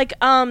Abby's like,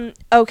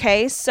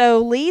 okay, so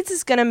Leeds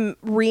is going to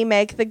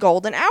remake the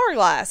Golden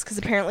Hourglass, because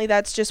apparently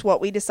that's just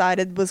what we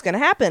decided was going to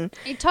happen.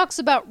 It talks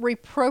about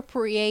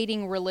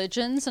reappropriating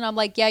religions, and I'm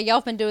like, yeah, y'all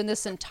have been doing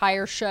this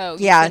entire show.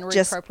 You've Yeah, been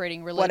just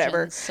reappropriating religions.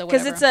 whatever. So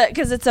Because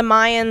whatever. it's a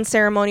Mayan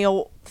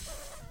ceremonial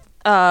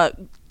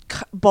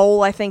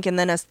bowl, I think, and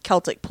then a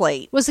Celtic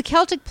plate. Was a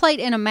Celtic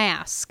plate and a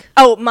mask.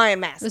 Oh, Mayan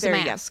mask. It was There a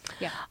you go. mask.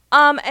 Yeah.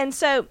 And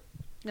so,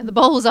 And the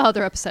bowl was the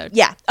other episode.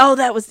 yeah. Oh,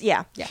 that was,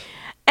 yeah. Yeah.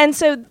 And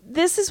so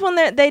this is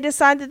when they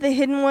decide that the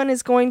Hidden One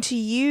is going to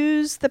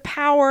use the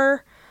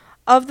power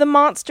of the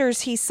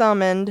monsters he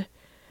summoned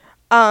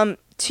to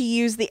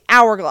use the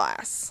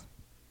hourglass.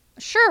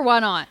 Sure, why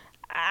not?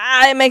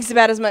 It makes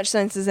about as much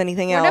sense as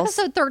anything We're in else.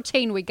 episode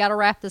 13. We got to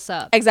wrap this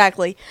up.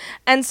 Exactly.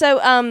 And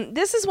so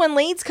this is when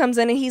Leeds comes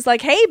in and he's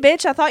like, "Hey,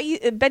 bitch,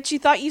 bet you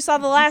thought you saw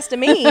the last of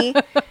me."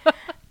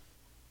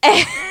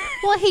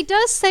 Well, he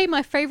does say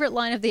my favorite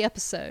line of the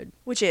episode.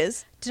 Which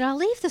is, Did I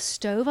leave the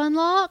stove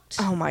unlocked?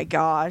 oh my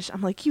gosh.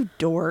 I'm like, you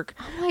dork.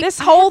 I'm like,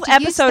 This I whole have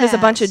to use episode is a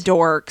bunch of that.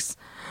 dorks.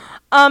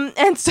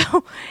 And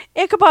so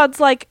Ichabod's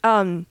like,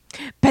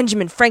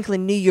 Benjamin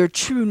Franklin knew your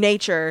true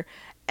nature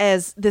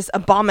as this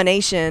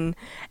abomination.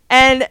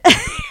 And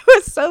it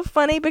was so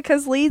funny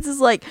because Leeds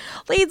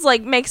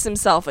makes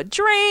himself a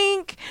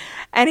drink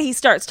and he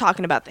starts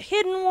talking about the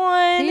Hidden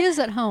One. He is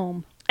at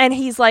home. And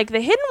he's like,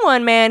 the Hidden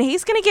One, man,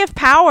 he's going to give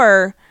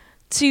power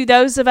to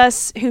those of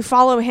us who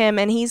follow him,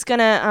 and he's going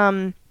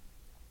to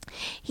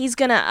he's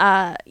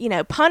gonna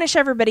punish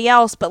everybody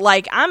else, but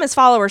like I'm his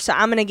follower, so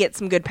I'm gonna get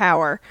some good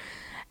power.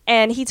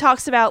 And he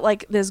talks about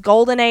like this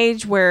golden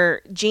age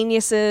where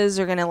geniuses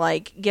are gonna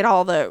like get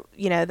all the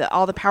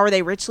all the power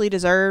they richly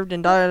deserved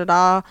and da da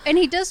da. And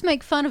he does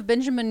make fun of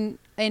Benjamin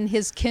and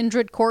his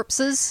kindred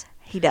corpses.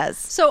 He does.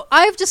 So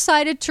I've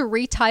decided to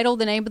retitle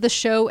the name of the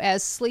show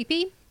as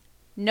Sleepy.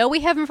 No, we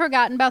haven't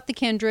forgotten about the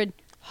kindred.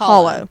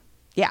 Hollow.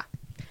 Yeah.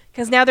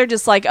 Because now they're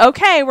just like,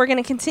 okay, we're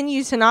going to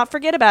continue to not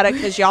forget about it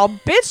because y'all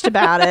bitched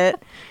about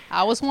it.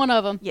 I was one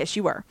of them. Yes,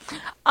 you were.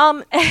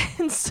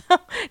 And so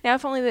now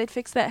if only they'd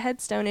fix that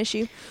headstone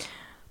issue.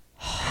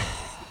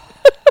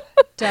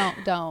 Don't.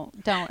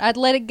 I'd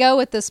let it go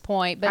at this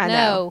point, but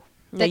no.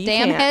 The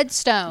damn can't.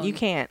 headstone. You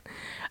can't.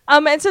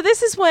 And so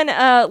this is when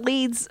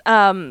Leeds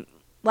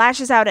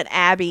lashes out at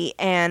Abby,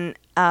 and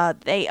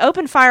they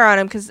open fire on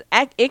him because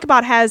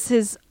Ichabod has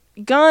his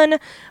gun,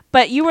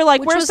 but you were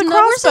like, where's the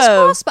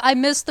crossbow? I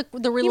missed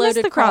the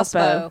reloaded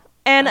crossbow.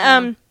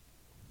 And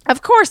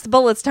of course the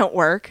bullets don't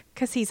work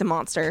because he's a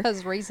monster.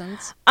 Because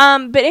reasons.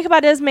 But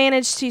Ichabod does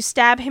manage to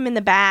stab him in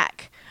the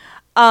back.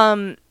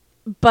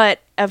 But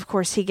of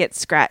course he gets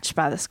scratched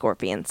by the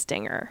scorpion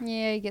stinger.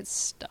 Yeah, he gets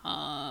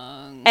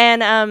stung.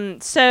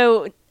 And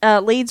so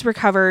Leeds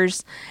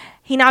recovers.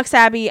 He knocks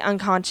Abby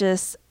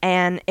unconscious,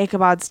 and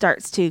Ichabod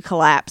starts to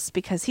collapse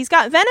because he's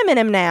got venom in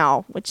him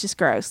now, which is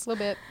gross. A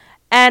little bit.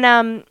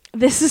 And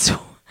this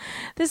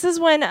is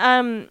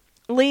when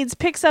Leeds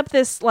picks up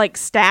this like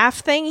staff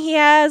thing he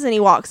has, and he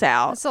walks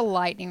out. It's a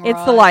lightning rod.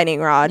 It's the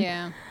lightning rod.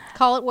 Yeah.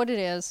 Call it what it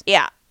is.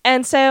 Yeah.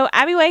 And so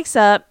Abby wakes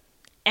up,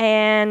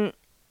 and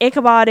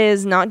Ichabod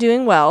is not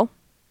doing well.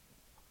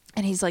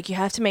 And he's like, you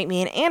have to make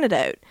me an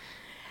antidote.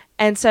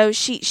 And so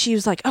she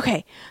was like,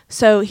 okay.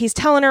 So he's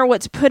telling her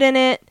what to put in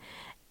it.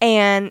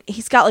 And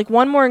he's got like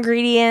one more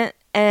ingredient.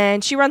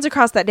 And she runs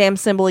across that damn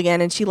symbol again.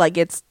 And she like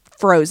gets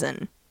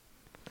frozen.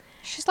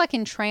 She's like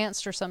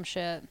entranced or some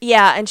shit.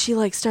 Yeah. And she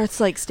like starts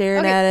like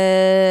staring at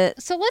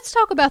it. So let's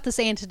talk about this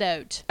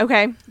antidote.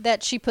 Okay.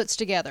 That she puts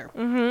together.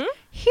 Mm-hmm.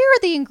 Here are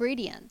the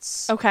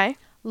ingredients. Okay.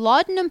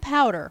 Laudanum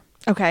powder.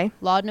 Okay.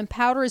 Laudanum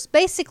powder is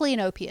basically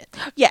an opiate.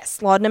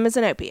 Yes. Laudanum is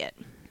an opiate.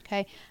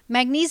 Okay.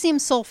 Magnesium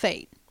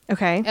sulfate.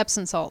 Okay.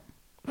 Epsom salt.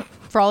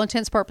 For all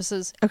intents and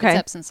purposes, Okay. it's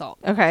Epsom salt.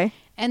 Okay.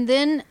 And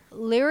then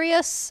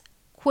Lyrius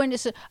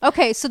quintus.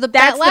 Okay, so that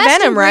That's last the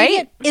venom,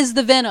 ingredient right? is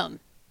the venom.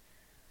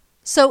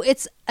 So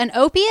it's an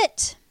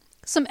opiate,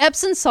 some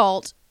Epsom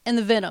salt, and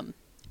the venom.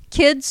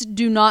 Kids,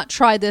 do not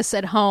try this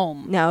at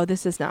home. No,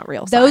 this is not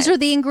real Those science. are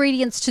the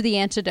ingredients to the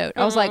antidote.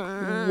 I was like,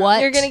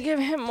 what? You're going to give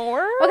him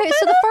more? Okay,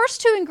 so the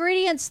first two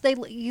ingredients,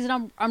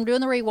 I'm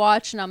doing the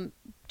rewatch, and I'm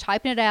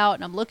typing it out,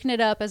 and I'm looking it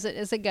up as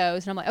it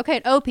goes, and I'm like, okay,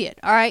 an opiate.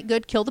 All right,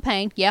 good. Kill the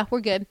pain. Yeah,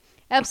 we're good.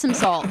 Epsom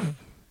salt.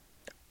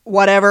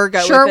 Whatever,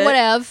 go Sure, with it.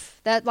 whatever.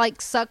 That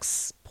like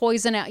sucks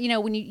poison out. You know,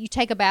 when you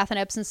take a bath in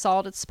Epsom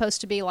salt, it's supposed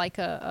to be like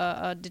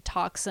a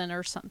detoxin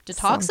or something.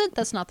 Detoxin?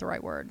 That's not the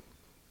right word.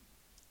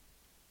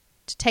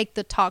 To take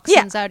the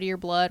toxins out of your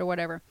blood or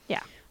whatever. Yeah.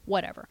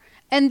 Whatever.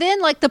 And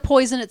then like the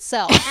poison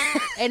itself.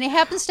 And it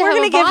happens to We're have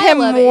gonna a give vial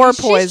him of it, more and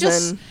she's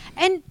just- poison.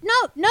 and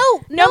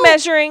no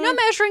measuring. No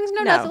measurings,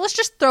 no No. nothing. Let's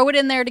just throw it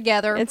in there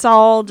together. It's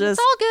all just It's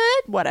all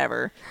good.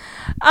 whatever.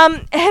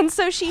 And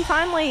so she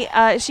finally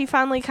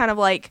kind of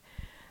like,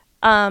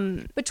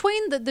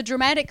 Between the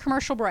dramatic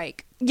commercial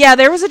break. yeah,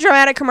 there was a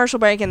dramatic commercial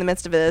break in the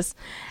midst of this,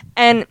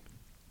 and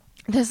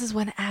this is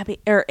when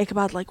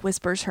Ichabod like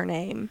whispers her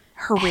name,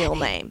 her real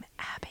name,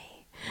 Abby.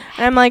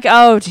 And I'm like,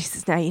 oh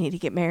Jesus, now you need to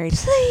get married,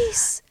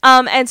 Please.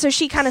 And so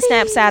she kind of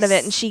snaps out of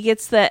it, and she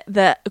gets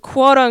the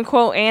quote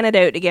unquote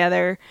antidote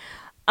together,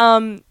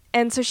 and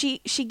so she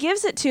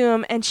gives it to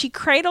him, and she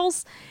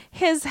cradles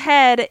his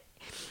head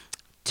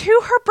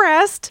to her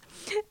breast,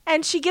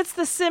 and she gets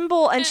the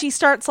symbol, and she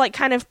starts like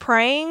kind of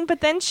praying,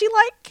 but then she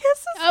like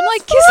kisses. I'm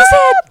like, kiss his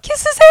head,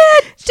 kiss his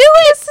head, do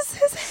it, kisses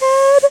his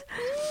head,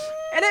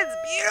 and it's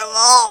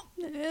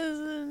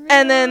beautiful.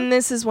 And then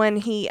this is when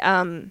he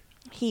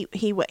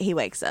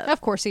wakes up.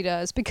 Of course he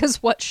does,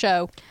 because what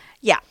show?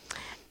 Yeah.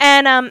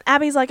 And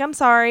Abby's like, I'm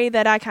sorry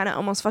that I kind of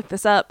almost fucked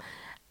this up.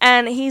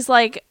 And he's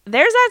like,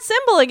 there's that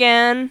symbol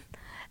again.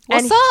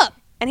 What's up?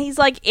 And he's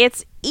like,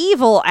 it's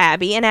evil,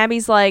 Abby. And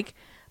Abby's like,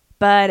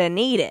 but I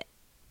need it.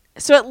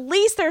 So at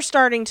least they're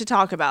starting to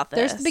talk about this.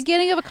 There's the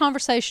beginning of a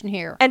conversation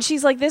here. And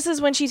she's like, this is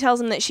when she tells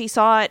him that she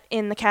saw it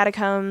in the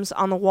catacombs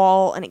on the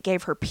wall, and it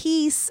gave her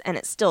peace, and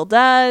it still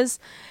does.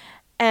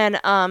 And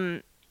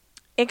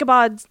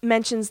Ichabod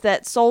mentions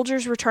that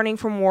soldiers returning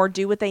from war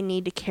do what they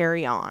need to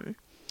carry on.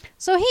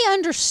 So he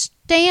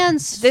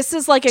understands. This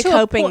is like a to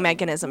coping point.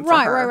 mechanism for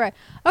her. Right.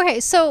 Okay,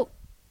 so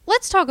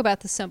let's talk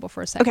about the symbol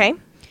for a second. Okay.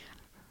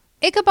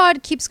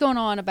 Ichabod keeps going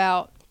on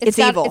about It's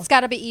evil. It's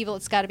got to be evil.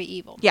 It's got to be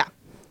evil. Yeah.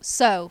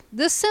 So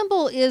this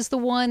symbol is the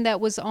one that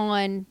was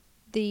on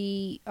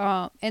the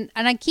and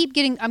I'm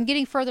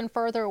getting further and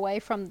further away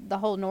from the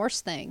whole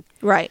Norse thing.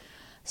 Right.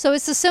 So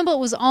it's the symbol that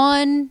was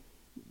on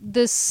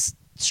this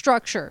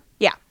structure.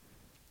 Yeah.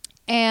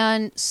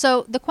 And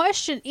so the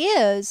question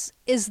is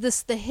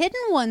this the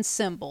hidden one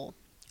symbol?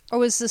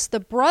 Or is this the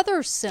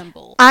brother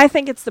symbol? I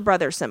think it's the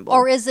brother symbol.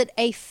 Or is it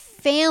a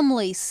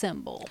family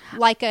symbol?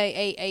 Like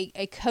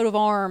a coat of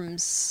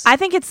arms? I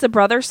think it's the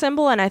brother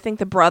symbol, and I think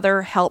the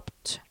brother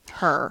helped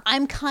her.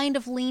 I'm kind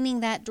of leaning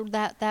that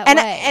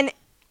way. And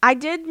I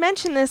did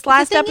mention this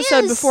last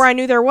episode before I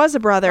knew there was a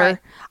brother. Right.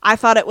 I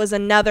thought it was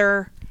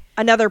another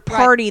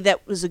party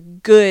that was a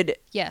good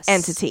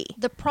entity.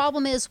 The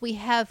problem is we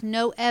have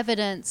no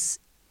evidence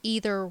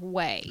either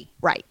way.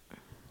 Right.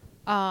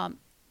 And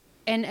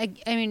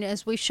I mean,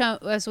 as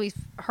we've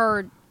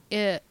heard,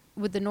 it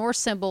with the Norse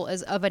symbol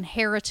is of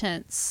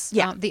inheritance.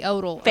 Yeah. The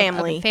odal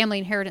family, of family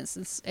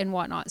inheritance and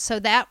whatnot. So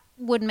that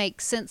would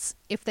make sense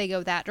if they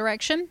go that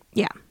direction.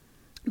 Yeah.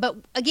 But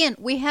again,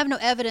 we have no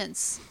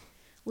evidence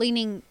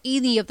leaning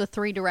any of the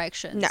three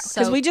directions. No,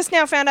 because we just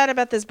now found out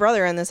about this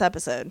brother in this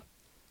episode,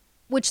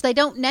 which they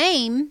don't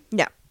name.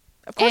 No,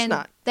 of course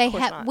not.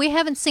 We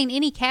haven't seen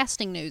any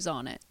casting news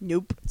on it.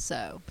 Nope.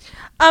 So,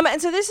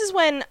 and so this is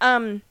when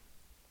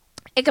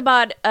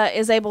Ichabod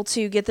is able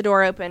to get the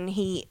door open.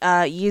 He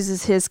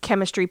uses his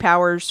chemistry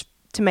powers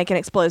to make an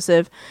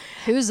explosive.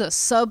 Who's a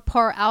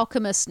subpar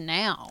alchemist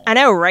now? I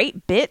know,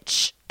 right,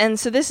 bitch? And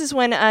so this is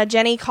when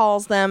Jenny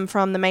calls them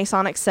from the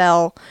Masonic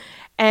cell,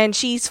 and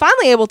she's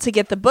finally able to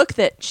get the book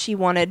that she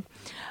wanted.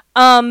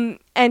 And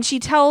she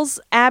tells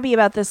Abby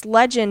about this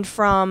legend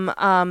from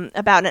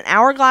about an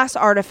hourglass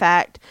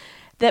artifact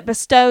that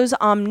bestows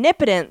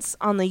omnipotence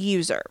on the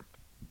user.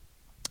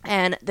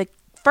 And the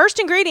first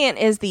ingredient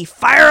is the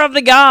fire of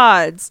the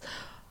gods,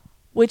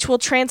 which will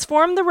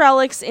transform the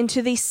relics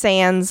into the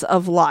sands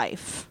of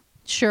life.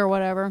 Sure,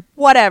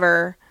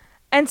 whatever.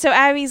 And so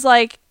Abby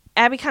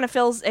kind of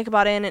fills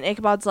Ichabod in, and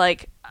Ichabod's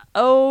like,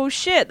 oh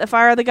shit, the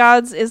fire of the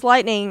gods is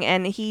lightning,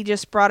 and he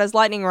just brought his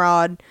lightning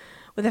rod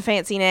with a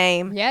fancy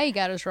name. Yeah, he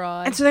got his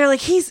rod. And so they're like,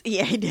 he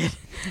did.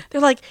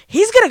 They're like,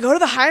 he's gonna go to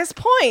the highest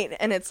point.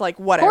 And it's like,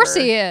 whatever. Of course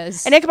he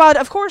is. And Ichabod,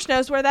 of course,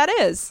 knows where that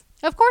is.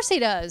 Of course he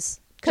does.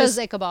 Because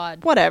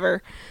Ichabod.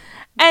 Whatever.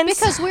 And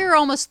because we're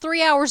almost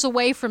 3 hours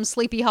away from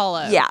Sleepy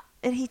Hollow. Yeah.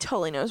 And he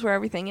totally knows where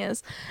everything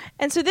is.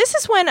 And so this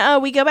is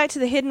when we go back to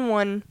the Hidden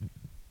One.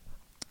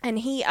 And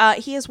he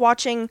is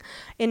watching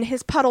in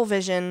his puddle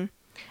vision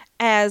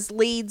as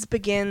Leeds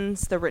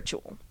begins the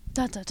ritual.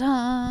 Dun, dun,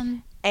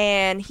 dun.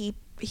 And he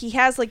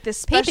has like this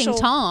special...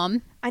 Peeping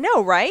Tom. I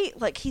know, right?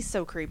 Like, he's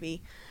so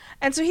creepy.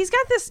 And so he's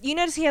got this... You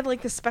notice he had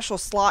like this special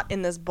slot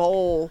in this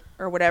bowl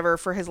or whatever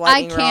for his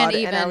lightning rod. I can't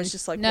even. And I was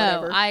just like,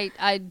 no, whatever.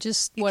 I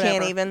just... You whatever.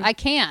 can't even? I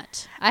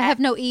can't. I have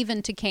no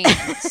even to can.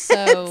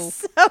 So...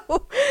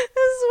 So,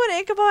 this is when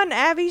Ichabod and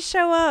Abby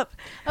show up.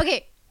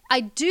 Okay,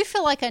 I do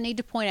feel like I need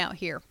to point out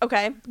here.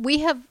 Okay. We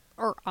have...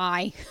 Or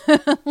I.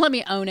 Let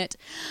me own it.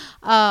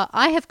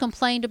 I have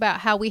complained about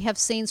how we have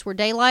scenes where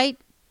daylight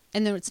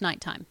and then it's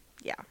nighttime.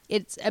 Yeah.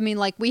 It's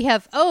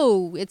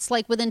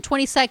like within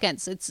 20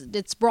 seconds.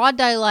 It's broad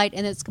daylight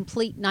and it's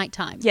complete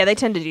nighttime. Yeah, they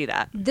tend to do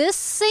that. This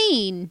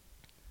scene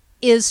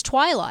is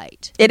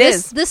twilight.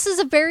 This is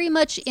a very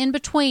much in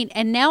between,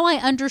 and now I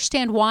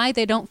understand why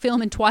they don't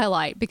film in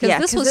twilight, because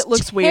this was it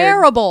looks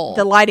terrible. Weird.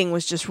 The lighting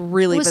was just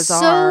really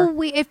bizarre. So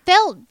weird. It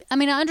felt, I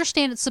mean, I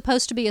understand it's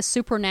supposed to be a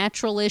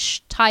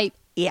supernatural-ish type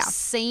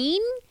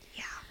scene.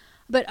 Yeah.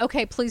 But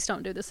okay, please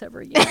don't do this ever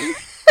again.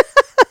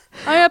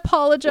 I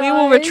apologize. We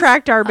will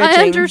retract our bitching.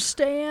 I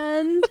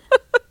understand.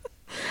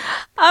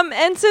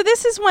 And so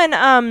this is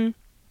when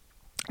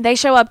they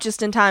show up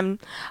just in time,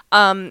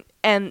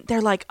 and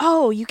they're like,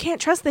 "Oh, you can't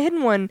trust the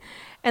Hidden One,"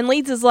 and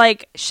Leeds is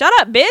like, "Shut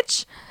up,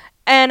 bitch!"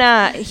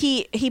 And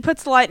he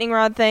puts the lightning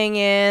rod thing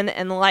in,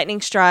 and the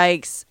lightning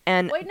strikes.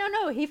 And wait,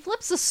 no, he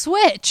flips a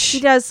switch. He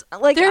does.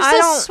 Like, there's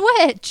a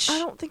switch. I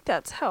don't think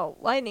that's how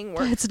lightning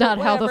works. It's not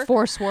how the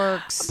Force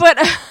works. But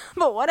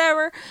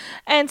whatever.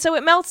 And so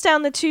it melts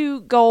down the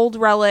two gold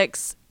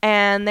relics,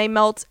 and they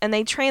melt and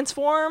they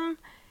transform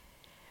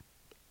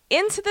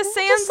into the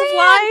sands of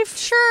life.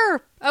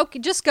 Sure. Okay,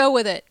 just go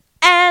with it.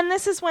 And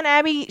this is when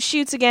Abby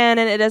shoots again,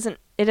 and it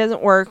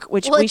doesn't work.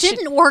 Which it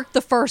didn't work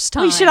the first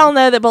time. We should all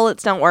know that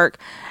bullets don't work.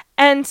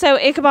 And so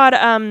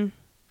Ichabod,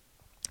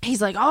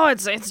 he's like, "Oh,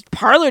 it's a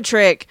parlor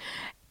trick,"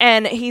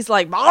 and he's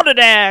like,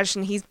 "Balderdash,"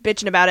 and he's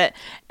bitching about it.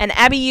 And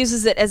Abby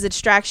uses it as a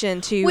distraction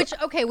to. Which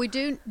we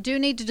do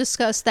need to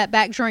discuss that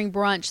back during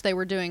brunch they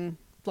were doing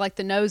like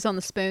the nose on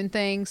the spoon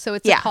thing. So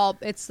it's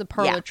it's the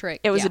parlor trick.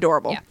 It was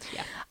adorable.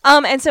 Yeah.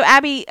 And so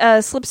Abby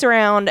slips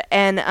around,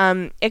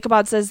 and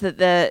Ichabod says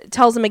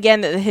tells him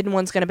again that the Hidden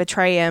One's going to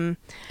betray him.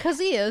 Because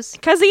he is.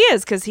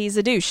 Because he's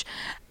a douche.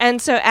 And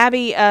so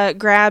Abby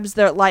grabs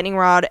the lightning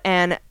rod,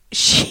 and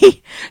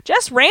she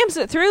just rams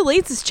it through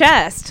Leeds'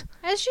 chest.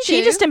 As you do.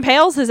 She just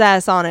impales his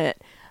ass on it.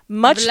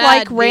 Much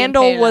like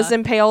Randall was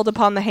impaled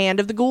upon the hand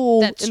of the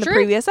ghoul in the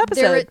previous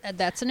episode.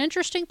 That's an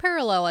interesting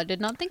parallel. I did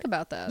not think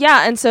about that.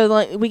 Yeah, and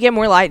so we get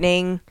more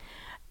lightning,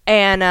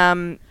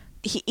 and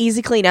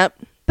easy cleanup.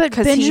 But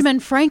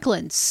Benjamin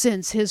Franklin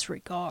sends his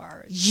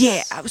regards.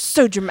 Yeah, I was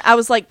so dramatic. I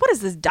was like, what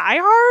is this, Die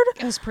Hard?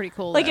 It was pretty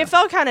cool. Like, it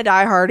felt kind of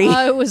Die Hardy.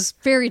 It was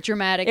very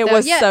dramatic. It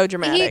was so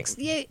dramatic.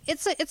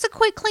 It's a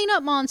quick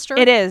cleanup monster.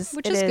 It is.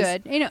 Which is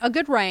good. A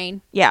good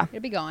rain. Yeah.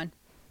 It'll be gone.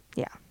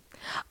 Yeah.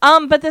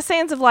 But the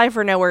sands of life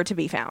are nowhere to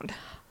be found.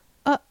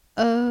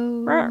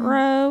 Oh.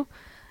 Ruh-roh.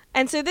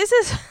 And so this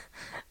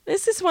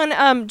is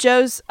when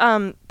Joe's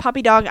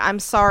puppy dog I'm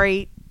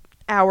sorry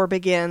hour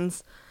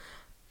begins,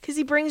 because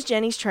he brings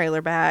Jenny's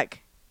trailer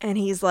back and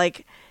he's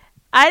like,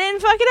 I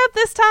didn't fuck it up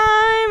this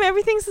time,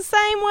 everything's the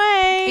same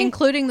way,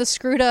 Including the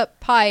screwed up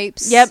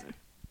pipes. Yep.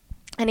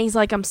 And he's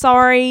like, I'm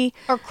sorry.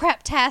 Or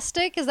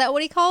craptastic, is that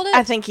what he called it?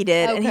 I think he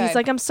did. And Okay. he's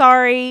like, I'm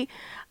sorry,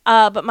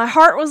 but my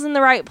heart was in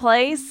the right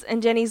place.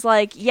 And Jenny's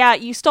like, yeah,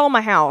 you stole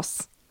my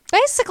house.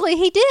 Basically,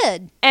 he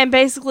did. And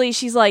basically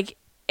she's like,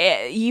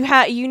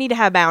 you need to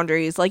have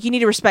boundaries. Like, you need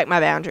to respect my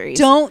boundaries.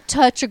 Don't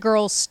touch a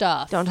girl's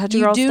stuff. Don't touch a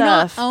girl's You do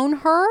stuff. not own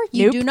her.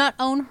 You Nope. do not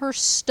own her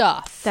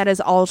stuff. That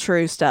is all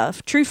true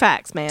stuff. True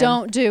facts, man.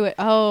 Don't do it.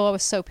 Oh, I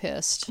was so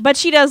pissed. But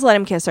she does let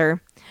him kiss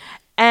her.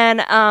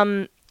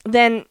 And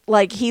then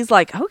like he's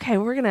like, okay,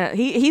 we're gonna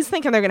he's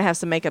thinking they're gonna have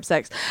some makeup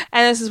sex.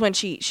 And this is when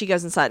she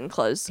goes inside and He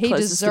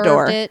closes the deserved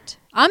door. it.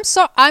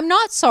 I'm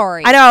not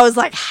sorry. I know, I was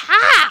like,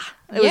 ha!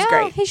 It was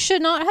great. He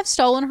should not have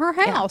stolen her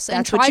house and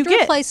that's what tried you to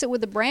get. replace it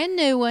with a brand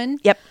new one.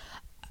 Yep.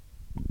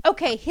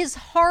 Okay, his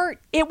heart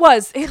It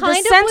was. kind The of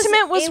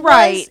sentiment was it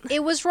right.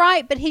 It was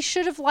right, but he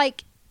should have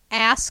like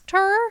asked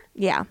her.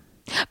 Yeah.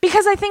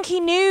 Because I think he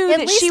knew At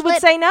that least she would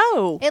let- say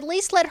no. At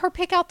least let her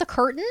pick out the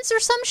curtains or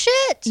some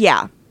shit.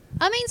 Yeah.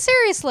 I mean,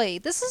 seriously,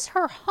 this is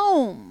her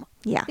home.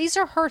 Yeah. These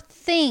are her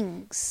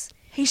things.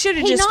 He should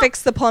have He just not-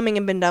 fixed the plumbing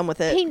and been done with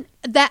it.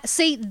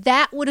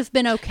 That would have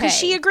been okay. Because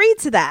she agreed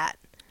to that.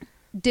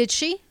 Did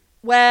she?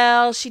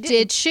 Well, she didn't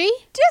Did she?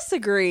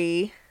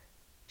 disagree.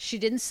 She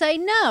didn't say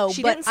no.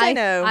 She but didn't say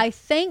no. I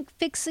think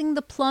fixing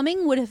the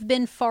plumbing would have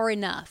been far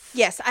enough.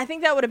 Yes, I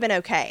think that would have been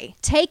okay.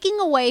 Taking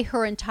away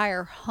her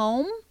entire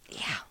home,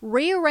 Yeah.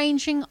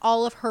 rearranging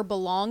all of her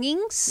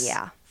belongings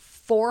Yeah.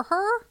 for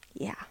her.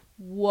 Yeah.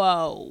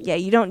 Whoa. Yeah,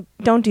 you don't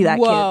do that,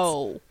 kids.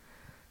 Whoa.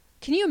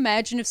 Can you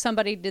imagine if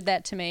somebody did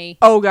that to me?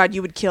 Oh God,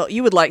 you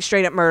would like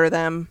straight up murder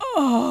them.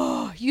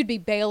 Oh, you'd be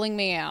bailing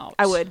me out.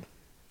 I would.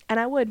 And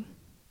I would.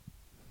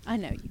 I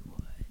know you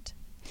would.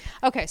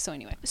 Okay, so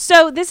anyway.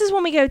 So this is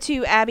when we go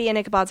to Abby and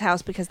Ichabod's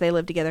house because they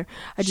live together.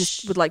 I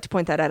just would like to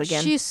point that out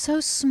again. She's so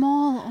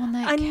small on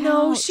that I couch.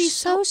 know, she's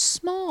so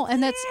small.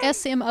 And that's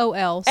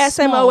SMOL.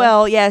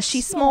 SMOL, yeah,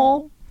 she's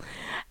small.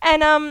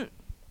 And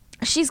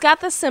she's got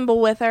the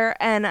symbol with her,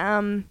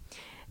 and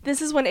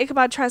this is when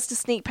Ichabod tries to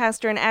sneak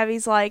past her, and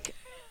Abby's like,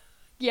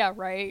 Yeah,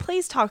 right.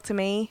 please talk to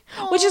me.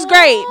 Which is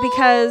great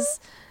because,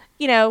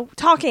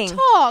 talking.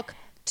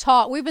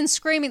 Talk. We've been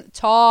screaming.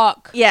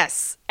 Talk.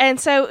 Yes. And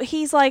so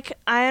he's like,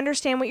 I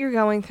understand what you're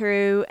going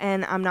through,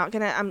 and I'm not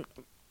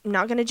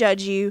gonna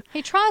judge you.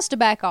 He tries to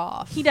back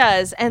off. He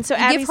does. And so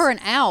Abby's, Give her an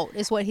out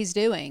is what he's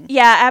doing.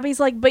 yeah, Abby's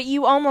like, but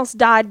you almost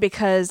died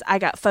because I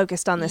got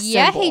focused on this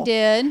Yeah, symbol. he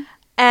did.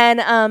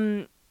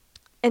 And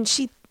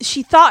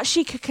she thought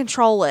she could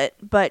control it,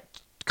 but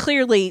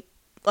clearly,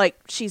 like,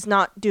 she's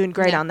not doing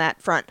great No. on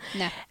that front.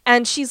 No.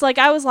 And she's like,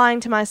 I was lying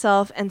to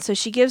myself. And so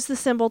she gives the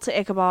symbol to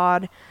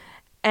Ichabod,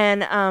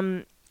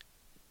 and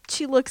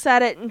she looks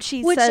at it and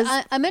she Which says,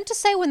 I meant to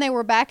say when they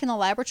were back in the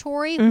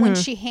laboratory, when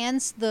she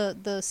hands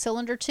the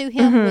cylinder to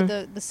him with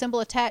the symbol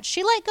attached,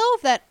 she let go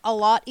of that a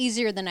lot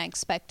easier than I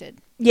expected.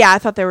 yeah, I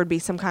thought there would be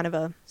some kind of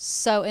a,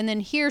 So, and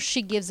then here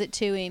she gives it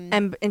to him.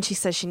 and she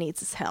says she needs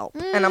his help.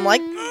 And I'm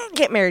like,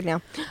 get married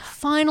now.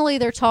 Finally,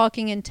 they're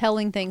talking and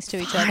telling things to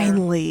each other.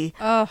 Finally.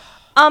 Oh,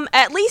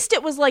 At least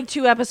it was like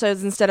 2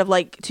 episodes instead of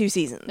like 2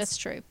 seasons. that's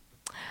true.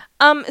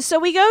 So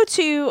we go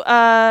to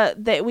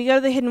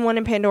the Hidden One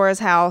in Pandora's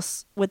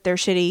house with their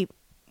shitty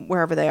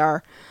wherever they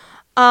are.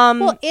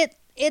 Well, if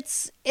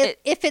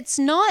it's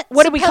not,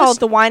 What do we call it? supposed-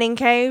 The Whining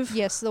Cave?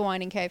 Yes, the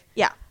whining cave,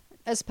 Yeah.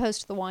 as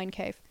opposed to the wine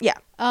cave. Yeah.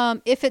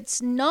 If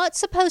it's not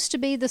supposed to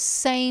be the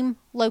same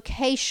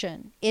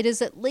location, it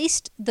is at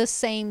least the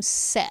same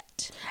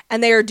set.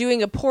 And they are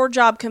doing a poor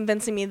job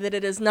convincing me that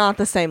it is not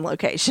the same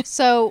location.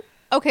 So,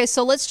 okay,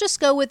 so let's just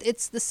go with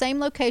it's the same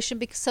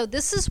location so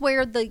this is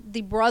where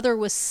the brother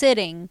was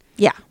sitting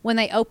Yeah. when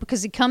they open,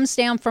 because he comes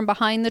down from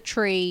behind the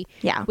tree.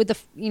 Yeah. With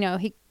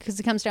because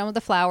he comes down with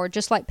the flower,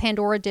 just like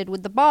Pandora did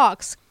with the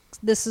box.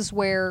 This is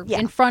where Yeah.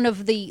 in front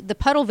of the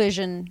Puddle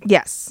Vision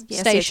Yes.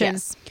 station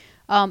Yes.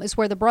 is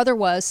where the brother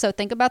was. So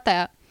think about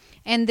that.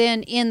 And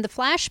then in the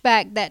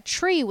flashback, that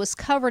tree was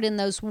covered in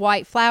those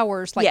white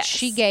flowers like Yes.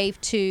 she gave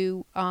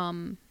to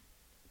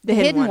The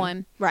hidden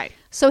one. Right.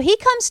 So he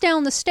comes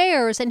down the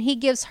stairs and he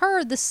gives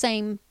her the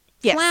same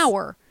Yes.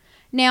 flower.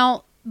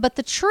 Now, but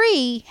the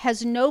tree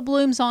has no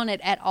blooms on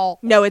it at all.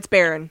 No, it's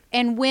barren.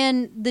 And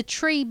when the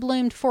tree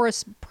bloomed for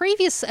us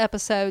previous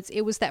episodes,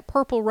 it was that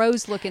purple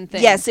rose looking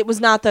thing. Yes, it was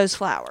not those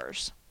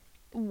flowers.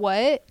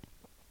 What?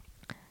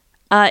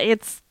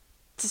 It's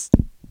just,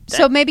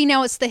 So maybe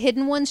now it's the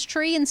hidden one's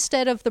tree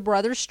instead of the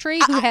brother's tree,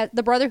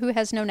 the brother who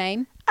has no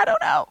name, I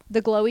don't know.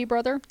 the glowy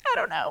brother. I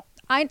don't know.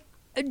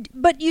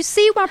 But you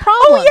see my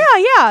problem.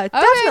 Oh, yeah,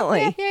 Okay,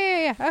 definitely.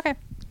 Yeah. Okay.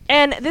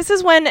 And this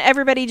is when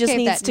everybody just Gave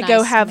needs that to nice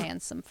go have man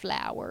some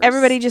flowers.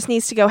 everybody just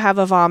needs to go have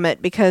a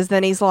vomit, because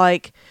then he's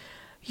like,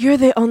 you're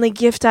the only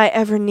gift I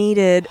ever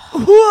needed.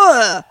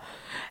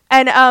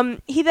 And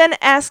he then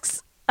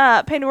asks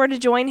Pandora to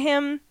join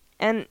him,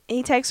 and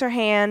he takes her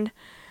hand,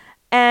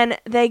 and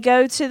they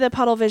go to the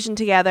Puddle Vision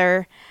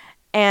together,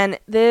 and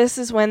this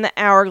is when the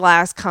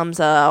hourglass comes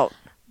out.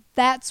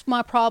 That's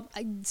my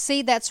problem.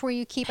 See, that's where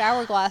you keep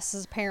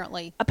hourglasses,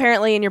 apparently.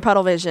 Apparently in your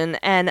Puddle Vision.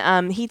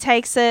 And he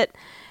takes it,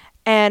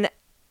 and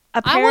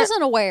I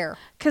wasn't aware.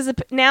 Because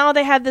now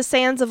they have the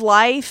Sands of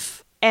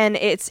Life, and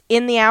it's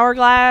in the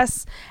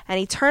hourglass, and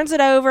he turns it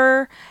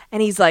over,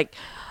 and he's like,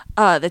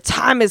 the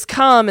time has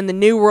come, and the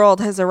new world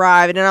has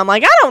arrived. And I'm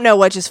like, I don't know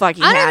what just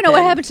fucking happened. I don't know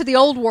what happened to the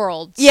old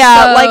world.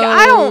 Yeah, so... like,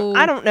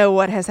 I don't know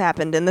what has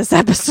happened in this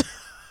episode.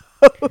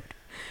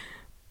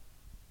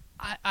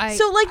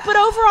 But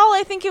overall,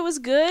 I think it was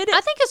good.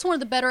 I think it's one of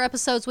the better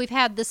episodes we've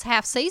had this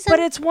half season. But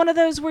it's one of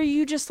those where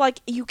you just, like,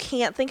 you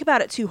can't think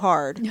about it too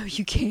hard. No,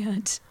 you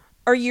can't.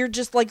 Or you're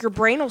just, like, your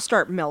brain will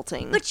start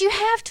melting. But you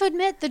have to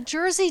admit, the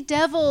Jersey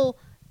Devil,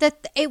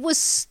 that it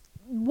was,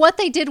 what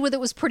they did with it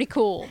was pretty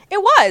cool.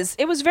 It was.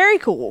 It was very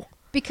cool.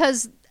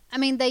 Because, I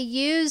mean, they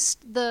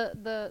used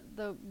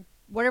the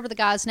whatever the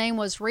guy's name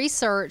was,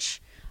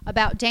 research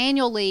about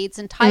Daniel Leeds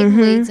and Titan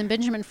Leeds and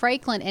Benjamin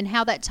Franklin and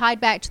how that tied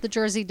back to the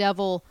Jersey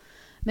Devil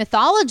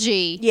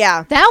mythology.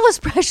 Yeah, that was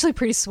actually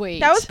pretty sweet.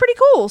 That was pretty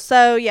cool.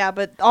 So yeah,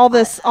 but all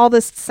this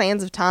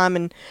Sands of Time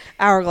and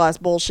hourglass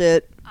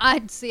bullshit. I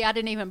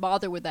didn't even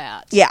bother with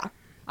that. Yeah,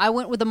 I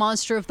went with the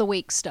Monster of the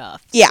Week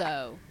stuff.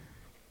 Yeah,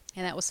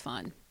 and that was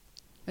fun.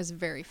 It was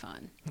very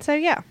fun. So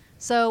yeah,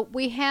 so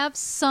we have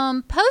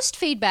some post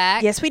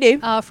feedback. Yes, we do.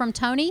 From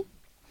Tony.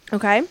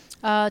 Okay.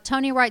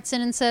 Tony writes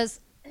in and says,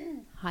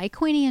 "Hi,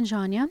 Queenie and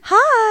Janya.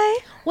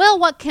 Hi. Well,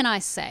 what can I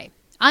say?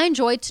 I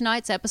enjoyed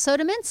tonight's episode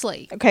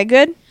immensely. Okay,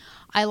 good.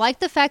 I like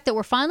the fact that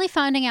we're finally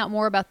finding out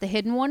more about the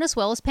Hidden One as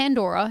well as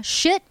Pandora.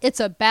 Shit, it's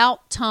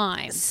about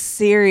time.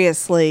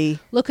 Seriously.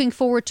 Looking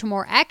forward to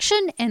more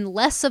action and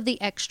less of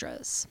the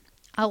extras.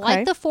 I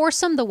like the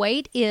foursome the way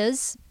it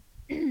is.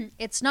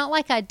 It's not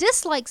like I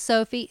dislike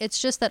Sophie. It's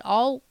just that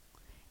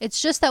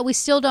we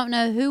still don't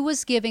know who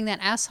was giving that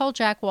asshole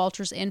Jack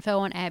Walters info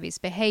on Abby's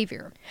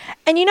behavior.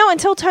 And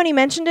until Tony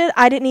mentioned it,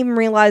 I didn't even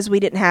realize we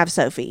didn't have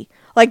Sophie.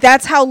 Like,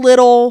 that's how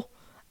little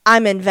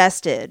I'm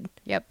invested.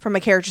 Yep. From a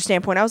character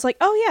standpoint. I was like,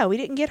 oh yeah, we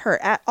didn't get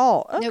her at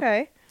all. Okay.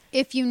 Nope.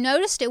 If you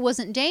noticed, it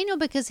wasn't Daniel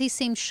because he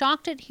seemed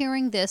shocked at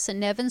hearing this and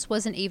Nevins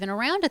wasn't even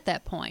around at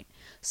that point.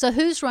 So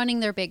who's running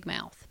their big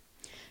mouth?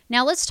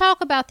 Now let's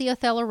talk about the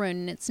Othello rune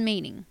and its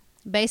meaning.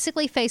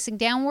 Basically, facing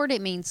downward,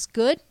 it means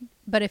good,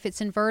 but if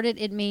it's inverted,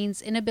 it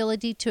means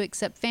inability to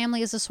accept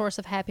family as a source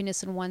of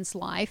happiness in one's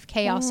life,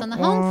 chaos on the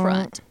home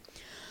front.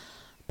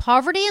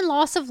 Poverty and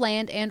loss of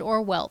land and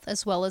or wealth,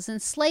 as well as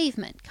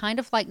enslavement, kind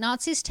of like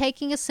Nazis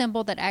taking a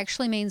symbol that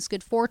actually means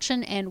good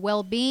fortune and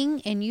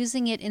well-being and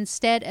using it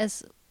instead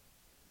as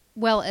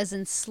well as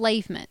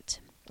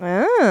enslavement.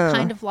 Oh.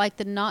 Kind of like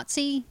the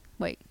Nazi...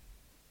 Wait.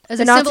 As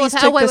the a symbol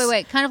Nazis of...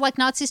 wait. Kind of like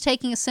Nazis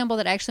taking a symbol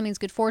that actually means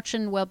good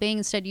fortune, well-being,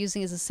 instead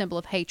using it as a symbol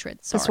of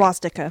hatred. Sorry. The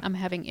swastika. I'm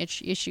having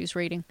issues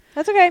reading.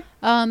 That's okay.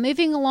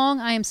 Moving along,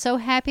 I am so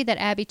happy that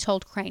Abby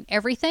told Crane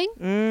everything.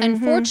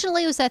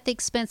 Unfortunately, it was at the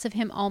expense of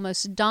him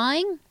almost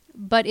dying,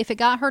 but if it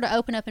got her to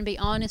open up and be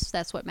honest,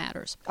 that's what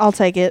matters. I'll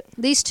take it.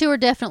 These two are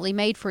definitely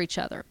made for each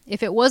other.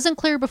 If it wasn't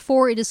clear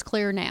before, it is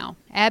clear now.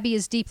 Abby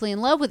is deeply in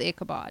love with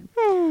Ichabod.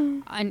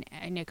 And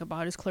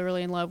Ichabod is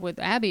clearly in love with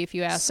Abby, if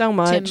you ask so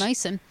much. Tim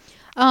Mason.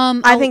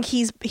 I think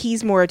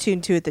he's more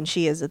attuned to it than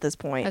she is at this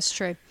point. That's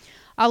true.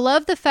 I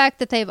love the fact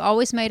that they've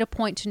always made a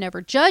point to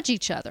never judge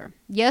each other.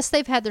 Yes,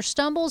 they've had their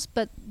stumbles,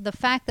 but the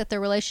fact that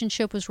their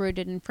relationship was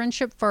rooted in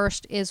friendship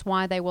first is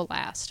why they will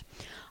last.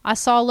 I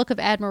saw a look of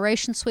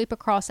admiration sweep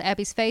across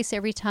Abby's face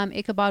every time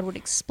Ichabod would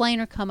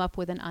explain or come up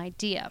with an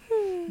idea.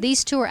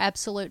 These two are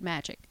absolute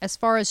magic. As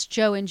far as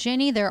Joe and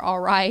Jenny, they're all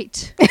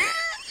right.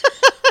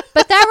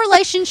 But that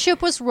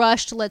relationship was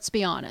rushed, let's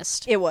be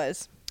honest. It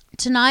was.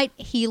 Tonight,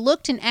 he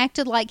looked and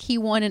acted like he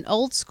won an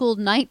old-school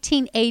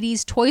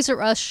 1980s Toys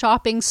R Us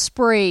shopping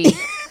spree.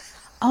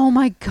 Oh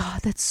my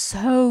God, that's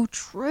so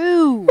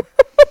true.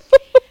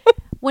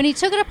 When he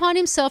took it upon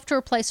himself to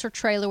replace her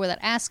trailer without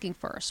asking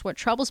first. What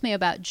troubles me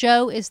about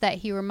Joe is that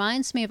he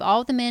reminds me of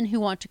all the men who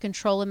want to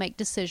control and make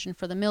decisions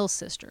for the Mills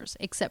sisters,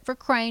 except for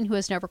Crane, who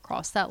has never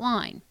crossed that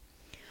line.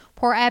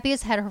 Poor Abby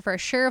has had her fair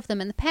share of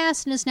them in the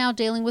past and is now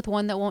dealing with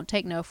one that won't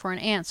take no for an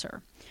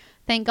answer.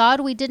 Thank God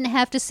we didn't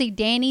have to see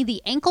Danny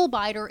the ankle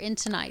biter in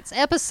tonight's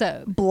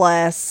episode.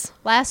 Bless.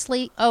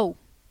 Lastly,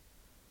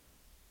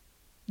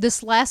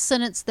 this last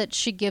sentence that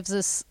she gives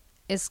us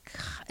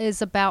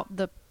is about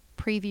the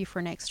preview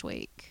for next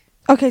week.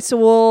 Okay,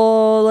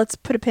 so let's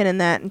put a pin in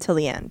that until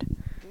the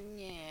end.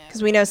 Yeah.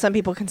 Because we know some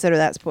people consider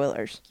that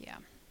spoilers. Yeah.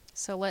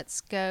 So let's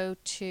go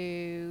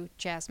to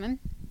Jasmine.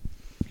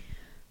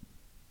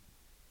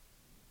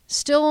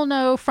 Still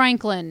no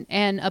Franklin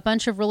and a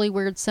bunch of really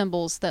weird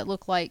symbols that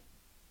look like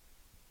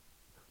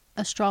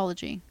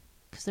astrology,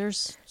 because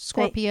there's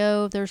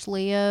Scorpio, there's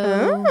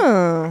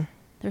Leo,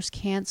 there's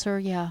Cancer.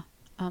 Yeah,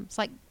 it's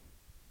like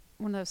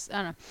one of those.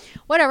 I don't know.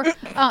 Whatever.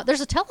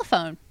 There's a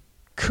telephone.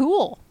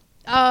 Cool.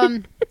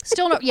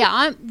 Still no.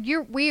 Yeah,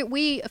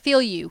 we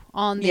feel you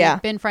on the Yeah.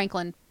 Ben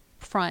Franklin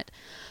front.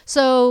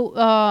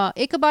 So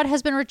Ichabod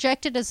has been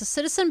rejected as a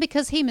citizen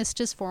because he missed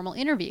his formal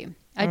interview.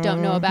 I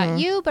don't know about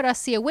you, but I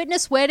see a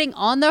witness wedding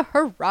on the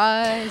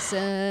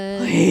horizon.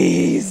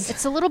 Please.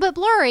 It's a little bit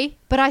blurry,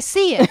 but I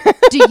see it.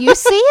 Do you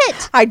see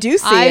it? I do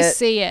see I it.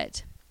 see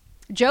it.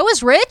 Joe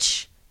is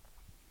rich.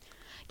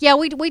 Yeah,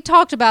 we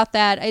talked about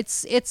that.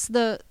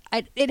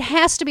 It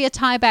has to be a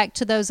tie back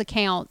to those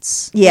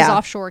accounts. Yeah. Those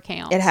offshore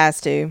accounts. It has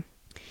to.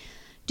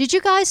 Did you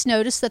guys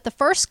notice that the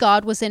first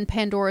god was in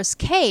Pandora's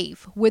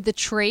cave with the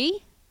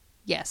tree?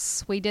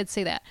 Yes, we did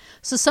see that.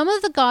 So some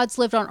of the gods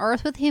lived on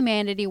Earth with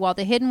humanity while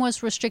the hidden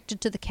was restricted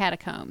to the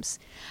catacombs.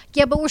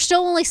 Yeah, but we're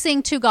still only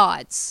seeing 2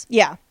 gods.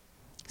 Yeah.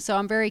 So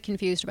I'm very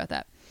confused about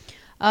that.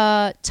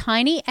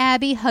 Tiny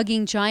Abby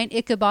hugging giant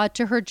Ichabod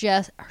to her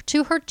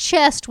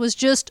chest was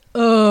just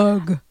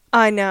ugh.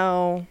 I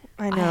know.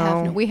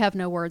 We have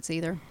no words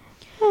either.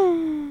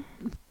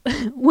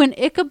 When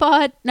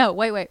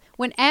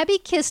Abby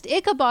kissed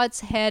Ichabod's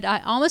head, I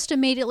almost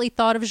immediately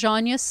thought of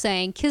Janya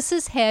saying, "Kiss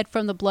his head"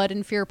 from the Blood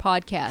and Fear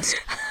podcast.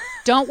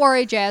 Don't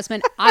worry,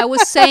 Jasmine. I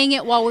was saying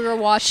it while we were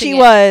watching She it.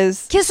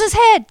 was. Kiss his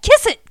head.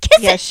 Kiss it. Kiss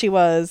it. Yes, she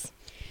was.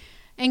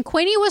 And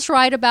Queenie was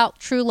right about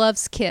True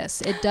Love's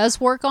kiss. It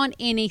does work on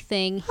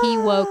anything. He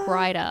woke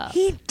right up.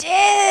 He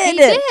did.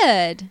 He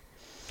did.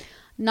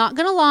 Not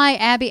gonna lie,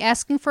 Abby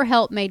asking for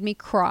help made me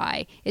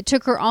cry. It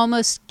took her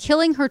almost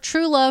killing her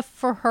true love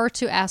for her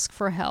to ask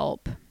for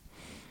help.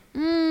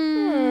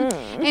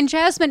 And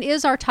Jasmine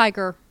is our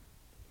tiger,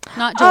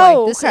 not Joy.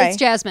 Oh, okay. It's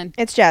Jasmine.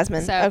 It's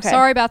Jasmine. So okay.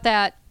 sorry about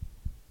that.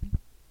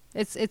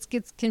 It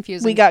gets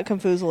confusing. We got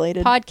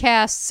confuselated.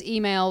 Podcasts,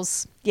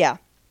 emails. Yeah.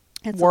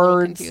 It's a little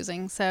Words.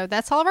 confusing. So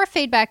that's all of our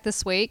feedback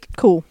this week.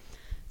 Cool.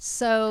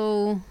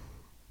 So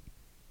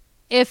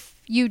if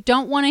you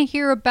don't want to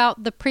hear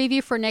about the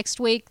preview for next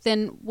week,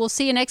 then we'll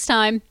see you next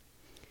time.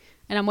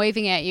 And I'm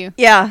waving at you.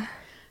 Yeah.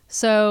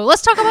 So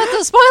let's talk about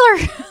the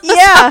spoiler.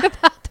 Yeah. Talk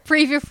about the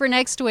preview for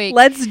next week.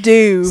 Let's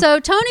do. So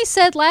Tony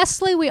said,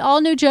 lastly, we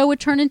all knew Joe would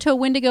turn into a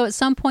Wendigo at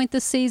some point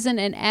this season,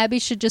 and Abby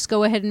should just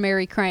go ahead and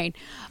marry Crane.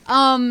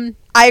 I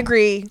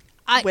agree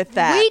with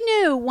that. We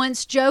knew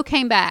once Joe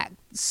came back,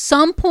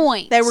 some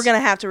point They were going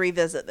to have to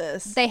revisit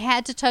this. they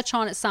had to touch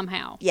on it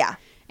somehow. Yeah.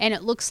 And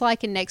it looks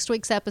like in next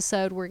week's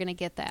episode, we're going to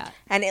get that.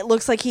 And it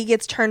looks like he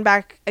gets turned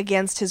back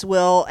against his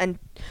will, and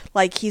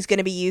like he's going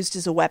to be used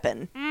as a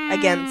weapon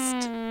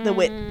against the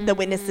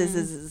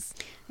witnesses.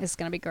 It's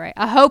going to be great.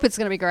 I hope it's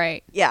going to be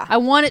great. Yeah. I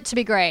want it to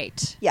be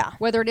great. Yeah.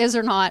 Whether it is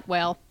or not,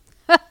 well,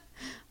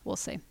 we'll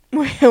see.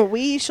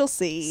 We shall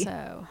see.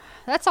 So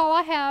that's all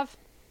I have.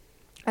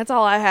 That's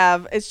all I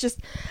have. It's just,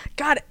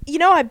 God, I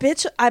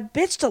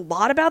bitched a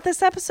lot about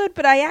this episode,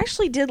 but I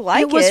actually did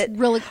like it. It was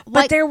really,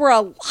 but there were a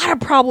lot of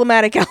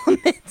problematic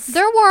elements.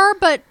 There were,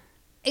 but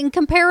in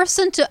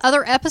comparison to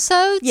other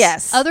episodes,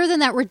 Yes. other than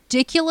that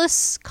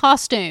ridiculous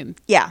costume,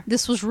 Yeah.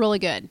 this was really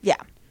good. Yeah.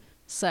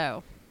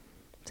 So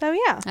So,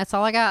 yeah. that's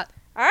all I got.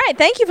 All right.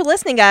 Thank you for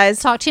listening, guys.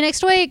 Talk to you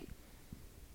next week.